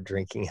start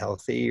drinking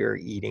healthy or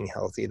eating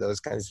healthy,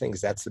 those kinds of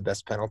things. That's the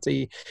best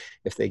penalty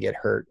if they get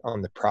hurt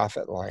on the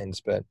profit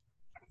lines. But,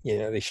 you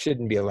know, they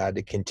shouldn't be allowed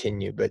to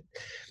continue. But,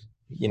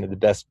 you know,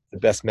 the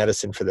best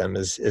medicine for them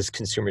is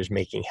consumers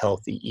making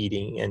healthy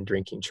eating and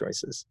drinking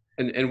choices.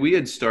 And we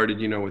had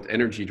started, you know, with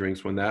energy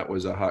drinks when that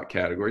was a hot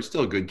category. It's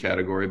still a good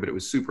category, but it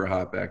was super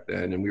hot back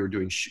then. And we were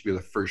we were the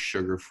first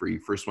sugar-free,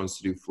 first ones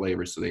to do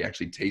flavors, so they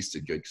actually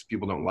tasted good, because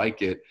people don't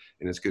like it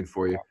and it's good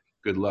for you.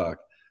 Good luck.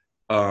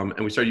 And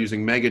we started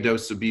using mega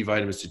doses of B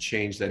vitamins to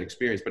change that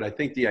experience. But I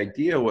think the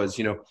idea was,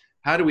 you know,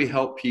 how do we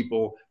help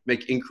people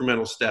make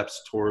incremental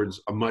steps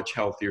towards a much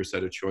healthier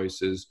set of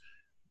choices?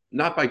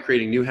 Not by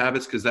creating new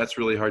habits, because that's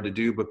really hard to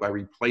do, but by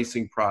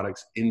replacing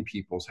products in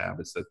people's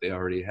habits that they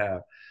already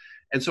have.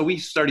 And so we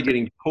started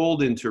getting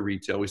pulled into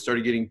retail. We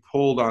started getting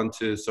pulled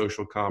onto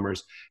social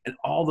commerce, and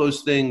all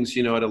those things,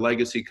 you know, at a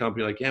legacy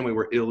company like Amway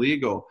were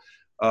illegal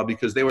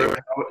because they always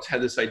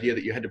had this idea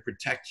that you had to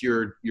protect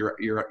you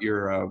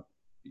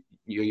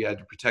had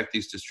to protect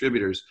these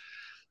distributors.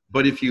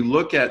 But if you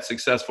look at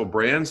successful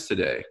brands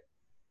today,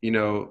 you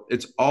know,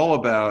 it's all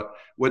about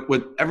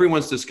what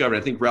everyone's discovered.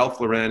 I think Ralph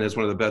Lauren has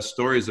one of the best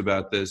stories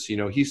about this. You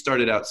know, he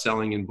started out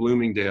selling in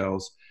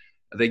Bloomingdale's.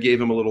 They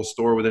gave him a little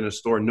store within a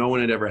store. No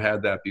one had ever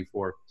had that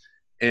before.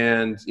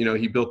 And, you know,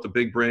 he built a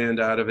big brand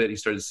out of it. He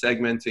started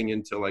segmenting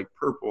into like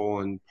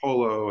Purple and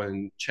Polo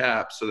and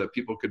Chaps so that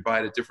people could buy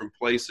it at different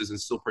places and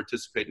still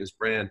participate in his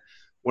brand.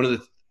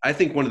 I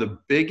think one of the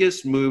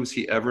biggest moves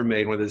he ever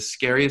made, one of the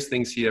scariest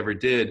things he ever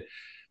did,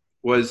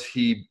 was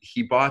he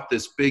bought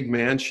this big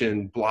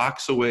mansion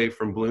blocks away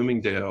from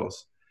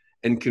Bloomingdale's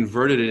and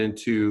converted it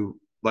into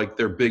like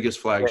their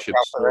biggest flagship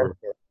store.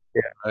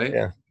 Yeah. Right.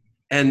 Yeah.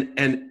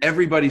 And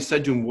everybody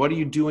said to him, "What are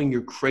you doing?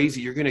 You're crazy.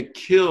 You're going to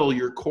kill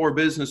your core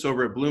business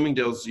over at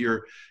Bloomingdale's.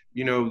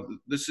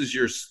 This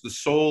is the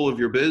soul of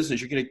your business.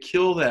 You're going to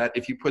kill that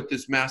if you put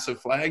this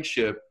massive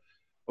flagship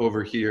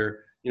over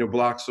here, you know,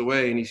 blocks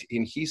away."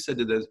 And he said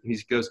to this, he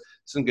goes,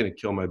 "This isn't going to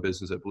kill my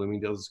business at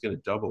Bloomingdale's. It's going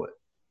to double it."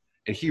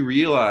 And he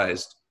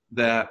realized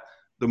that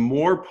the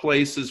more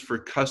places for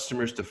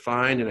customers to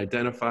find and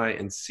identify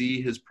and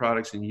see his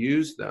products and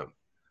use them,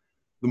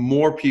 the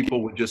more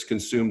people would just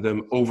consume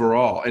them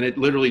overall. And it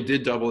literally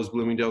did double his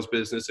Bloomingdale's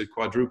business. It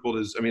quadrupled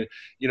his, I mean,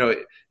 you know,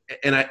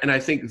 and I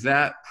think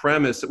that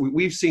premise,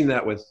 we've seen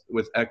that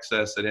with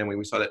Excess at Amway.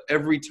 We saw that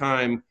every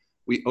time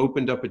we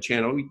opened up a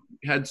channel, we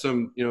had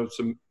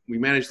we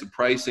managed the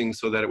pricing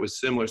so that it was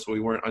similar, so we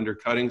weren't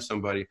undercutting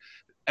somebody.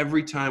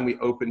 Every time we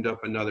opened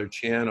up another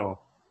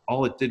channel,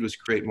 all it did was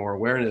create more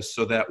awareness,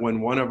 so that when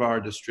one of our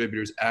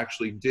distributors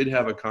actually did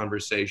have a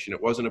conversation,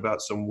 it wasn't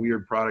about some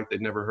weird product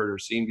they'd never heard or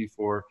seen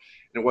before.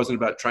 And it wasn't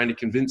about trying to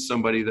convince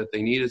somebody that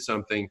they needed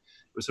something. It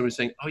was somebody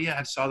saying, "Oh yeah,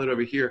 I saw that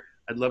over here.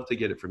 I'd love to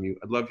get it from you.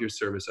 I'd love your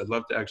service. I'd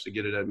love to actually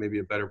get it at maybe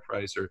a better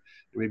price, or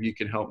maybe you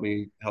can help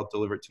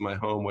deliver it to my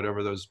home,"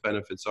 whatever those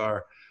benefits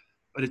are.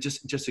 But it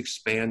just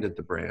expanded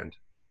the brand.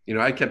 You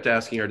know, I kept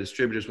asking our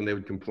distributors when they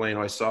would complain,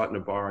 "Oh, I saw it in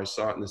a bar. I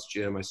saw it in this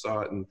gym. I saw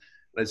it." And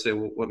I'd say,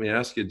 "Well, let me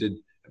ask you,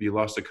 have you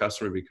lost a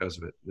customer because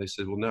of it?" And they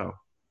said, "Well, no."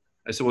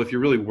 I said, "Well, if you're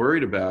really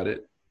worried about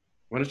it,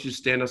 why don't you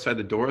just stand outside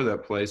the door of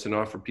that place and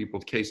offer people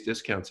case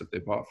discounts if they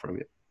bought from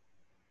you?"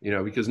 You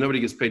know, because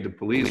nobody gets paid to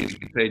police, we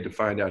get paid to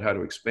find out how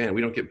to expand.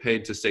 We don't get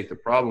paid to state the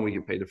problem, we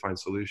get paid to find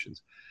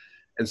solutions.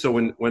 And so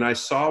when I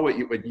saw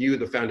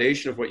the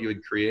foundation of what you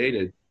had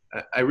created,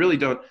 I really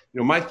don't, you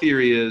know, my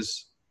theory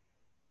is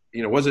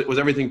was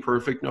everything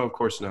perfect? No, of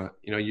course not.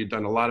 You've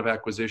done a lot of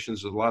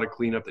acquisitions. There's a lot of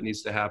cleanup that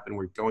needs to happen.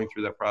 We're going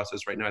through that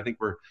process right now. I think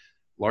we're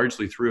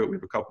largely through it. We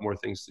have a couple more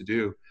things to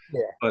do,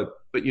 Yeah. but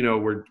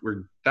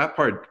we're that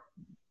part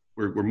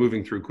we're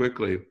moving through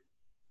quickly.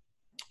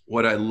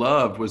 What I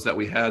loved was that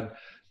we had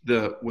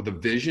the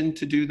vision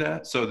to do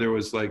that. So there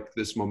was like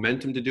this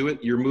momentum to do it.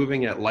 You're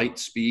moving at light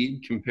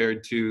speed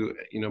compared to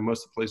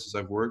most of the places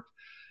I've worked.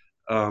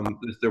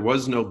 There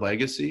was no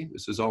legacy.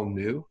 This is all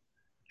new,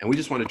 and we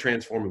just want to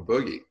transform a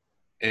boogie.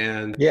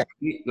 And Yeah.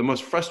 the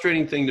most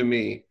frustrating thing to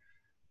me,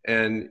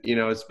 and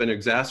it's been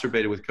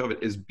exacerbated with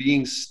COVID, is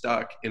being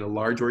stuck in a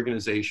large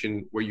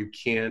organization where you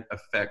can't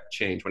affect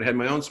change. When I had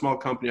my own small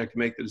company, I could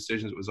make the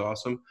decisions. It was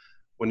awesome.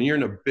 When you're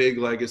in a big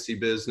legacy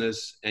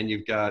business and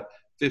you've got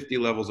 50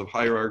 levels of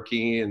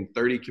hierarchy and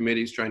 30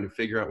 committees trying to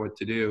figure out what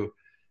to do,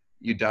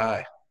 you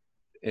die.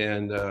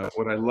 And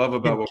what I love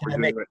about what we're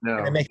doing right now.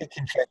 Can I make a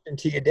confession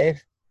to you,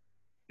 Dave?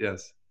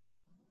 Yes.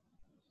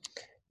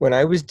 When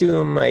I was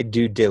doing my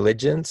due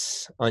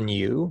diligence on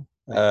you,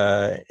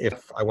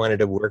 if I wanted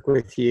to work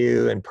with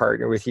you and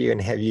partner with you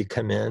and have you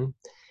come in.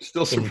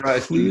 Still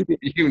surprised you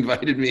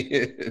invited me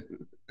in.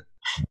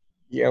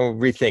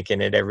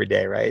 Rethinking it every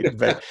day, right?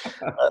 But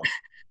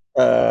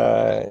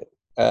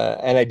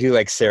and I do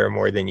like Sarah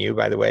more than you,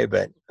 by the way.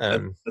 But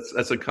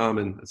that's a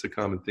common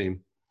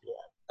theme.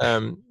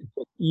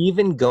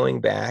 Even going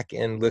back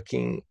and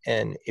looking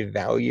and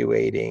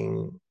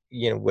evaluating,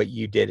 what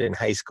you did in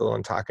high school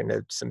and talking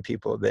to some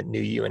people that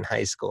knew you in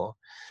high school,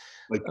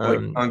 like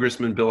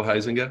Congressman Bill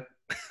Huizenga.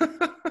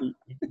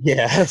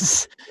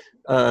 Yes.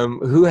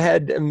 Who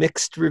had a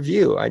mixed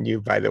review on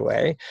you, by the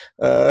way,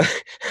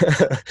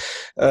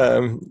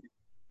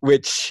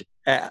 which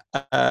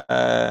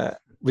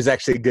was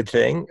actually a good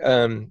thing.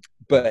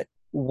 But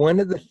one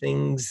of the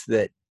things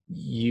that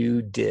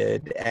you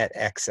did at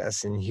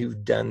Excess and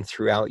you've done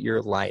throughout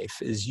your life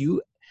is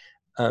you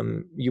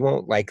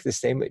won't like this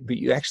statement, but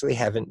you actually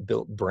haven't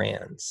built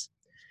brands.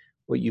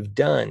 What you've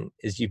done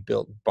is you've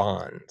built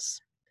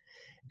bonds,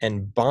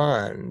 and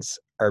bonds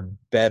are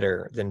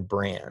better than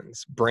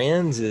brands.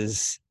 Brands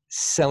is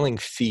selling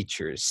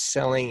features,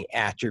 selling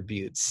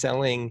attributes,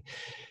 selling,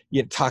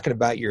 talking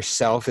about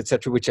yourself, et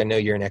cetera, which I know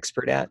you're an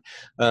expert at.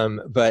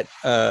 But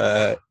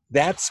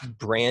that's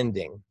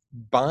branding.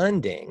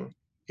 Bonding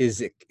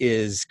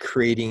is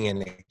creating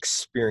an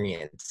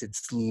experience.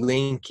 It's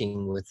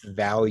linking with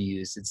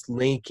values. It's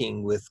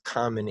linking with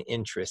common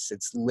interests.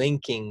 It's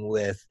linking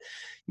with,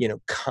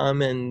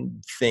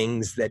 common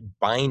things that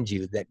bind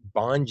you, that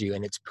bond you.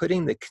 And it's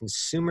putting the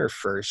consumer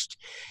first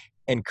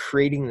and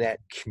creating that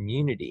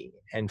community.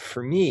 And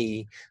for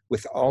me,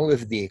 with all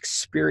of the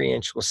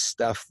experiential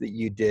stuff that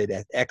you did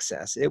at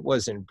Excess, it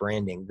wasn't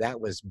branding. That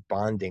was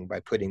bonding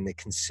by putting the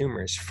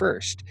consumers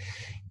first.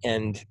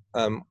 And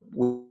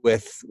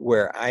with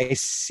where I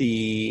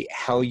see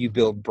how you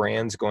build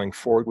brands going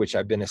forward, which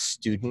I've been a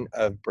student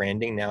of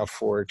branding now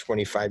for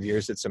 25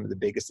 years at some of the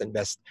biggest and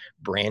best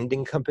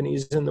branding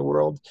companies in the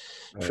world.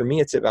 Right. For me,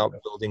 it's about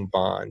building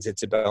bonds.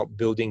 It's about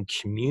building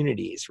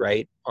communities,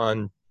 right?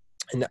 And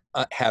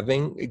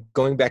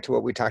going back to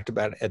what we talked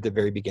about at the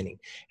very beginning,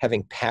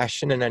 having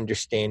passion and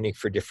understanding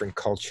for different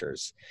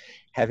cultures,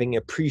 having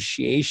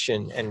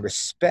appreciation and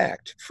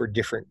respect for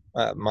different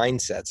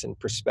mindsets and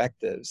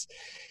perspectives,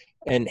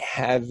 and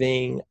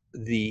having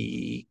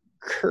the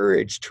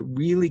courage to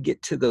really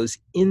get to those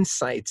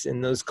insights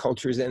in those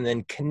cultures and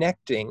then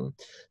connecting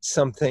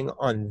something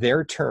on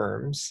their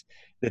terms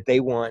that they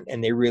want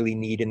and they really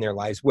need in their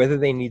lives, whether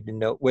they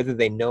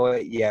know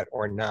it yet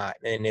or not.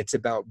 And it's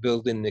about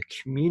building the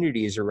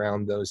communities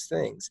around those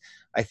things.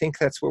 I think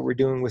that's what we're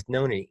doing with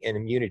Noni and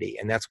Immunity.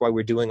 And that's why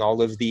we're doing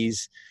all of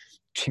these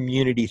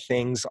community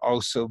things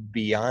also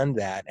beyond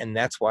that. And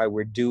that's why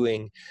we're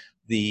doing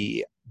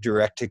the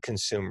direct to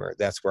consumer.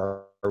 That's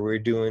why we're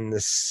doing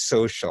the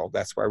social.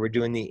 That's why we're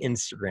doing the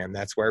Instagram.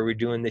 That's why we're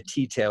doing the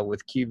T-tail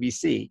with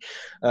QVC.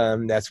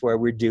 That's why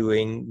we're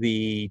doing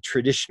the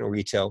traditional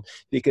retail,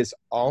 because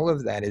all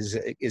of that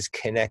is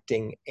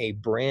connecting a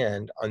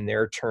brand on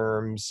their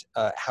terms,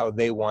 how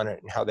they want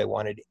it and how they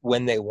want it,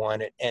 when they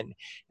want it, and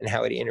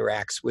how it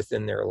interacts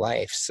within their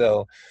life.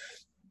 So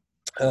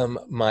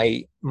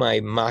my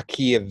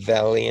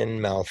Machiavellian,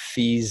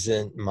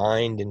 malfeasant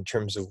mind in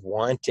terms of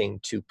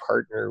wanting to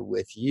partner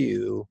with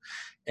you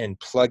and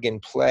plug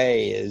and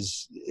play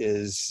is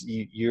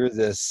you're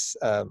this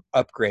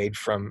upgrade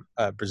from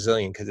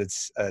Brazilian, because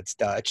it's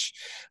Dutch,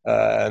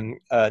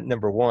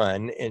 number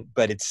one,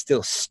 but it's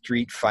still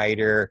Street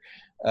Fighter,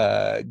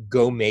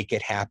 go make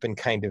it happen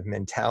kind of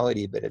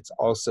mentality. But it's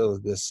also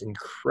this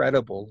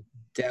incredible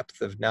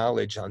depth of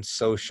knowledge on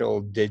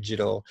social,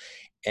 digital,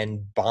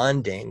 and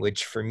bonding,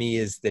 which for me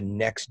is the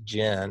next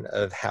gen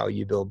of how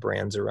you build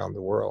brands around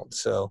the world.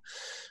 So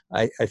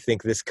I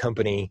think this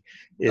company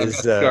is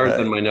scars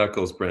on my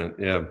knuckles, Brent.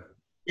 Yeah.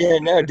 Yeah,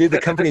 no, dude, the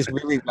company's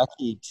really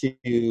lucky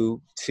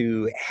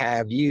to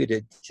have you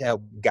to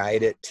help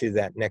guide it to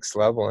that next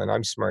level. And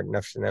I'm smart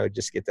enough to know,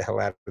 just get the hell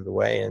out of the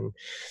way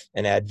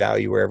and add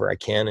value wherever I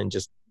can, and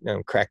just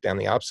crack down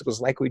the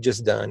obstacles like we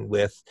just done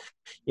with,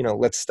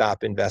 let's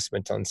stop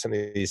investment on some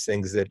of these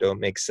things that don't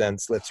make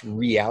sense. Let's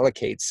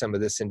reallocate some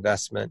of this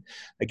investment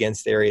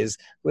against areas.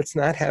 Let's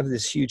not have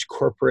this huge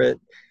corporate,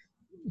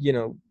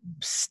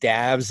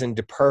 staffs and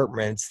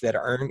departments that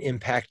aren't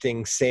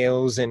impacting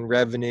sales and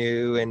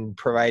revenue and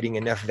providing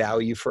enough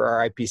value for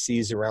our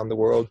IPCs around the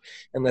world.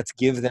 And let's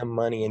give them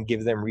money and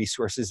give them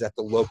resources at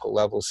the local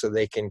level so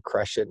they can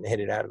crush it and hit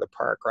it out of the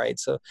park, right?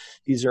 So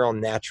these are all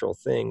natural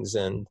things.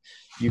 And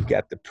you've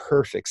got the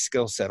perfect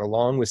skill set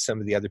along with some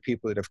of the other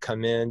people that have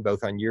come in,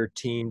 both on your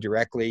team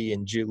directly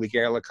and Julie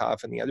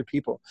Gerlikoff and the other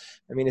people.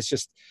 I mean, it's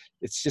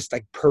just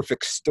like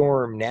perfect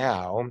storm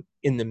now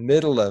in the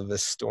middle of a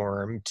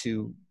storm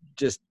to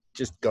just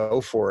go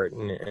for it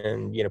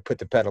and put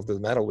the pedal to the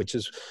metal, which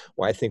is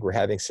why I think we're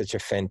having such a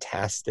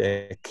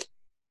fantastic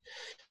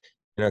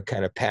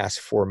kind of past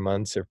 4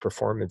 months of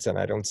performance, and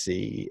I don't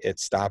see it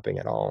stopping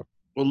at all.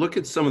 Well, look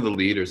at some of the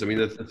leaders. I mean,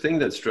 the thing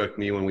that struck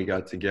me when we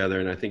got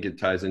together, and I think it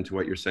ties into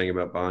what you're saying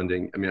about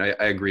bonding. I mean,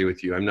 I agree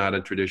with you. I'm not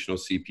a traditional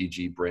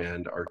CPG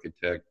brand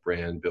architect,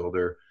 brand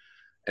builder.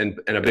 And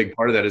a big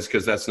part of that is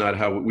because that's not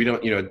how we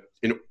don't,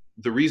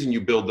 the reason you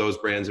build those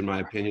brands, in my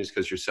opinion, is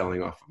because you're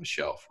selling off of a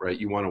shelf, right?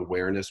 You want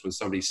awareness when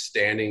somebody's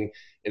standing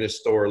in a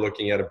store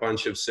looking at a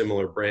bunch of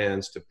similar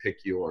brands to pick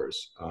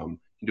yours. You can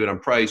do it on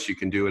price, you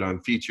can do it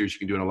on features, you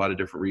can do it on a lot of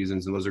different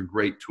reasons. And those are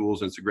great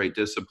tools and it's a great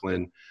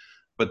discipline,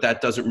 but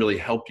that doesn't really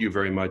help you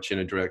very much in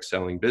a direct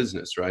selling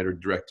business, right? Or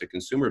direct to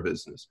consumer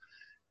business.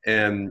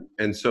 And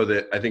so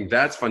that I think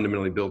that's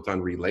fundamentally built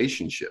on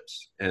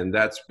relationships, and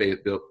that's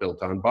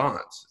built on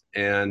bonds.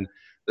 And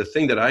the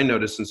thing that I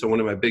noticed, and so one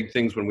of my big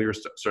things when we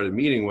started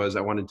meeting was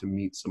I wanted to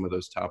meet some of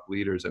those top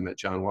leaders. I met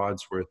John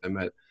Wadsworth, I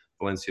met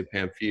Valencia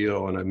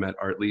Pamphile, and I met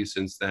Art Lee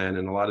since then,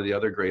 and a lot of the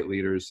other great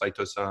leaders,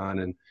 Saito-san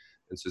and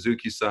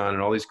Suzuki-san,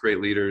 and all these great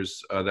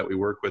leaders that we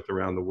work with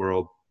around the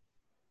world.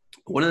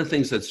 One of the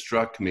things that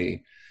struck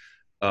me,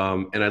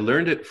 and I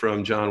learned it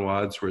from John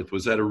Wadsworth,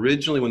 was that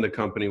originally when the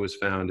company was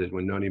founded,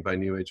 when Noni by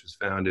New Age was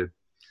founded,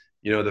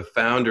 the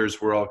founders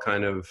were all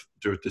kind of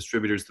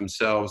distributors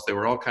themselves. They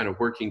were all kind of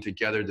working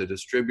together. The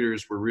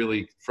distributors were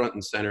really front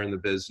and center in the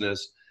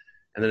business.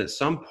 And then at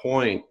some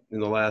point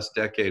in the last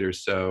decade or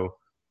so,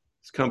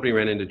 this company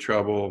ran into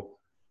trouble.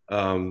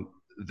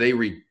 They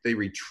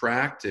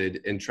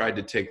retracted and tried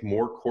to take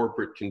more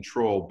corporate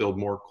control, build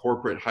more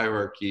corporate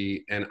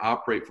hierarchy, and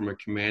operate from a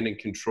command and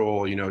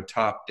control,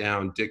 top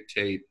down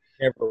dictate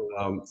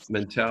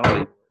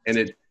mentality. And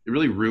it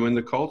really ruined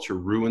the culture,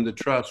 ruined the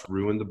trust,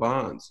 ruined the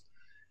bonds.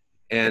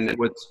 And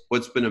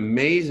what's been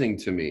amazing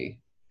to me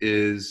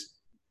is,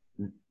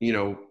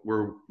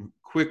 we're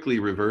quickly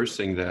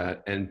reversing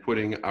that and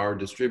putting our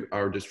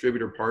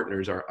distributor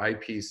partners, our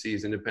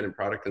IPCs, independent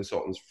product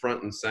consultants,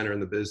 front and center in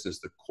the business,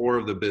 the core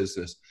of the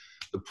business,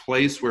 the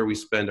place where we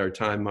spend our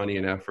time, money,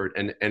 and effort,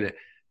 and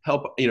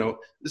help.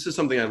 This is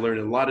something I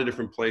learned in a lot of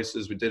different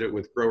places. We did it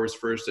with Growers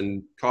First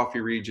and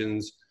coffee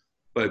regions,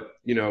 but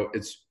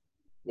it's,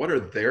 what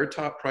are their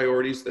top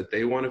priorities that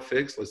they want to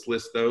fix? Let's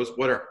list those.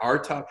 What are our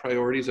top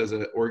priorities as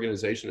an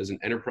organization, as an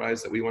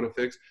enterprise that we want to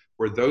fix?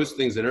 Where those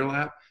things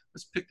interlap,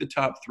 let's pick the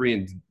top 3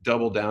 and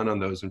double down on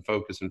those and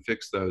focus and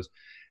fix those.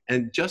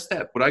 And just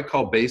that, what I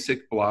call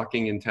basic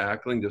blocking and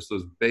tackling, just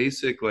those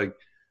basic, like,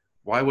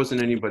 why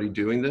wasn't anybody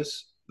doing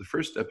this? The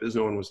first step is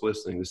no one was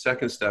listening. The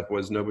second step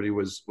was nobody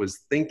was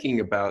thinking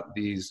about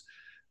these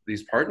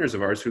partners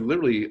of ours who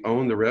literally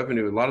own the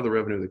revenue, a lot of the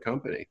revenue of the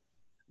company.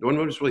 No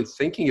one was really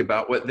thinking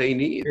about what they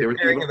need. They were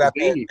thinking about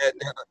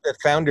the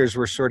founders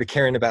were sort of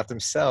caring about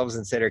themselves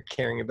instead of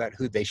caring about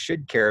who they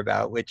should care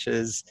about, which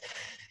is,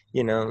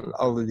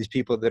 all of these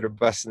people that are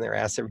busting their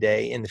ass every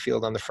day in the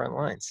field on the front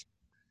lines.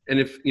 And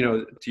if,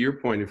 to your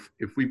point,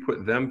 if we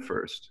put them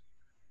first,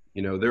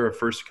 they're our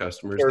first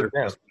customers. Their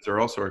customers are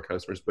also our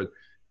customers. But,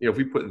 if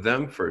we put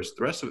them first,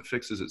 the rest of it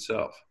fixes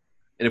itself.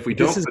 And if we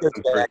don't put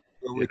them first,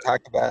 what we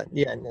talked about,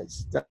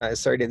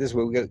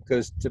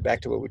 goes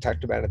back to what we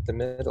talked about at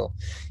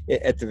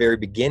the very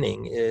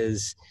beginning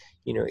is,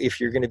 if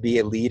you're going to be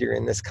a leader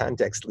in this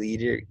context,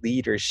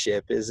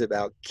 leadership is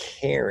about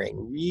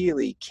caring,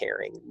 really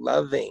caring,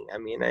 loving. I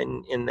mean,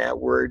 in that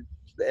word,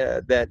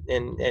 that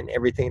and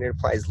everything that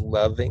applies,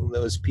 loving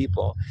those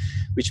people,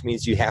 which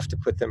means you have to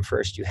put them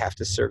first. You have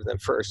to serve them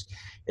first.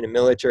 In a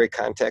military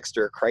context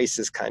or a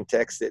crisis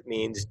context, it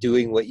means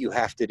doing what you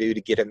have to do to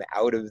get them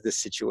out of the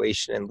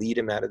situation and lead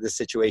them out of the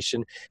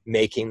situation,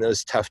 making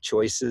those tough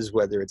choices,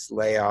 whether it's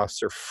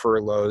layoffs or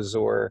furloughs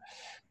or,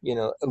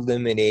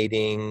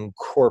 eliminating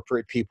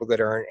corporate people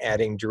that aren't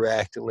adding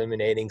direct,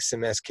 eliminating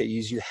some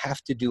SKUs. You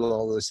have to do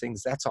all those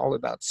things. That's all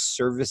about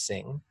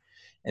servicing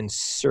and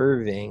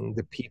serving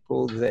the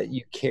people that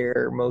you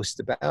care most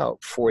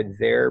about for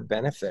their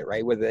benefit,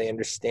 right? Whether they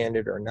understand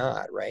it or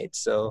not, right?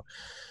 So,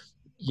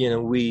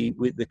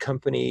 the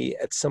company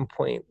at some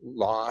point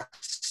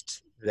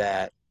lost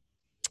that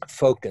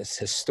focus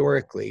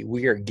historically.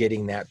 We are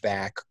getting that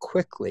back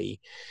quickly.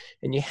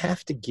 And you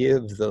have to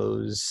give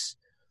those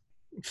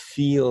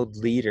field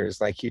leaders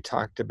like you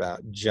talked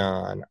about,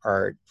 John,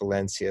 Art,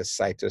 Valencia,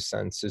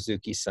 Saito-san,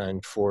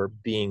 Suzuki-san, for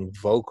being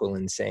vocal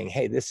and saying,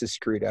 hey, this is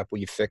screwed up, will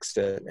you fix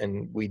it?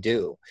 And we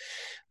do.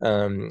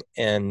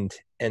 And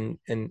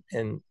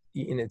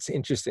it's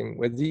interesting,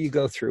 whether you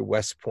go through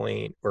West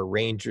Point or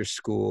Ranger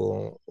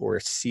School or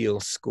SEAL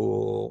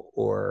School,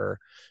 or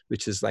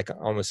which is like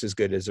almost as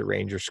good as a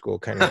Ranger School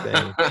kind of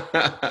thing.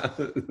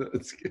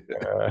 That's good.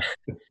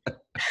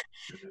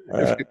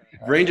 If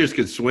Rangers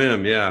could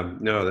swim, yeah.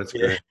 No, that's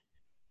great.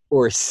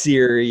 Or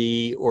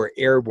SERE or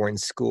Airborne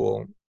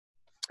School.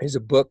 There's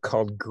a book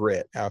called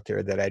Grit out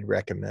there that I'd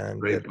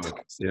recommend. Great that book.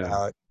 talks Yeah.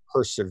 about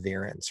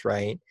perseverance,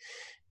 right?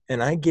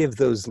 And I give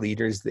those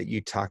leaders that you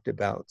talked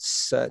about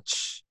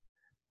such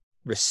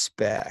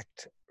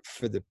respect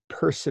for the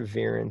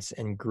perseverance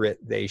and grit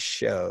they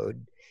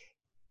showed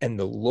and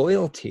the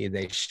loyalty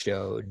they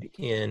showed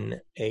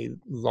in a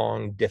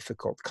long,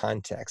 difficult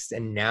context.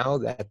 And now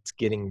that's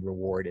getting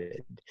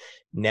rewarded.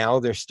 Now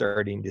they're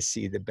starting to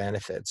see the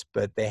benefits,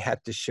 but they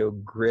had to show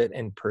grit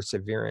and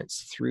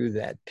perseverance through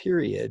that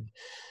period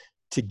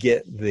to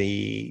get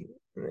it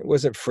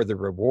wasn't for the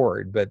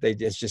reward, but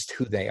it's just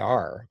who they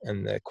are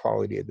and the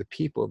quality of the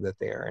people that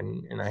they are.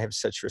 And I have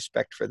such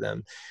respect for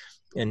them.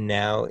 And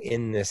now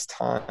in this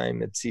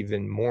time, it's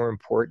even more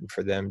important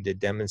for them to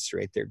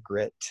demonstrate their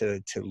grit,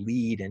 to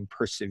lead and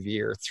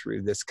persevere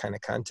through this kind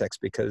of context,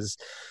 because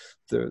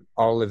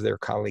all of their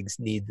colleagues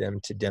need them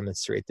to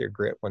demonstrate their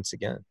grit once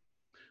again.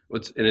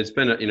 And it's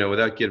been,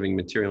 without giving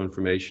material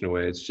information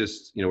away, it's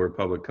just, we're a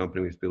public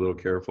company, we have to be a little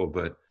careful,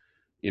 but,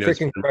 it's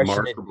been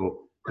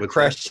remarkable. We're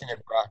crushing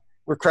it, bro.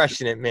 We're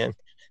crushing it, man.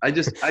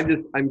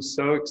 I'm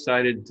so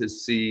excited to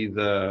see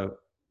the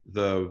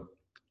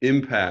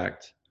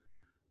impact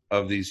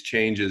of these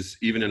changes,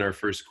 even in our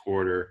first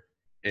quarter,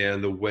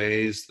 and the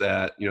ways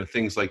that,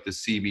 things like the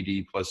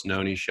CBD plus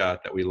noni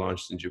shot that we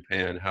launched in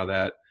Japan, how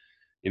that,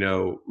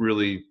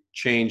 really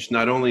changed,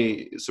 not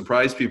only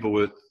surprised people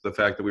with the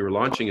fact that we were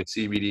launching a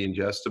CBD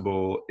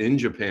ingestible in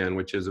Japan,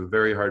 which is a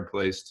very hard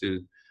place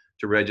to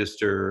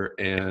register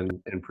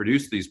and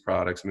produce these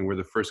products. I mean, we're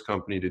the first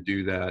company to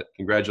do that.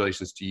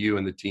 Congratulations to you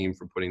and the team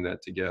for putting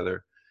that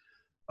together.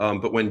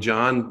 But when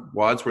John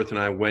Wadsworth and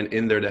I went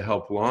in there to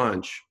help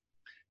launch,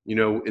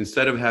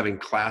 instead of having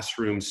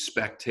classroom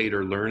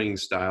spectator learning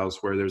styles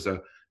where there's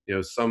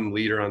some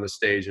leader on the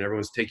stage and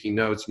everyone's taking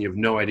notes and you have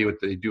no idea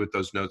what they do with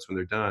those notes when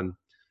they're done,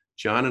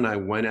 John and I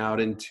went out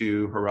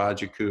into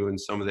Harajuku and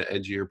some of the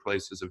edgier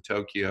places of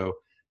Tokyo,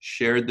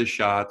 shared the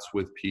shots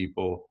with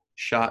people,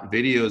 shot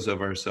videos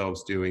of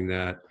ourselves doing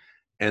that.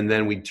 And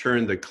then we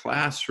turned the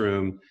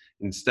classroom,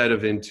 instead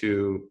of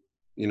into,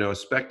 a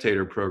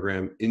spectator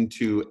program,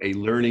 into a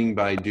learning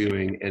by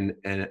doing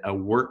and a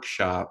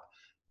workshop,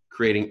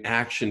 creating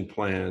action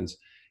plans.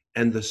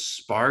 And the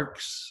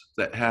sparks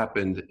that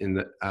happened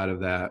out of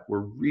that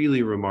were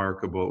really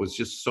remarkable. It was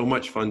just so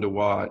much fun to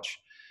watch.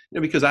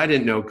 Because I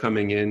didn't know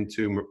coming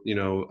into,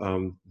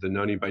 the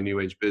Noni by New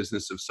Age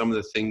business, of some of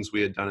the things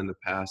we had done in the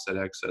past at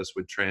Excess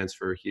would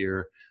transfer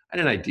here. I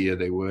had an idea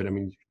they would. I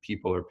mean,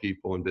 people are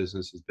people and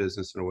business is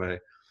business in a way.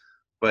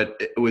 But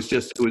it was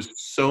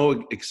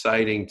so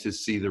exciting to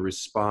see the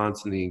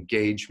response and the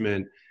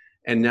engagement.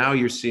 And now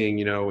you're seeing,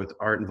 with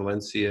Art in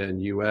Valencia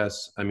and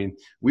US, I mean,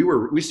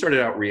 we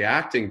started out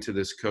reacting to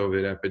this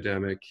COVID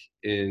epidemic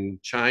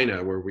in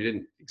China, where we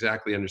didn't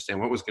exactly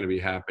understand what was going to be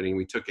happening.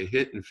 We took a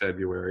hit in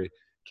February,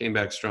 came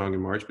back strong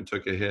in March, but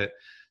took a hit.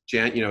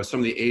 Some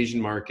of the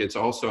Asian markets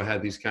also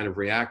had these kind of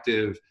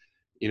reactive,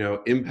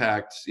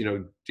 impacts,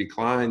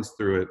 declines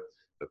through it.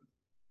 But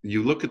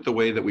you look at the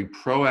way that we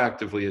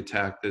proactively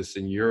attack this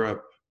in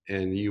Europe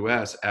and the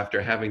US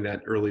after having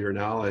that earlier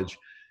knowledge.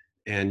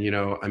 And,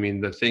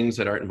 the things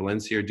that Art in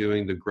Valencia are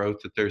doing, the growth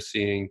that they're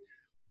seeing,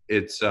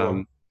 it's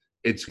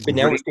but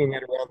now we're seeing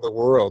that around the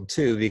world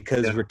too,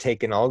 because we're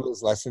taking all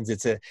those lessons.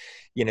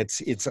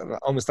 It's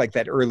almost like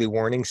that early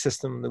warning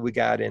system that we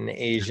got in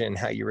Asia, and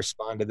how you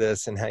respond to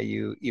this and how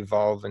you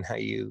evolve and how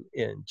you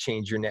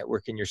change your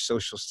network and your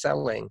social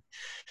selling,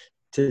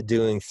 to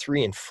doing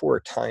 3 and 4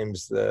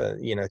 times the,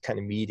 kind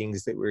of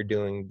meetings that we were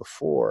doing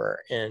before,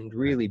 and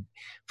really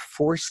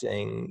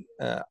forcing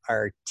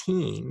our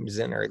teams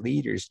and our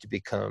leaders to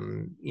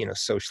become,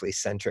 socially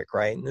centric,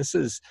 right? And this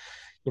is,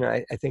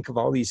 I think of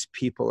all these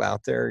people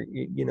out there,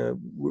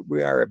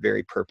 we are a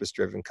very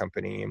purpose-driven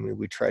company, and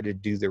we try to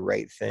do the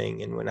right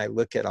thing. And when I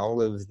look at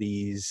all of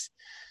these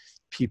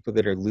people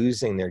that are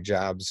losing their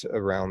jobs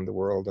around the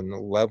world and the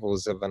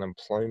levels of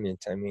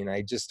unemployment, I mean,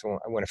 I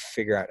want to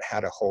figure out how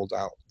to hold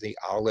out the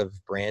olive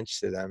branch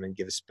to them and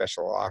give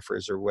special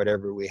offers or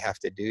whatever we have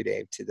to do,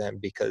 Dave, to them,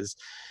 because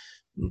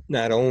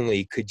not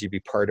only could you be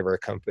part of our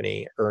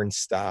company, earn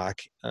stock,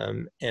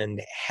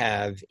 and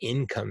have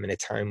income in a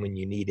time when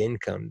you need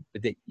income,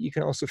 but that you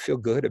can also feel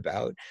good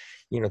about,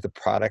 the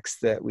products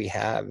that we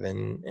have,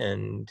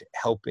 and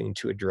helping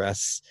to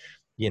address,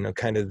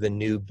 kind of the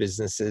new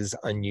business's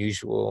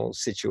unusual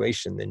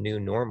situation, the new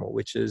normal,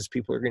 which is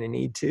people are going to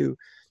need to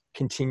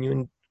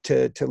continue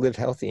to live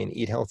healthy and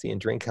eat healthy and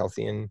drink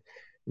healthy, and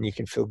you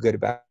can feel good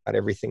about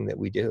everything that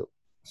we do.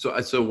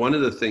 So one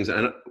of the things,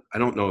 I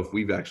don't know if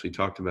we've actually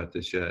talked about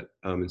this yet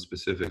in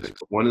specifics,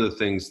 but one of the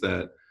things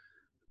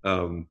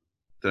um,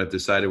 that I've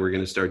decided we're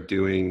going to start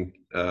doing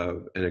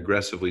and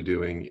aggressively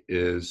doing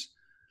is,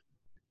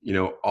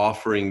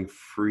 offering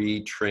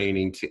free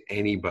training to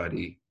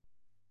anybody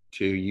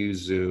to use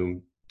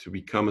Zoom, to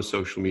become a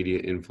social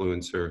media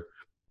influencer,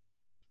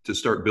 to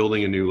start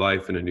building a new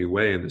life in a new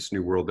way in this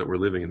new world that we're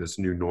living in, this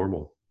new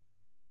normal.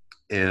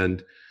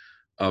 And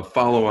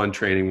follow-on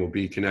training will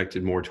be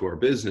connected more to our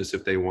business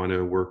if they want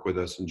to work with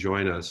us and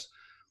join us.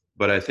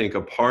 But I think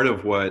a part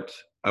of what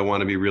I want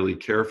to be really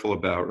careful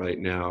about right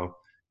now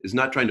is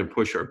not trying to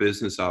push our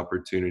business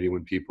opportunity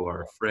when people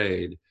are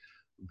afraid,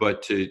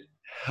 but to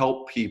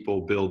help people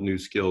build new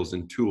skills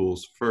and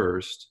tools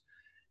first.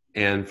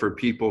 And for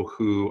people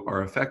who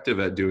are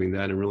effective at doing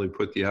that and really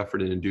put the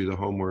effort in and do the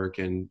homework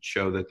and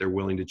show that they're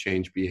willing to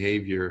change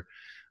behavior,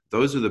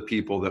 those are the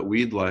people that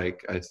we'd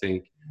like, I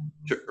think,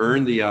 to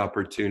earn the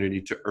opportunity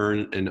to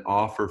earn an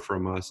offer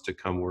from us to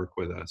come work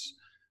with us.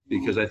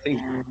 Because I think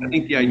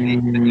the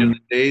idea, the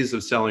days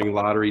of selling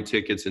lottery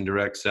tickets and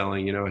direct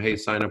selling, hey,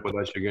 sign up with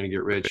us, you're going to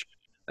get rich.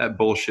 That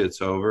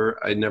bullshit's over.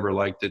 I never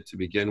liked it to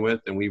begin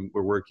with, and we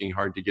were working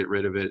hard to get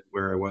rid of it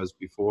where I was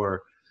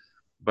before.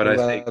 But I I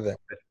think love it.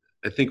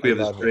 I think I we have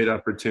this love it. great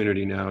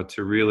opportunity now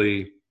to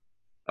really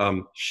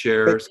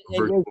share. But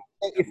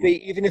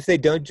even if they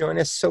don't join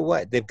us, so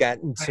what? They've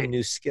gotten some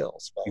new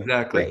skills. Well,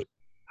 Exactly. great.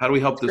 How do we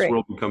help It's this great.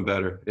 world become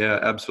better? Yeah,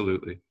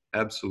 absolutely.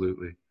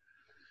 Absolutely.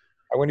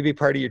 I want to be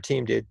part of your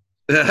team, dude.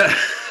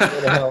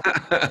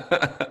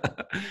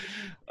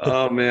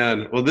 Oh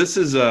man. Well, this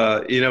is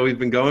we've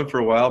been going for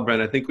a while,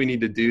 Brent. I think we need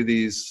to do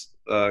these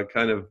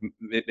kind of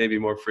maybe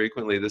more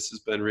frequently. This has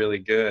been really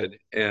good.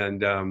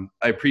 And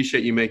I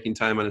appreciate you making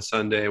time on a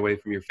Sunday away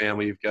from your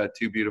family. You've got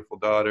two beautiful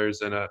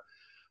daughters and a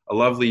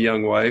lovely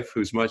young wife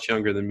who's much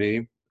younger than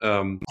me.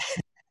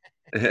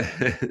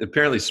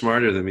 Apparently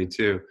smarter than me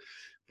too.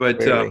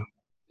 But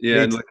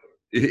yeah, and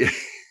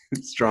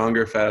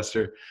stronger,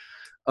 faster.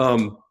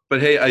 But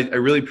hey, I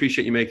really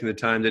appreciate you making the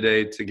time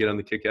today to get on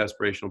the Kick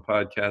Aspirational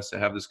podcast to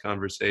have this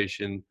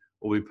conversation.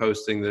 We'll be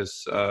posting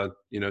this,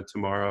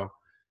 tomorrow,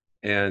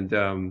 and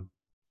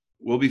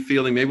we'll be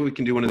fielding. Maybe we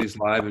can do one of these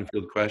live and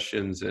field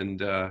questions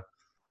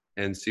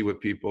and see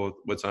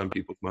what's on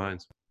people's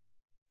minds.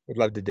 Would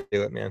love to do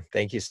it, man.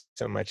 Thank you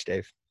so much,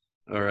 Dave.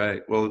 All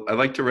right. Well, I'd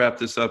like to wrap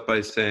this up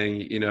by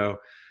saying,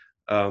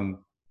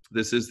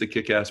 this is the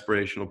Kick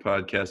Aspirational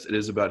podcast. It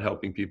is about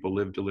helping people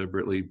live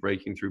deliberately,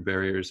 breaking through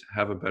barriers,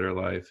 have a better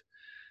life.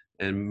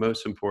 And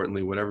most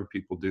importantly, whatever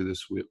people do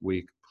this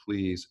week,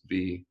 please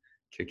be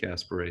Kick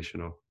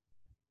Aspirational.